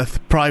is that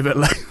worth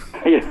privately?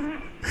 Yeah.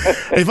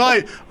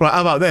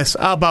 How about this?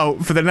 How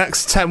about for the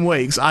next 10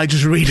 weeks, I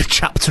just read a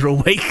chapter a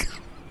week?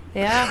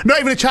 Yeah.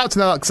 Not even a chapter,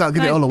 no, because I'll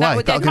give it all away.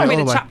 You can't read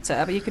a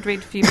chapter, but you could read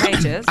a few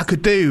pages. I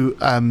could do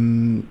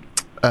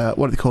what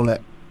do they call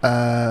it?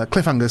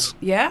 Cliffhangers.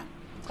 Yeah.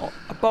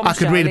 I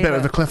could read a bit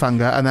of a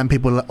cliffhanger and then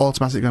people will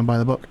automatically go and buy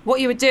the book. What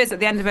you would do is at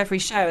the end of every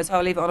show is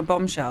I'll leave it on a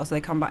bombshell so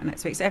they come back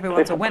next week. So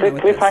everyone's a winner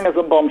with cliffhangers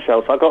and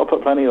bombshells. I've got to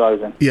put plenty of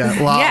those in. Yeah,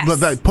 well,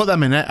 yes. Put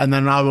them in it and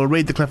then I will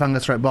read the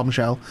cliffhanger straight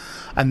bombshell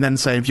and then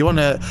say if you want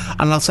to,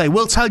 and I'll say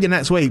we'll tell you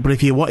next week, but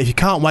if you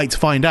can't wait to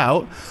find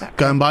out,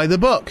 go and buy the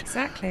book.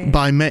 Exactly.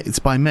 By me, it's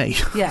by me.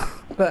 Yeah,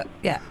 but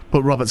yeah.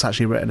 But Robert's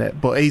actually written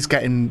it, but he's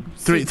getting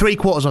three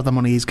quarters of the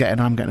money he's getting.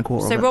 I'm getting a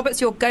quarter. So of it. Robert's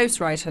your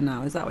ghostwriter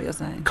now. Is that what you're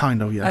saying?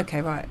 Kind of, yeah.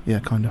 Okay, right. Yeah,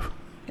 kind of.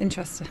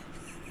 Interesting.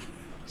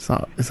 Is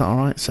that all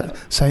right?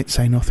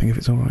 Say nothing if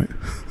it's all right.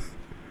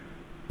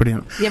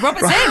 Brilliant. Yeah,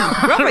 Robert's in.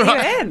 Robert,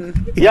 you're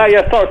in. Yeah.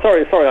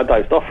 Sorry, I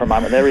dozed off for a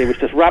moment there. He was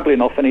just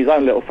rabbling off in his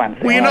own little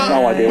fancy. I had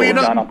no idea what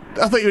was going on.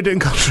 I thought you were doing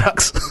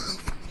contracts.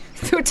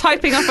 You were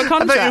typing up a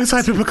contract. I thought you were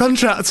typing up a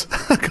contract.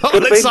 I got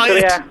all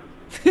excited.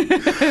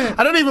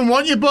 I don't even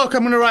want your book. I'm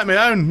going to write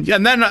my own,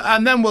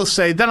 and then we'll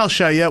see. Then I'll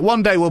show you.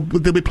 One day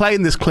they'll be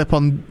playing this clip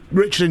on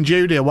Richard and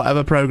Judy or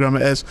whatever program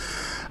it is,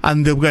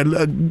 and they'll go,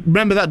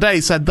 remember that day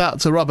he said that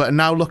to Robert, and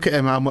now look at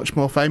him, how much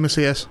more famous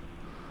he is.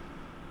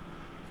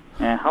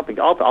 Yeah, I'll be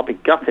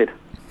gutted.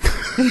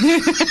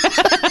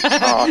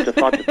 I'd just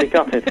like to be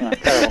gutted.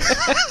 Terrible.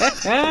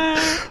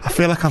 I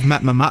feel like I've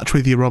met my match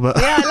with you, Robert.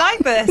 Yeah, I like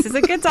this. It's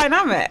a good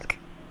dynamic.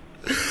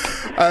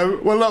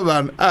 Well, look,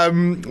 man.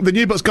 The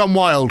new book's gone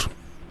wild.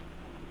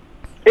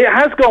 It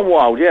has gone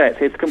wild. Yeah,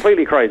 it's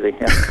completely crazy.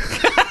 Yeah.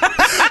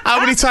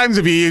 How many times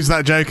have you used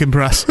that joke in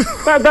press?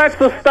 That's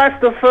the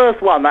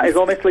first one. That is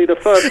honestly the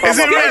first time I've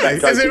heard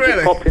that joke. Is it really? It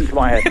just popped into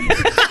my head.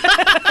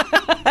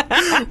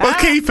 Well,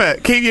 keep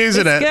it. Keep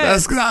using it.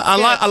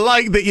 I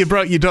like that you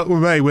broke your duck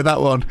with me with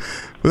that one.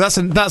 Well, that's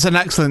an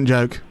excellent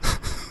joke.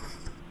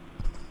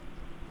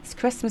 It's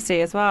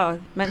Christmassy as well.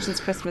 It mentions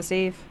Christmas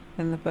Eve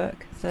in the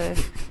book. So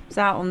it's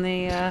out on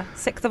the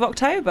 6th of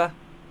October.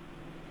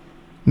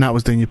 Nat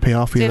was doing your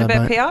PR for you there, doing a bit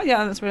mate. of PR?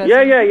 Yeah, that's really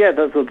Yeah.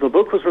 The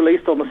book was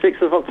released on the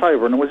 6th of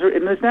October and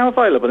is now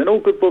available in all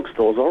good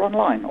bookstores or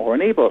online or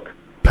an e-book.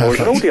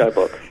 Perfect. Or an audio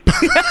book.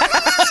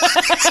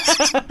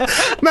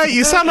 Mate,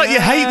 you sound like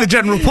you hate the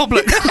general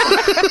public.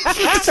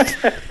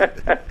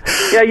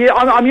 Yeah,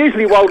 I'm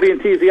usually wildly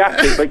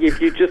enthusiastic, but you've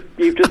just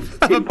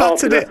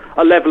imparted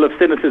a level of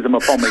cynicism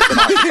upon me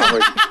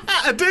tonight.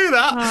 I do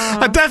that.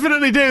 I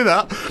definitely do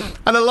that,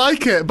 and I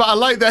like it. But I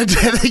like the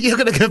idea that you're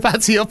going to go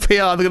back to your PR.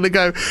 They're going to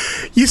go,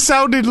 you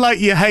sounded like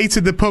you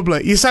hated the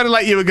public. You sounded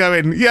like you were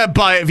going, yeah,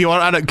 buy it if you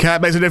want. I don't care.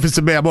 It makes a difference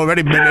to me. I'm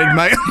already minted,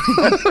 mate.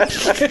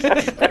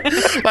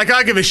 Like,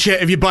 I give a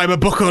shit if you buy my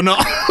book or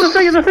not.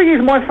 The thing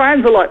is, my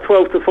fans are like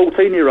 12 to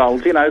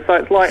 14-year-olds, you know, so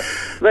it's like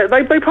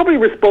they probably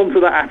respond to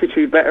that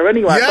attitude better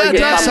anyway. Yeah, if they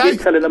get some kid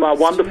telling them how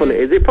wonderful it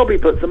is, it probably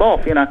puts them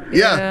off, you know.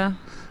 Yeah.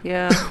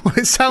 Well,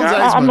 it sounds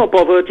like I'm not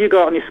bothered. You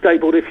go out on your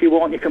skateboard if you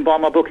want. You can buy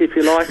my book if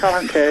you like. I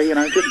don't care, you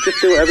know.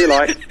 Just do whatever you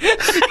like. Go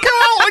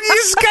out on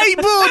your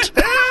skateboard.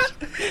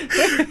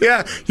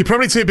 Yeah, you're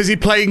probably too busy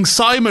playing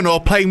Simon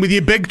or playing with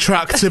your big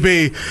track to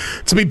be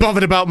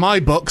bothered about my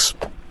books.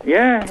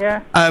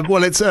 Yeah.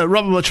 Well, it's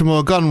Robert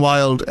Muchamore Gone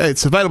Wild.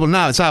 It's available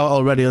now. It's out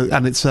already,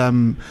 and it's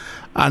the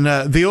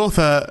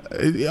author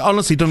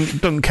honestly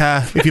don't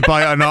care if you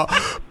buy it or not.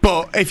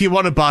 But if you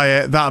want to buy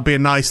it, that'd be a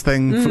nice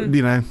thing. For,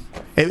 you know,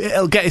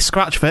 it'll get his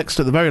scratch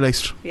fixed at the very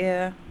least.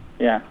 Yeah.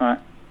 Yeah. All right.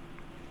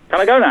 Can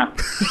I go now?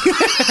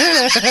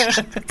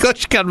 Of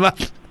course you can, man.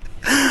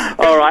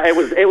 All right.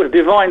 It was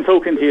divine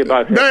talking to you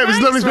both. No, it was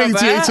lovely speaking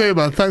to you too,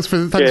 man. Thanks for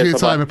your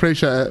time.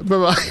 Appreciate it.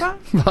 Bye.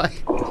 Bye.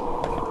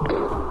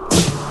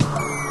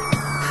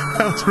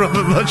 That was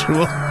Robert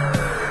Muchamore.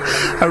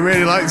 I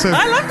really liked him.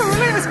 I like him.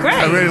 It was great.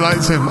 I really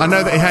liked him. I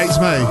know that he hates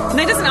me.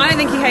 No, he doesn't. I don't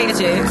think he hated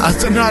you.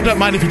 No, I don't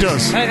mind if he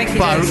does. I don't think he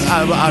does. But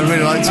I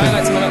really liked him. I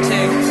liked him a lot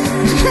too.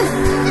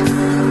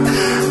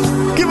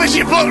 Give us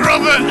your book,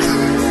 Robert.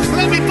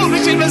 Let me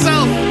publish it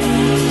myself.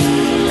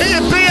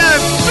 It'll be a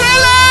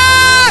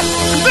thriller!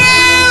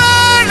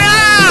 Thriller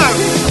now!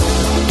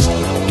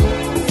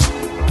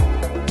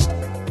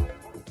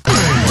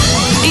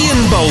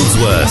 Ian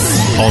Boldsworth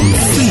on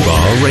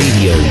Fubar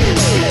Radio.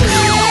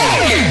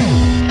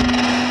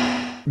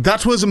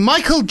 That was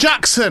Michael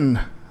Jackson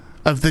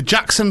of the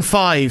Jackson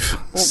 5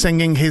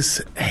 singing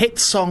his hit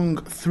song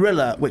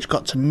Thriller, which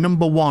got to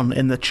 #1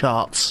 in the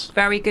charts.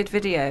 Very good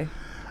video.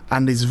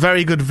 And his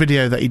very good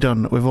video that he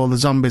done with all the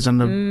zombies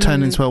and the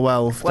turned into a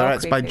werewolf,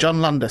 directed by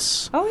John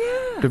Landis. Oh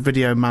yeah, the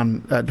video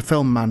man, the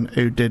film man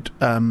who did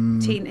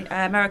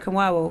American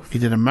Werewolf. He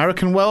did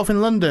American Werewolf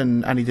in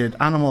London, and he did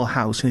Animal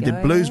House, and he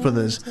did Blues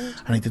Brothers,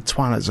 and he did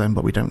Twilight Zone.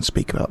 But we don't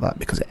speak about that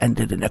because it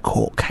ended in a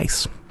court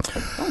case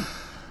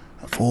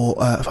for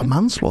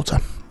manslaughter.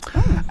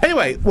 Oh.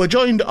 Anyway, we're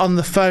joined on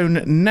the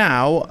phone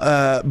now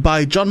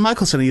by John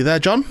Michelson. Are you there,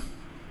 John?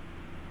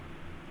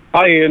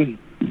 Hi, Ian.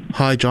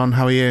 Hi, John.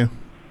 How are you?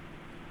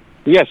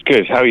 Yes,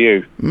 good. How are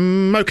you?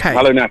 Okay.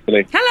 Hello,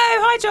 Natalie. Hello.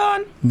 Hi,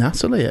 John.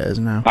 Natalie it is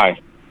now. Hi.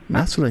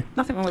 Natalie.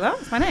 Nothing wrong with that.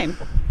 It's my name.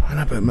 I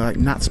know, but like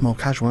Nat's more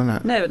casual, isn't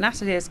it? No, but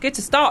Natalie is good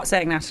to start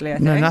saying Natalie, I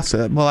think. No,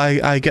 Natalie. Well,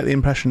 I get the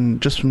impression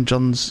just from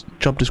John's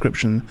job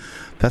description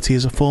that he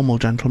is a formal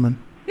gentleman.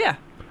 Yeah,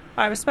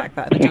 I respect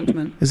that, the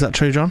gentleman. Is that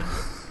true, John?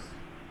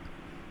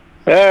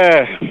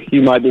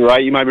 You might be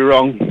right, you might be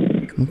wrong.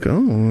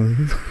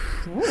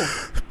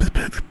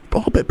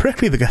 A bit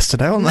prickly, the guest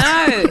today, aren't they?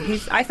 No,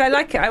 I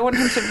like it. I want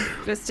him to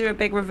just do a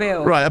big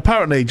reveal. Right,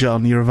 apparently,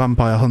 John, you're a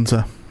vampire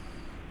hunter.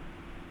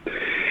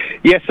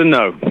 Yes and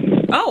no.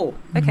 Oh,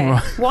 okay.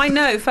 Right. Why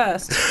no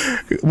first?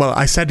 Well,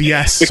 I said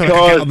yes because so I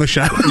could get on the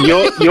show.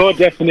 your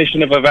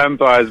definition of a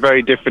vampire is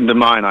very different to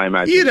mine, I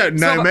imagine. You don't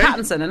know me.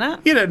 Pattinson, isn't it?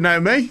 You don't know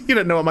me. You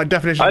don't know what my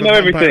definition of a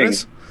vampire everything.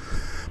 Is.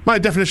 My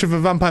definition of a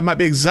vampire might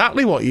be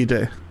exactly what you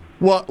do.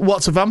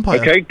 What's a vampire?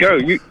 Okay, go.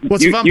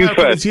 What's a vampire you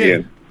first, to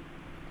you?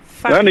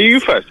 No, you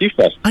first.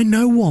 I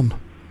know one.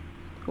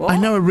 What? I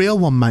know a real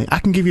one, mate. I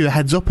can give you a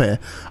heads up here.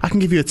 I can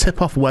give you a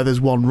tip off where there's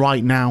one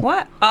right now.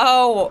 What?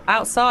 Oh,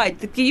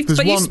 outside. You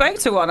spoke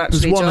to one,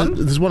 actually, John.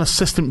 There's one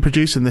assistant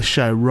producing this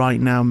show right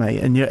now, mate.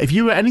 And if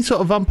you were any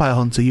sort of vampire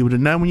hunter, you would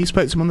have known when you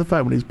spoke to him on the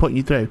phone when he was putting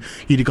you through.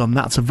 You'd have gone,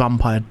 that's a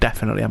vampire,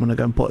 definitely. I'm going to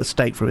go and put a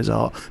stake through his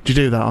heart. Did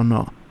you do that or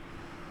not?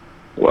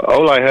 Well,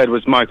 all I heard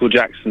was Michael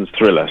Jackson's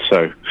Thriller,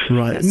 so...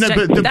 Right.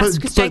 That's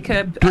because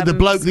Jacob... the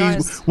bloke...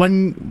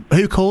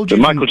 Who called you?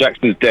 But Michael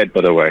Jackson's dead,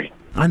 by the way.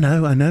 I know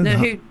No, that.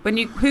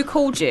 Who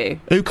called you?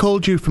 Who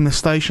called you from the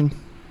station?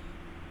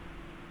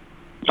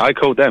 I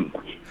called them.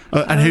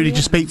 And who did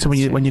you speak to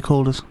when you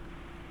called us?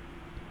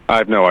 I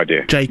have no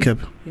idea.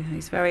 Jacob. Yeah,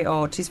 he's very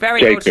odd. He's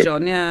very Jacob. odd,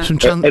 John, yeah.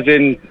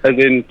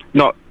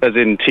 Not as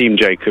in Team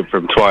Jacob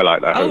from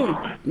Twilight, that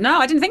Oh, no,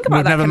 I didn't think about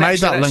We've that never made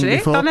that link actually.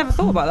 before. I never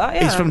thought about that,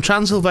 yeah. He's from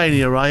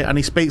Transylvania, right? And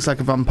he speaks like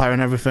a vampire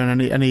and everything,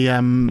 and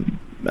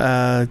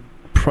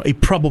he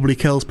probably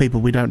kills people,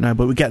 we don't know,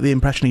 but we get the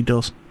impression he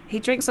does. He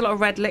drinks a lot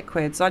of red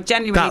liquids. I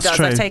genuinely That's does.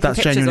 true. I've taken That's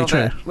pictures of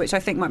genuinely it, true. which I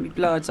think might be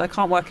blood, so I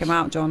can't work him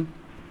out, John.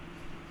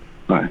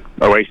 No.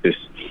 Oasis.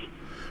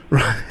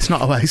 Right, it's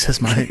not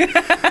Oasis, mate.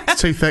 It's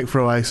too thick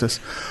for Oasis.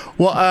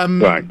 What?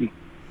 Right.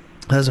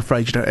 There's a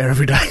phrase you don't hear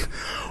every day.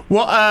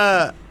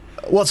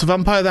 What's a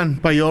vampire then,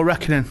 by your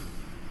reckoning?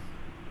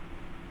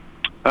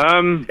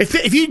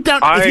 If you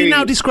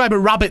now describe a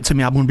rabbit to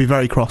me, I'm going to be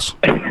very cross.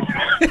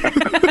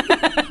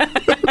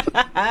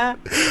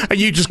 And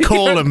you just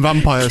call them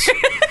vampires.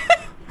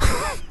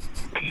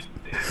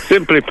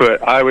 Simply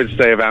put, I would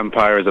say a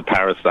vampire is a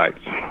parasite.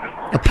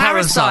 A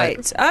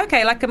parasite?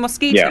 Okay, like a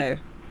mosquito.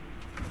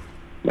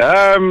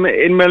 Yeah. In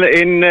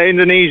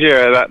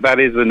Indonesia, that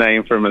is the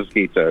name for a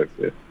mosquito.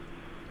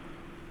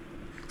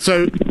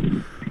 So,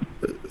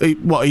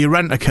 what are you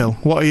rent-a-kill?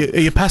 What are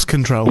you pest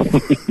control?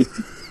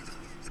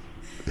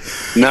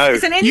 No.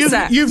 It's an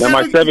insect.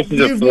 My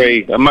services are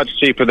free. I'm much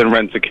cheaper than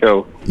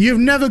rent-a-kill. You've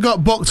never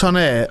got booked on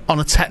air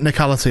on a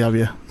technicality, have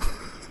you?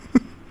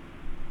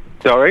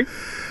 Sorry?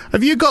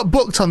 Have you got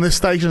booked on this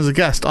station as a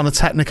guest on a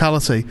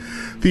technicality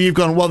that you've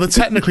gone, well, they're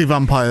technically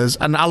vampires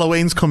and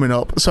Halloween's coming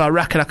up, so I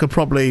reckon I could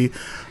probably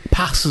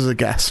pass as a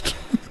guest?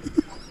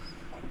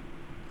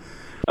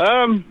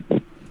 Well,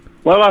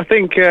 I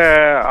think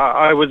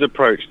I was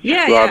approached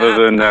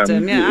rather than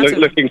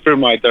looking through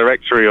my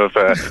directory of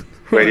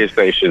radio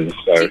stations.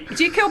 So.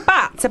 Do you kill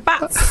bats? Are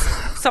bats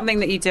something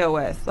that you deal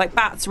with? Like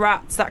bats,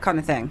 rats, that kind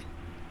of thing?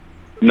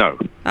 No.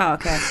 Oh,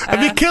 okay.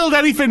 Have you killed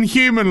anything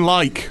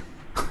human-like?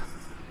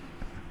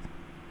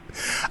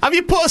 Have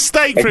you put a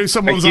stake through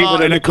someone's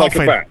heart in a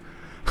coffin?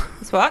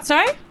 What?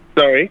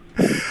 Sorry?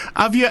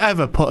 Have you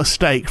ever put a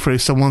stake through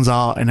someone's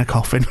heart in a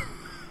coffin?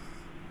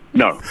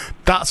 No.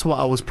 That's what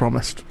I was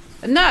promised.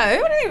 No, I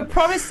didn't even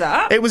promise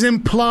that. It was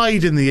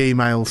implied in the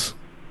emails.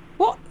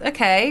 What?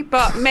 Okay,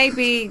 but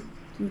maybe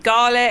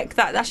garlic.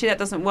 That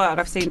doesn't work.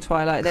 I've seen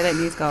Twilight. They don't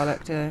use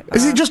garlic to...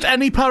 Is it just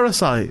any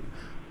parasite?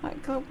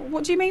 Like,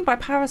 what do you mean by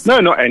parasite? No,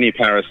 not any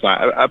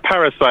parasite. A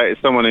parasite is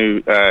someone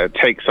who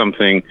takes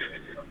something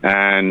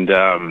and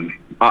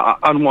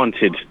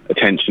unwanted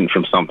attention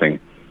from something.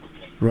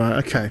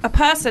 Right, okay. A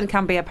person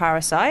can be a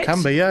parasite.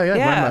 Can be,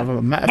 yeah.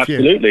 I've met a few.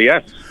 Absolutely,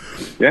 yes.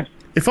 Yes.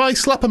 If I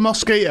slap a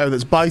mosquito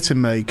that's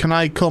biting me, can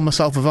I call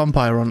myself a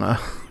vampire hunter?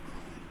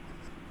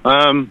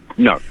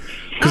 No.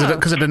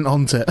 Because I didn't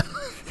hunt it.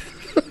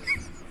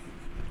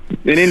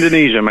 In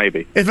Indonesia,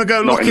 maybe. If I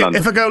go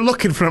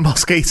looking for a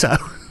mosquito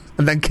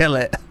and then kill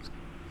it,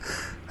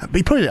 but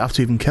you probably don't have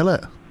to even kill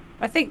it.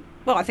 I think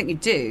you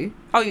do.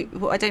 I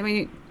don't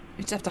mean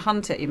you just have to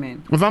hunt it, you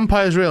mean? Are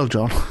vampires real,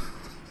 John?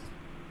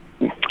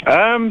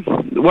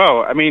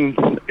 Well, I mean,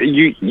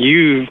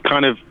 you've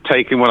kind of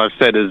taken what I've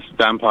said as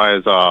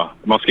vampires are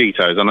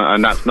mosquitoes,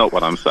 and that's not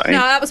what I'm saying. No,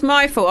 that was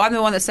my fault. I'm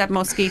the one that said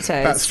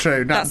mosquitoes. That's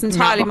true. That's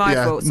entirely my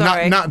fault.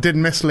 Sorry. Nat did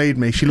mislead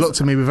me. She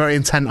looked at me with very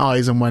intent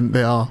eyes and went,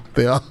 "They are."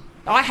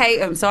 I hate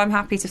them, so I'm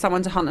happy to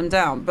someone to hunt them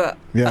down. But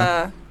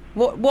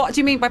what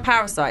do you mean by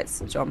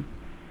parasites, John?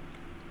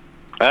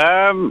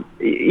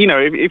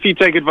 If you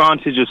take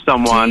advantage of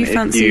someone,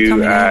 if you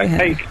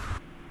take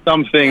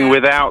something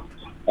without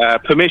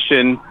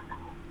permission,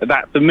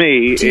 that for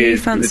me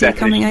is the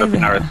definition of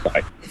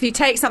parasite. If you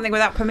take something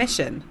without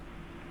permission?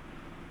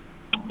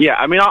 Yeah,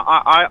 I mean,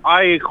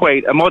 I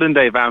equate a modern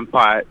day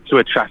vampire to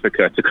a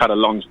trafficker, to cut a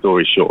long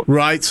story short.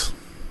 Right.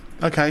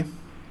 Okay.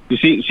 You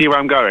see where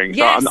I'm going?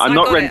 Yes, so I'm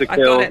not ready to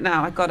kill. I got it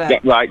now. I got it. Yeah,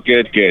 right,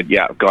 good.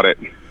 Yeah, got it.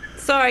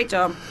 Sorry,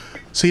 John.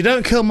 So you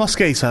don't kill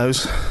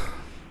mosquitoes?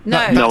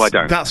 No. No, I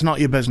don't. That's not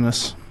your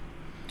business.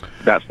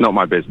 That's not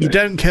my business. You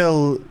don't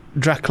kill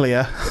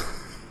Dracula?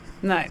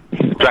 No.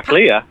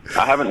 Dracula?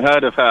 I haven't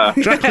heard of her.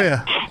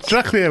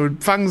 Dracula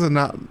with fangs and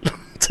that.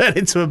 Turn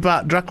into a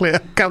bat.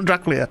 Count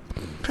Dracula.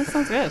 That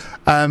sounds good.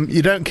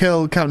 You don't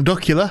kill Count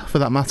Duckula, for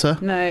that matter.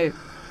 No.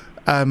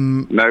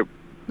 No.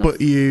 But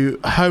you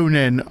hone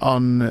in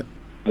on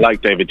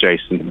like David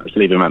Jason. Let's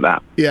leave him at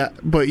that. Yeah,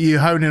 but you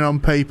hone in on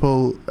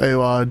people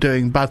who are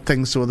doing bad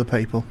things to other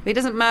people. He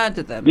doesn't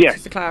murder them. Yes.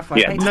 Just to clarify,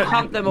 Yeah. he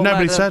hunt them or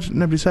Nobody murder said. them.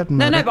 Nobody said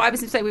murder. No, but I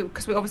was going to say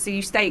because obviously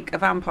you stake a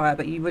vampire,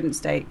 but you wouldn't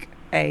stake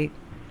a.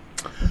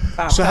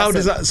 So how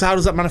does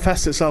that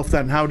manifest itself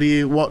then? How do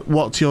you what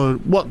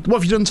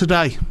have you done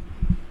today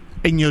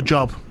in your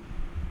job?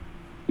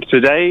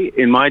 Today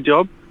in my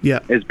job,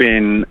 has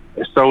been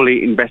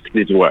solely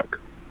investigative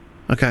work.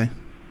 Okay.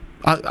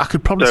 I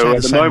could probably say so the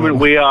at the same moment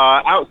we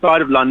are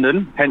outside of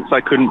London, hence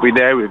I couldn't be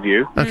there with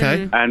you.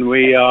 Okay. And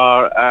we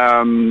are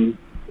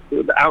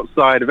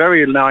outside a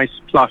very nice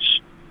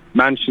plush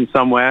mansion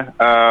somewhere,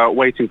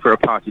 waiting for a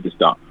party to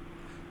start.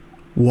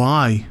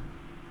 Why?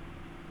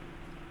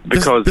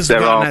 Because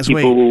there are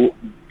people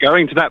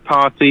going to that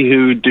party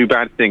who do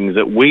bad things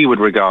that we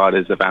would regard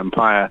as a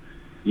vampire.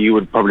 You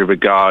would probably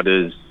regard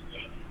as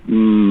a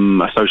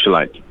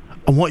socialite.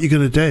 And what are you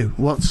going to do?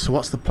 What's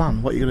the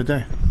plan? What are you going to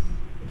do?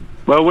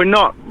 Well, we're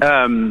not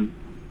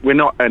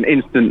an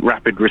instant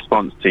rapid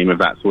response team, if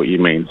that's what you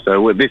mean.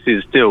 So this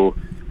is still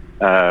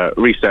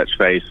research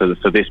phase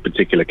for this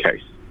particular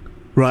case.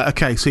 Right.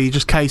 Okay. So you're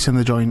just casing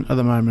the joint at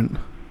the moment.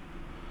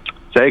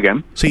 Say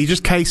again. So you're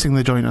just casing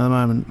the joint at the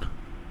moment.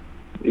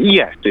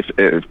 Yes,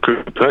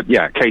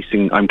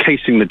 casing. I'm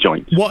casing the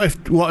joint. What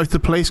if the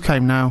police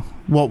came now?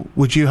 What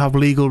would you have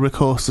legal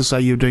recourse to say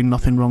you're doing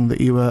nothing wrong?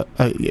 That you were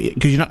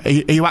because are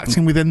you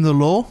acting within the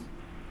law?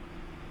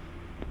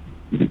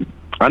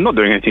 I'm not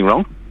doing anything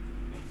wrong.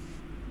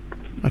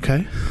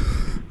 Okay.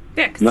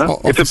 Yeah, no.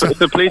 If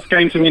the police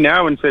came to me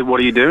now and said, "What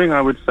are you doing?"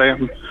 I would say,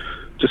 "I'm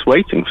just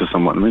waiting for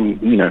someone." I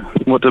mean,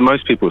 what do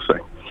most people say?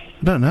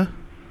 I don't know.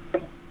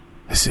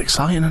 It's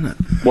exciting, isn't it?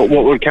 What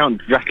would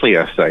Count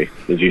Dracula say?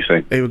 Did you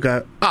say? He would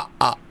go,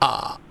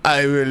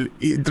 I will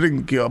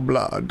drink your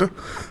blood.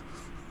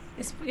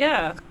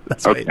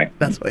 That's what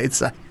he'd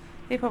say.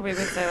 He probably would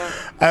say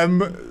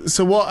that.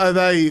 So what are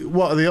they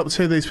up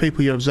to? These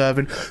people you're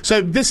observing.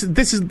 So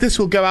this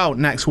will go out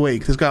next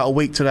week. This will go out a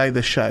week today.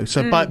 This show.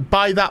 So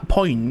by that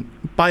point,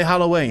 by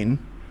Halloween,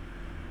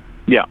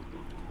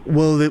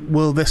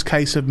 will this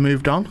case have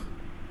moved on?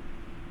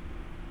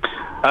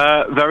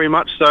 Very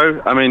much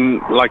so. I mean,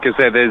 like I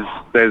said,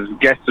 there's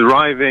guests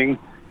arriving.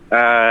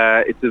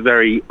 It's a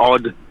very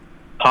odd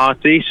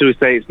party. Shall we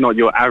say? It's not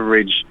your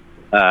average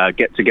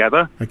get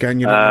together. Again,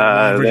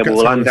 there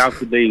will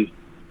undoubtedly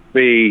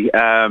be.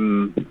 I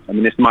mean,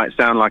 this might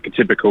sound like a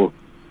typical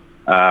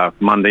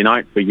Monday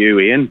night for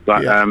you, Ian,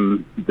 but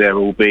there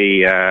will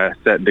be a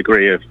certain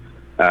degree of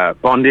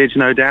bondage,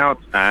 no doubt,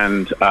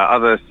 and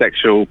other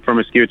sexual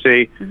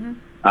promiscuity. Mm-hmm.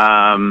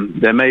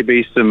 There may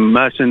be some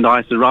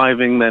merchandise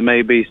arriving. There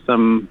may be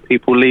some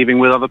people leaving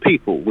with other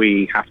people.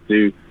 We have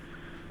to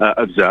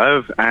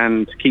observe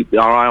and keep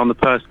our eye on the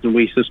person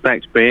we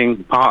suspect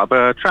being part of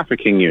a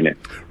trafficking unit.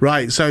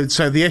 Right. So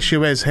the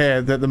issue is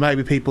here that there may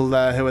be people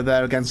there who are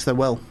there against their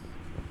will.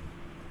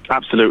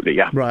 Absolutely.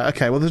 Yeah. Right.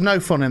 Okay. Well, there's no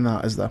fun in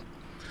that, is there?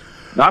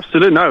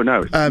 Absolutely.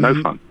 No. It's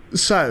no fun.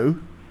 So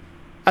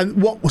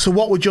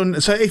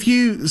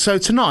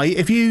tonight,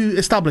 if you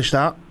establish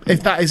that,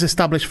 if that is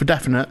established for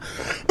definite,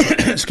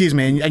 excuse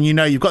me, and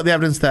you've got the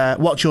evidence there,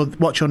 what's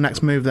your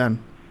next move then?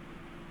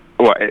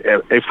 Well,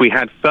 if we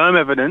had firm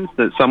evidence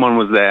that someone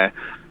was there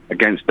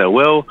against their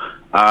will,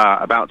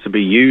 about to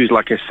be used,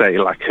 like I say,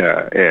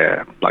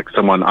 like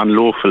someone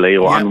unlawfully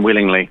or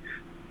unwillingly,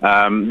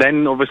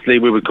 then obviously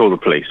we would call the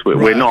police.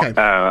 We're not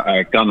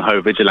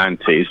gun-ho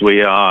vigilantes.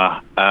 We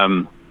are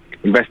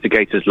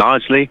investigators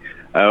largely.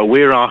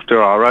 We're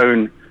after our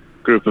own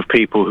group of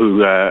people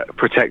who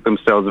protect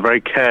themselves very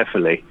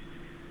carefully,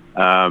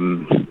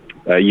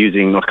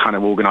 using a kind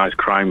of organised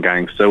crime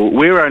gang. So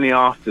we're only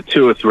after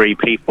 2 or 3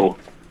 people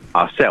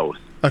ourselves.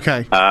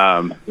 Okay.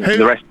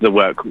 The rest of the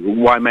work,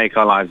 why make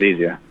our lives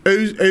easier?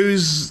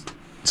 Who's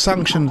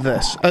sanctioned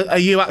this? Are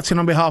you acting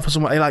on behalf of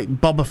someone like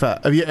Boba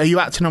Fett? Are you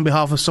acting on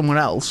behalf of someone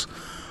else,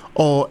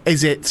 or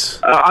is it?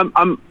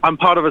 I'm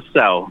part of a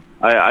cell.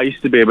 I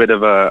used to be a bit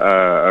of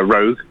a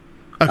rogue.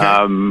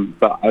 Okay.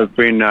 But I've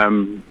been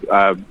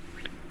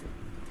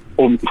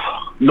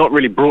not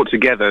really brought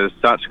together as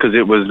such because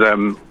it was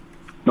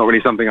not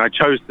really something I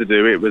chose to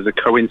do. It was a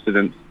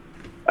coincidence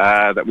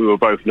that we were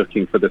both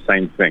looking for the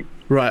same thing.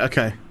 Right.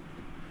 Okay.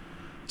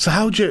 So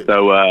how do you?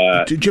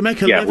 So do you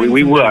make a living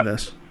we from work.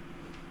 this?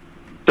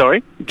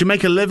 Sorry? Do you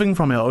make a living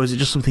from it, or is it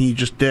just something you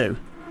just do?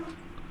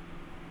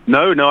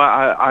 No,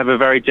 I have a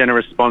very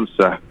generous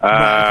sponsor.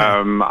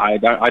 Right,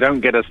 okay. I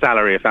don't get a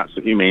salary, if that's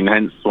what you mean.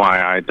 Hence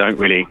why I don't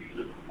really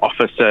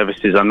offer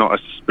services. I'm not a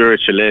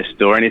spiritualist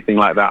or anything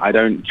like that. I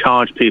don't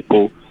charge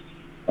people.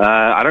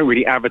 I don't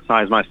really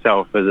advertise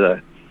myself as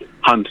a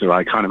hunter.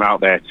 I kind of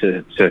out there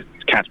to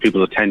catch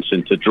people's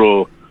attention, to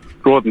draw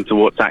them to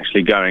what's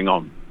actually going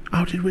on.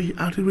 How did we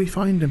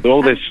find him? So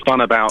all this fun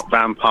about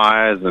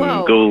vampires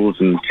and ghouls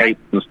and capes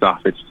and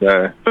stuff, it's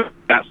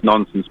that's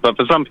nonsense. But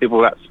for some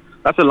people,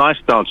 That's a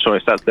lifestyle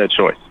choice. That's their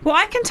choice. Well,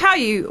 I can tell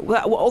you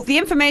the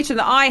information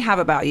that I have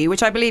about you,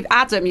 which I believe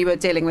Adam you were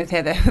dealing with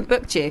here that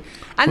booked you.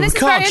 And this is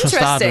very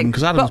interesting.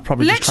 Because Adam's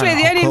probably literally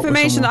the only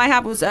information that I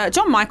have was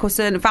John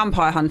Michelson,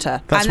 Vampire Hunter.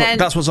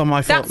 That's what's on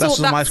my phone. That's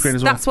on my screen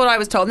as well. That's what I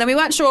was told. And then we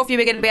weren't sure if you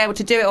were going to be able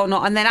to do it or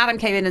not. And then Adam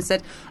came in and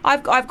said,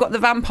 I've got the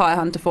Vampire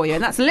Hunter for you.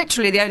 And that's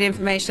literally the only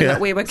information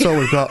that we were given.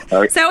 That's all we've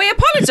got. So we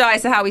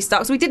apologise for how we stuck,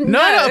 because we didn't know.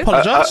 No, don't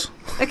apologise.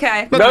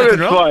 Okay. No,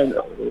 it's fine.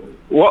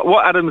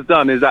 What Adam's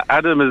done is that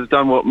Adam has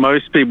done what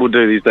most people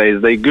do these days.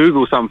 They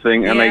Google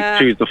something and they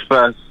choose the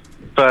first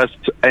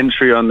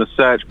entry on the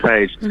search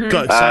page.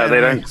 Mm-hmm. They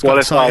don't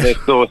qualify their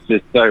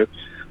sources. So,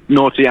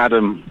 naughty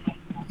Adam.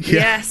 Yeah.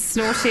 Yes,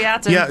 naughty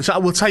Adam. Yeah, so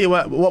we'll tell you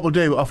what we'll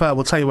do.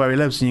 We'll tell you where he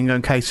lives, and you can go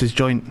and case his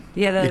joint.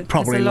 Yeah, he'd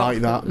probably like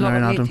that.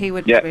 Adam. He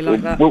would probably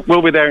like that.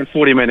 We'll be there in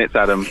 40 minutes,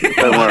 Adam.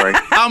 Don't worry.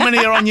 How many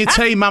are on your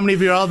team? How many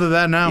of you are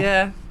there now?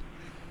 Yeah.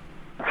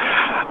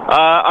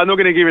 I'm not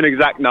going to give you an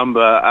exact number,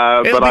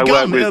 but I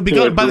work with It'll be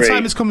gone. By the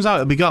time this comes out,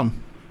 it'll be gone.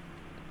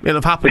 It'll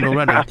have happened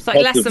already. It's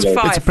like less than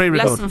 5. It's a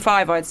pre-record. Less than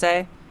 5, I'd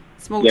say.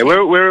 Small. Yeah,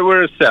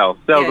 we're a cell.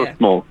 Cells are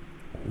small.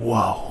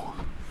 Whoa.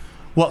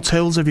 What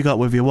tools have you got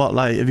with you?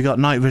 Have you got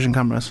night vision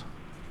cameras?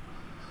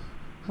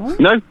 What?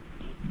 No.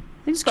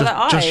 You just got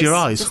eyes. Just your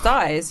eyes? Just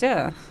eyes,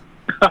 yeah.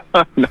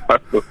 No.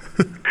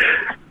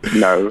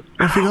 No. What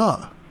have you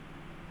got?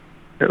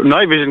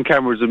 Night vision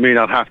cameras would mean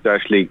I'd have to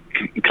actually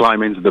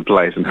climb into the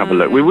place and have a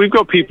look. We've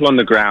got people on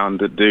the ground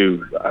that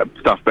do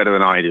stuff better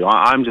than I do.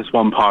 I'm just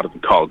one part of the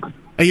cog.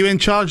 Are you in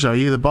charge, though? Are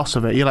you the boss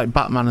of it? You're like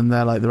Batman and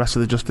they're like the rest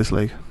of the Justice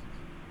League?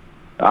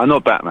 I'm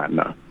not Batman,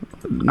 no.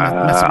 You're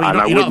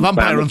not a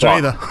vampire hunter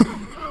either.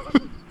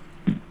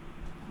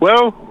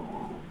 Well,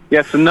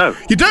 yes and no.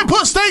 You don't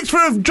put stakes for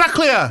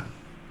Dracula!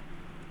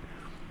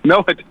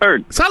 No, I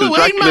don't. It's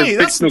Halloween, mate.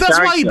 That's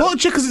why he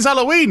bought you, because it's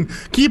Halloween.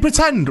 Can you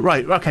pretend?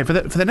 Right, okay, for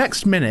the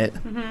next minute,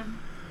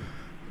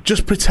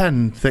 just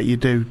pretend that you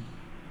do.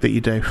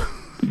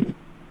 You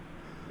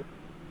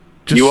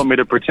want me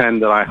to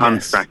pretend that I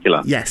hunt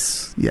Dracula?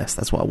 Yes,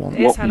 that's what I want.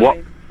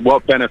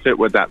 What benefit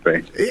would that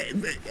be?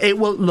 It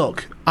will.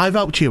 Look, I've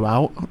helped you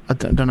out. I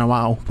don't know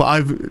how,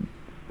 but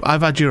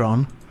I've had you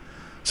on.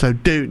 So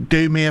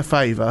do me a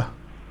favour,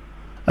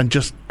 and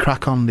just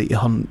crack on that you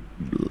hunt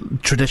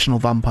traditional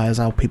vampires,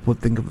 how people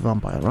would think of a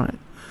vampire, right?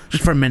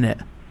 Just for a minute.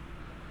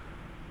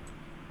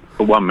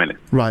 For 1 minute.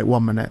 Right,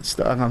 1 minute.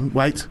 Hang on,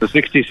 wait. For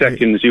 60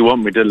 seconds, you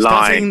want me to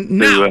lie?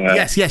 Now.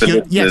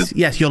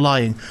 Yes, you're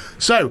lying.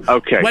 So,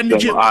 okay. When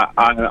did you?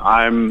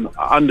 I'm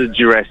under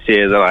duress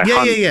here that I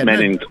hunt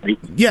men in Crete.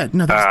 Yeah,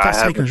 no,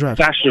 that's taken as read.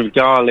 Dash of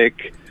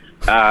garlic.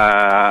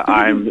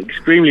 I'm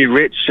extremely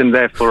rich, and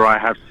therefore I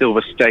have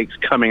silver stakes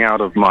coming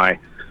out of my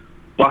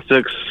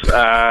buttocks.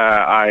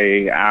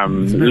 I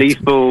am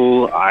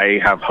lethal. I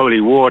have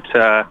holy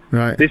water.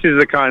 Right. This is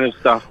the kind of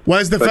stuff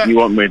that you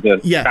want me to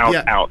spout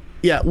out.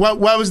 Yeah.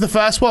 Where was the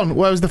first one?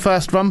 Where was the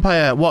first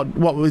vampire? What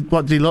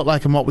did he look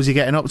like, and what was he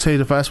getting up to?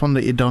 The first one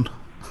that you'd done?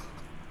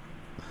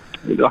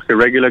 Like a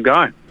regular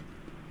guy.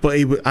 But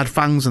he had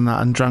fangs and that,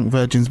 and drank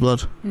virgin's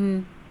blood.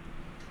 Mm.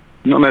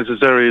 Not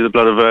necessarily the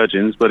blood of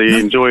virgins, but he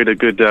enjoyed a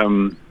good.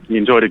 He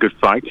enjoyed a good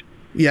fight.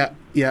 Yeah.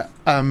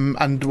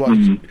 And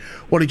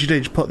what did you do?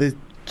 Did you put the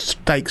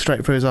stake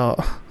straight through his heart?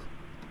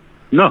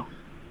 No.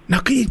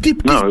 No,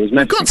 it was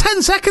meant. You've got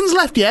 10 seconds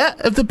left yet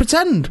of the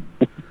pretend.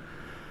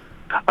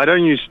 I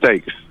don't use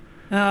stakes.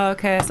 Oh,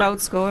 okay. It's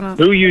old school, isn't it?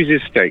 Who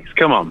uses stakes?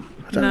 Come on.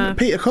 I don't know.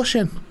 Peter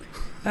Cushing.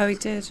 Oh, he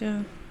did,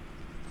 yeah.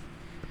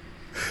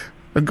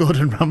 And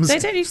Gordon Ramsay. They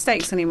don't use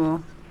stakes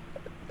anymore.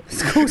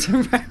 It's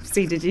Gordon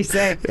Ramsay, did you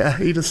say? Yeah,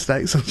 he does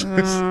stakes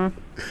sometimes.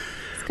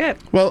 It's good.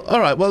 Well, all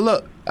right. Well,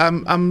 look,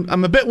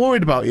 I'm a bit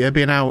worried about you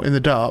being out in the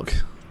dark.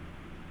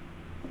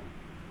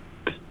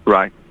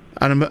 Right.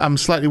 And I'm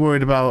slightly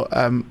worried about.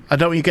 I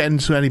don't want you getting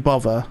into any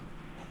bother.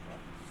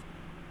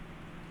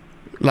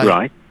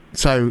 Right.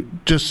 So,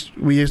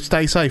 will you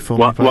stay safe for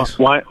me, please?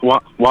 Why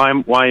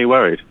are you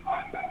worried?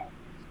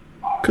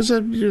 Because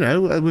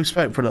we've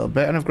spoken for a little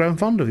bit, and I've grown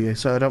fond of you,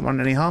 so I don't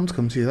want any harm to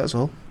come to you. That's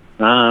all.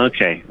 Ah,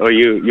 okay. Or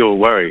you're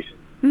worried.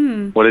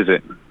 What is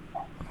it?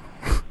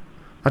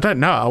 I don't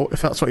know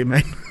if that's what you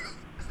mean.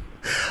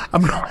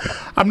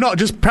 I'm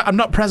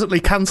not presently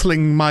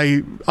cancelling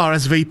my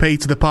RSVP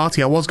to the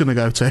party I was going to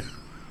go to.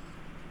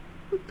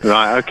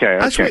 Right. Okay.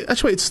 I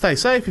just want you to stay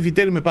safe. If you're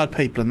dealing with bad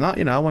people and that,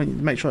 I want you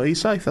to make sure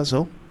he's safe. That's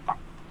all.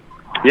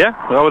 Yeah.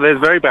 Well, there's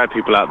very bad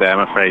people out there,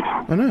 I'm afraid.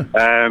 I know.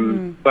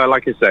 But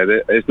like I said,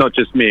 it's not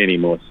just me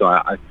anymore, so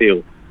I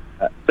feel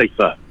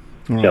safer,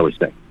 shall we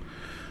say.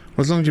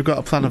 Well, as long as you've got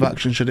a plan of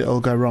action, should it all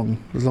go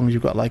wrong? As long as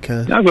you've got I've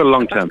got a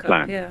long-term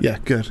plan. Yeah,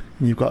 good.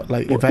 And you've got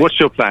What's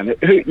your plan?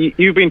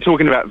 You've been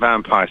talking about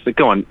vampires, so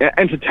go on,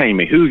 entertain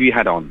me. Who have you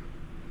had on?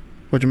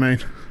 What do you mean?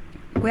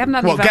 We haven't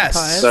had any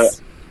vampires.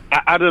 Guests?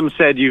 Adam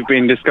said you've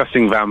been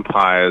discussing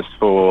vampires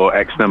for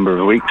X number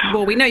of weeks.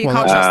 Well, we know you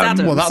can't trust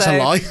Adam. Well, that's a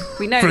lie.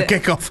 We know for that, a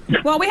kick-off.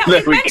 Well, we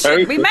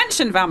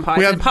mentioned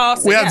vampires in the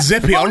past. We had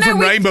Zippy on from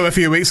Rainbow a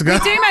few weeks ago.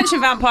 We do mention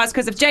vampires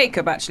because of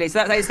Jacob, actually.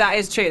 So that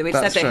is true. We've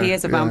said that he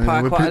is a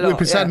vampire quite a lot. We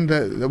pretend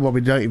that. Well,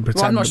 we don't even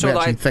pretend. I'm not sure we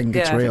actually think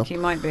it's real. I think he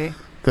might be.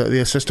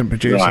 The assistant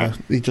producer,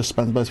 he just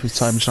spends most of his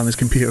time on his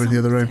computer in the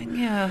other room.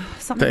 Yeah,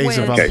 something weird. He's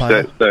a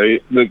vampire. Okay,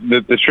 so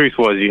the truth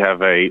was you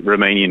have a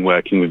Romanian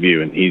working with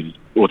you, and he's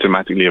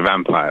automatically a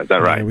vampire. Is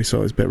that right? Yeah, we thought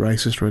it was a bit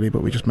racist, really,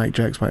 but we just make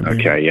jokes about him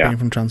being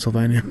from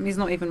Transylvania. He's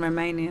not even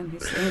Romanian.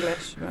 He's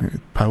English.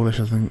 Right? Polish,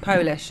 I think.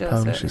 Polish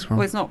he's from.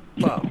 Well, he's not.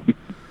 Well,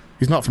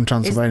 he's not from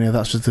Transylvania.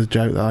 That's just a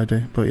joke that I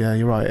do. But yeah,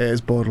 you're right. It is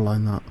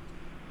borderline that.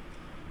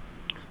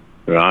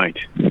 Right.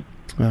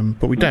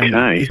 But we don't.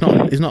 Okay.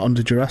 He's not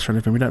under duress or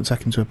anything. We don't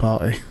take him to a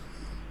party. You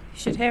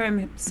should hear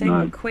him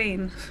sing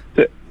Queen.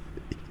 It's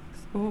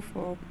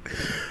awful.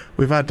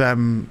 We had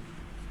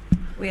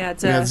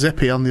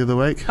Zippy on the other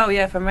week. Oh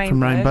yeah, from Rainbow.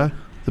 From Rainbow,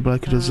 the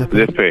bloke who does Zippy.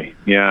 Zippy,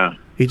 yeah.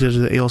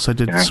 He also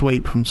did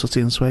Sweep from Sooty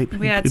and Sweep.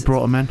 He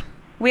brought him in.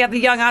 We had the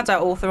young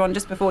adult author on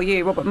just before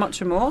you, Robert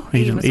Muchamore.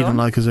 He didn't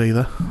like us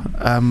either.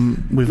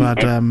 We've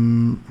had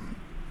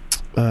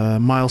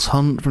Miles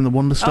Hunt from the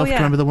Wonder Stuff. Do you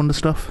remember the Wonder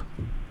Stuff?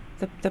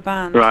 The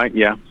band. Right,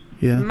 yeah.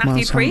 Yeah,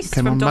 Matthew Priest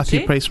from Dodgy.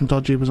 Matthew Priest from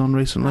Dodgy was on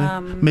recently.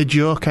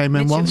 Midge came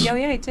in once. Oh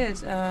yeah, he did.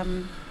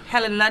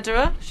 Helen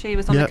Lederer, she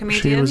was on The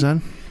Comedian. She was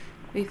in.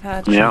 We've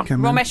had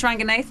Ramesh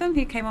Ranganathan,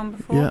 who came on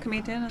before,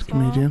 comedian as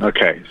well.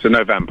 Okay, so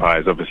no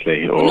vampires,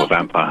 obviously, or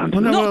vampire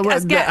hunters. Not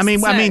as guests, I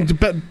mean,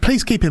 but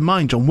please keep in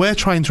mind, John, we're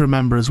trying to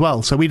remember as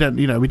well, so we don't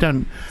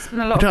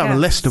have a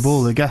list of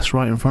all the guests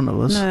right in front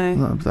of us.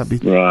 No, that'd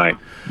be right.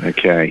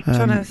 Okay.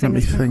 Let me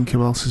think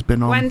who else has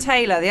been on. Gwen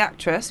Taylor, the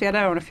actress, we had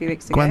her on a few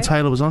weeks ago. Gwen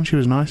Taylor was on. She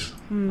was nice.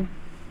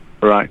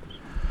 Right.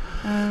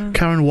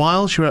 Karen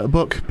Wilde, she wrote a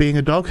book, Being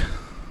a Dog.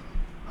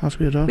 How to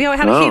be a dog. We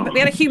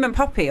had a human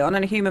puppy on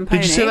and a human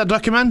pony. Did you see that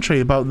documentary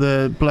about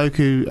the bloke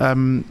who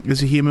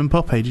is a human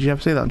puppy? Did you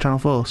ever see that on Channel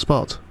 4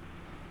 Spot?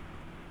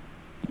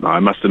 No, I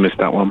must have missed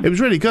that one. It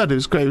was really good. It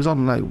was great. It was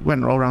on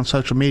went all around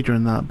social media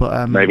and that.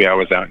 But maybe I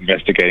was out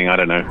investigating. I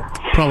don't know.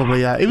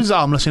 Probably, yeah. It was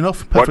harmless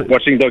enough.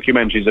 Watching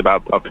documentaries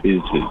about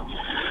puppies is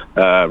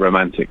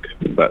romantic,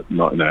 but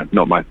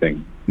not my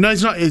thing. No,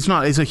 it's not. It's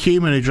not. It's a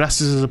human who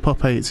dresses as a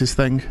puppy. It's his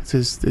thing.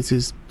 It's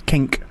his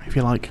kink, if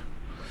you like.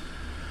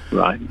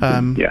 Right.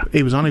 Yeah.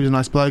 He was on. He was a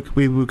nice bloke.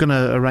 We were going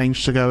to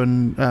arrange to go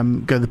and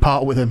go to the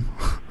park with him,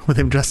 with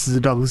him dressed as a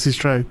dog. This is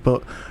true,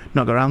 but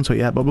not got around to it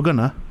yet. But we're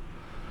gonna.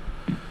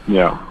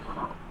 Yeah.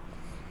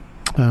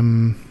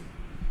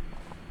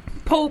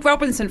 Paul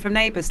Robinson from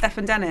Neighbours,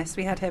 Stephen Dennis.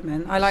 We had him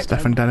in. I like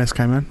Stephen Dennis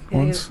came in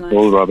once. Nice.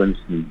 Paul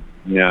Robinson.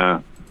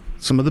 Yeah.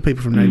 Some other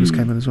people from Neighbours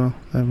came in as well.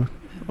 They were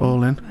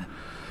all in.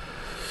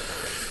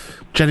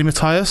 Jenny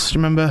Matthias. Do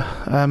you remember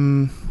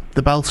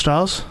the Bell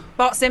Stars?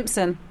 Bart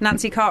Simpson,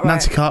 Nancy Cartwright.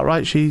 Nancy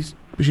Cartwright, she's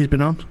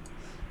been on.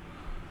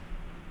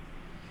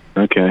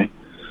 Okay.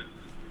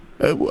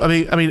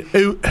 I mean,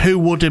 who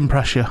would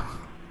impress you?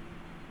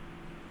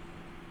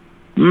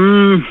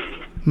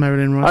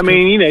 Marilyn Radcliffe. I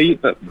mean,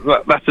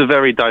 that's a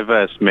very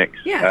diverse mix.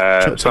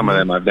 Yeah. Some of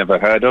them I've never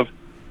heard of.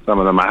 Some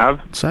of them I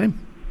have.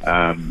 Same.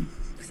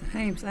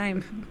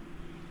 Same.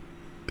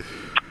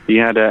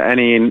 You had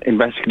any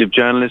investigative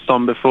journalists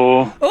on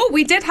before? Oh,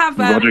 we did have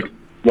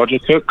Roger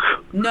Cook?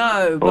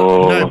 No,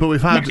 but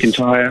we've had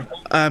McIntyre.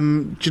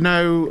 Do you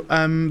know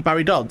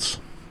Barry Dodds?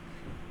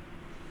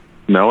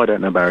 No, I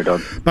don't know Barry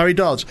Dodds. Barry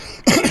Dodds,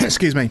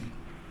 excuse me,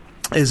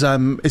 is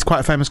quite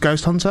a famous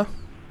ghost hunter.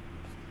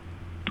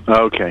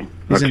 Okay.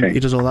 He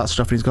does all that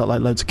stuff. And he's got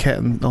loads of kit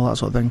and all that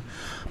sort of thing.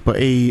 But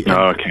in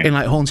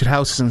haunted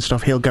houses and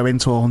stuff, he'll go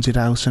into a haunted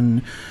house,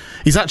 and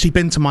he's actually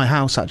been to my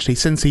house. Actually,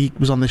 since he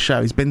was on this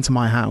show, he's been to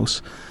my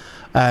house.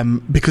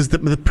 Because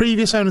the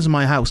previous owners of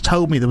my house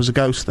told me there was a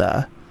ghost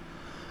there,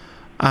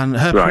 and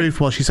her proof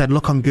was, she said,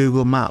 look on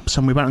Google Maps,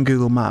 and we went on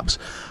Google Maps,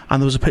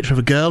 and there was a picture of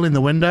a girl in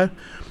the window,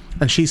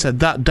 and she said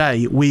that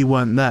day we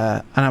weren't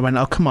there, and I went,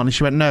 oh come on, and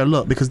she went, no,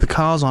 look, because the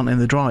cars aren't in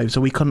the drive, so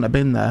we couldn't have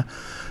been there,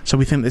 so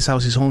we think this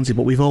house is haunted,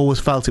 but we've always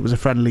felt it was a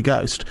friendly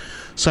ghost.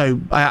 So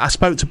I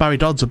spoke to Barry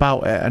Dodds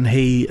about it, and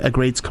he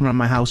agreed to come around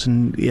my house,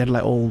 and he had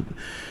all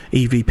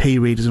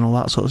EVP readers and all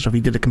that sort of stuff.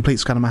 He did a complete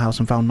scan of my house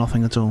and found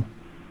nothing at all.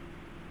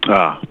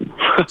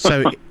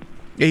 So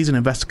he's an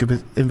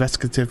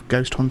investigative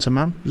ghost hunter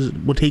man.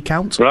 Would he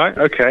count? Right.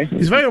 Okay.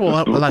 He's very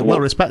well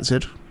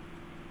respected.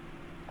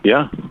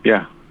 Yeah.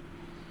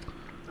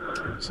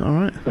 It's all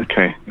right.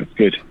 Okay,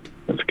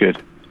 that's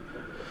good.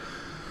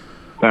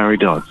 Barry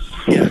Dodds.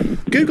 Yeah.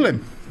 Google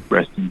him.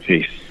 Rest in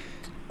peace.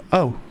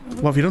 Oh,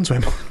 what have you done to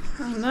him?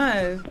 Oh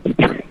no.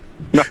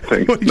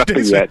 Nothing.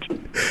 Nothing yet.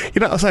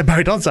 You're not outside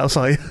Barry Dodds house,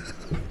 are you?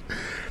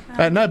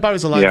 No,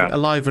 Barry's alive. Yeah.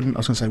 Alive, and I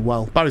was going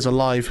to say, Barry's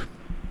alive.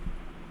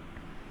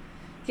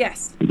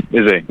 Yes.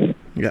 Is he?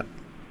 Yeah.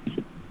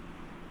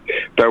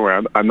 Don't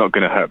worry, I'm not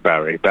going to hurt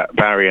Barry.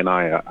 Barry and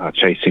I are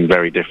chasing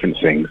very different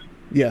things.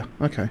 Yeah,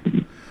 okay.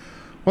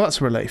 Well, that's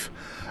a relief.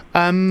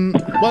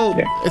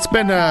 It's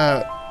been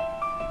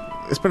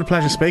It's been a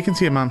pleasure speaking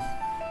to you, man.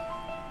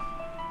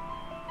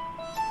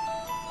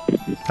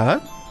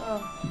 Hello?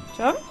 Oh,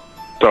 John?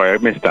 Sorry, I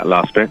missed that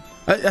last bit.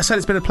 I said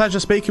it's been a pleasure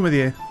speaking with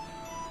you.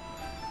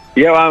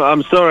 Yeah, well,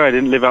 I'm sorry I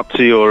didn't live up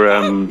to your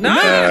no,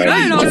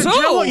 not at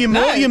all. You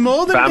know what? You're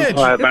more than good.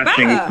 Vampire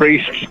bashing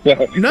priest that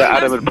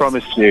Adam had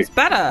promised you. It's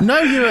better. No,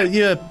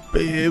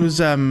 it was.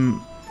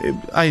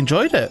 I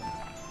enjoyed it.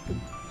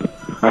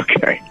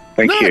 Okay,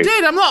 thank you. No, I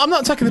did. I'm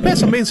not taking the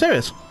piss. I'm being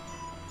serious.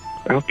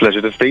 Well,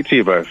 pleasure to speak to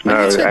you both. No,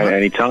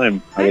 any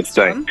time, I would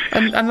say.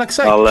 And like I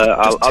say,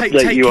 I'll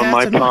update you on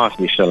my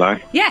party, shall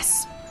I?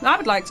 Yes, I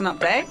would like an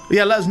update.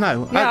 Yeah, let us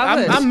know.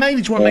 Yeah, I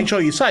mainly just want to make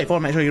sure you're safe. I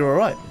want to make sure you're all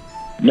right.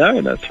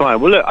 No, that's fine.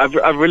 Well, look,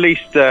 I've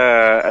released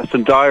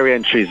some diary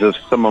entries of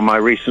some of my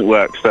recent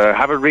work, so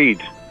have a read.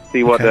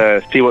 See what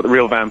the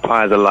real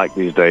vampires are like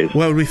these days.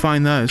 Where would we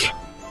find those?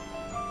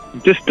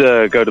 Just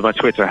go to my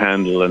Twitter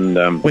handle and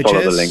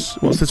follow the link.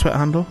 What's the Twitter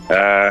handle?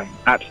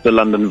 At the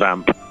London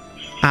Vamp.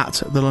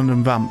 At the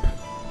London Vamp.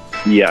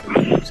 Yeah.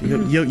 So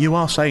you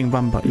are saying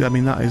vampire. I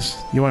mean,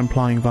 you are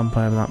implying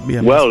vampire.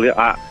 Yeah. Well,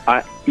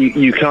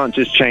 you can't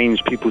just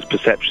change people's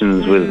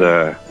perceptions with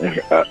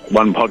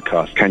one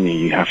podcast, can you?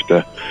 You have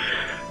to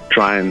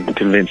try and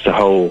convince the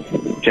whole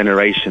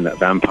generation that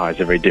vampires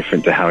are very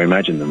different to how we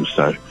imagine them.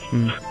 So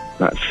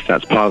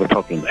that's part of the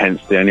problem.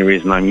 Hence, the only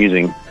reason I'm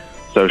using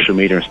social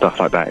media and stuff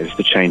like that is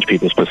to change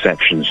people's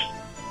perceptions.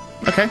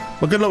 Okay.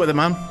 Well, good luck with it,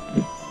 man.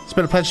 It's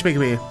been a pleasure speaking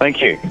with you.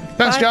 Thank you.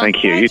 Thanks, John. Thank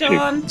you. Bye, You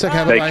John. too. Take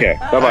care. Take care.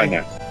 Bye-bye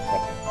now.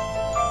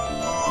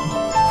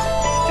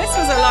 This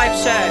was a live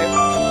show.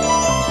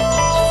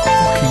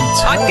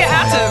 I'd get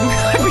Adam.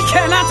 I'd be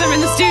getting Adam in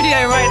the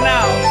studio right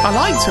now. I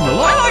liked him a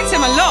lot. I liked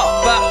him a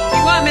lot, but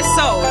you weren't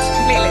missold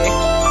completely.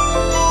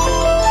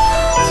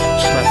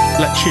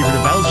 Just let Tune of the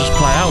Bells just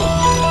play out.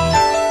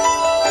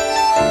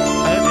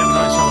 I hope you have a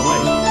nice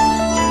Halloween.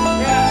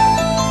 Yeah.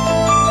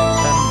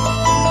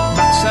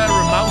 Sarah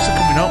and Mouse are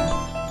coming up.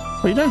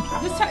 What are you doing?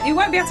 You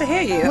won't be able to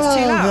hear you. That's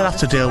too loud. We'll have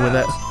to deal with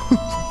it.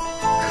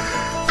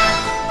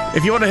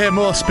 If you want to hear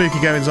more spooky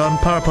goings on,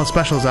 Parapod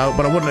Special's out,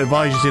 but I wouldn't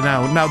advise you to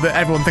now that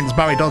everyone thinks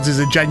Barry Dodds is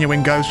a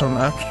genuine ghost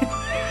hunter.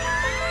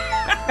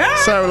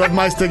 Sarah Love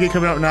Mice Diggy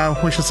coming up now.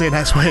 We shall see you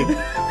next week.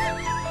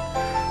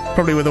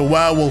 Probably with a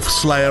werewolf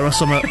slayer or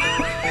something.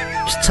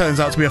 Just turns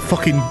out to be a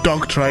fucking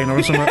dog trainer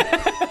or something.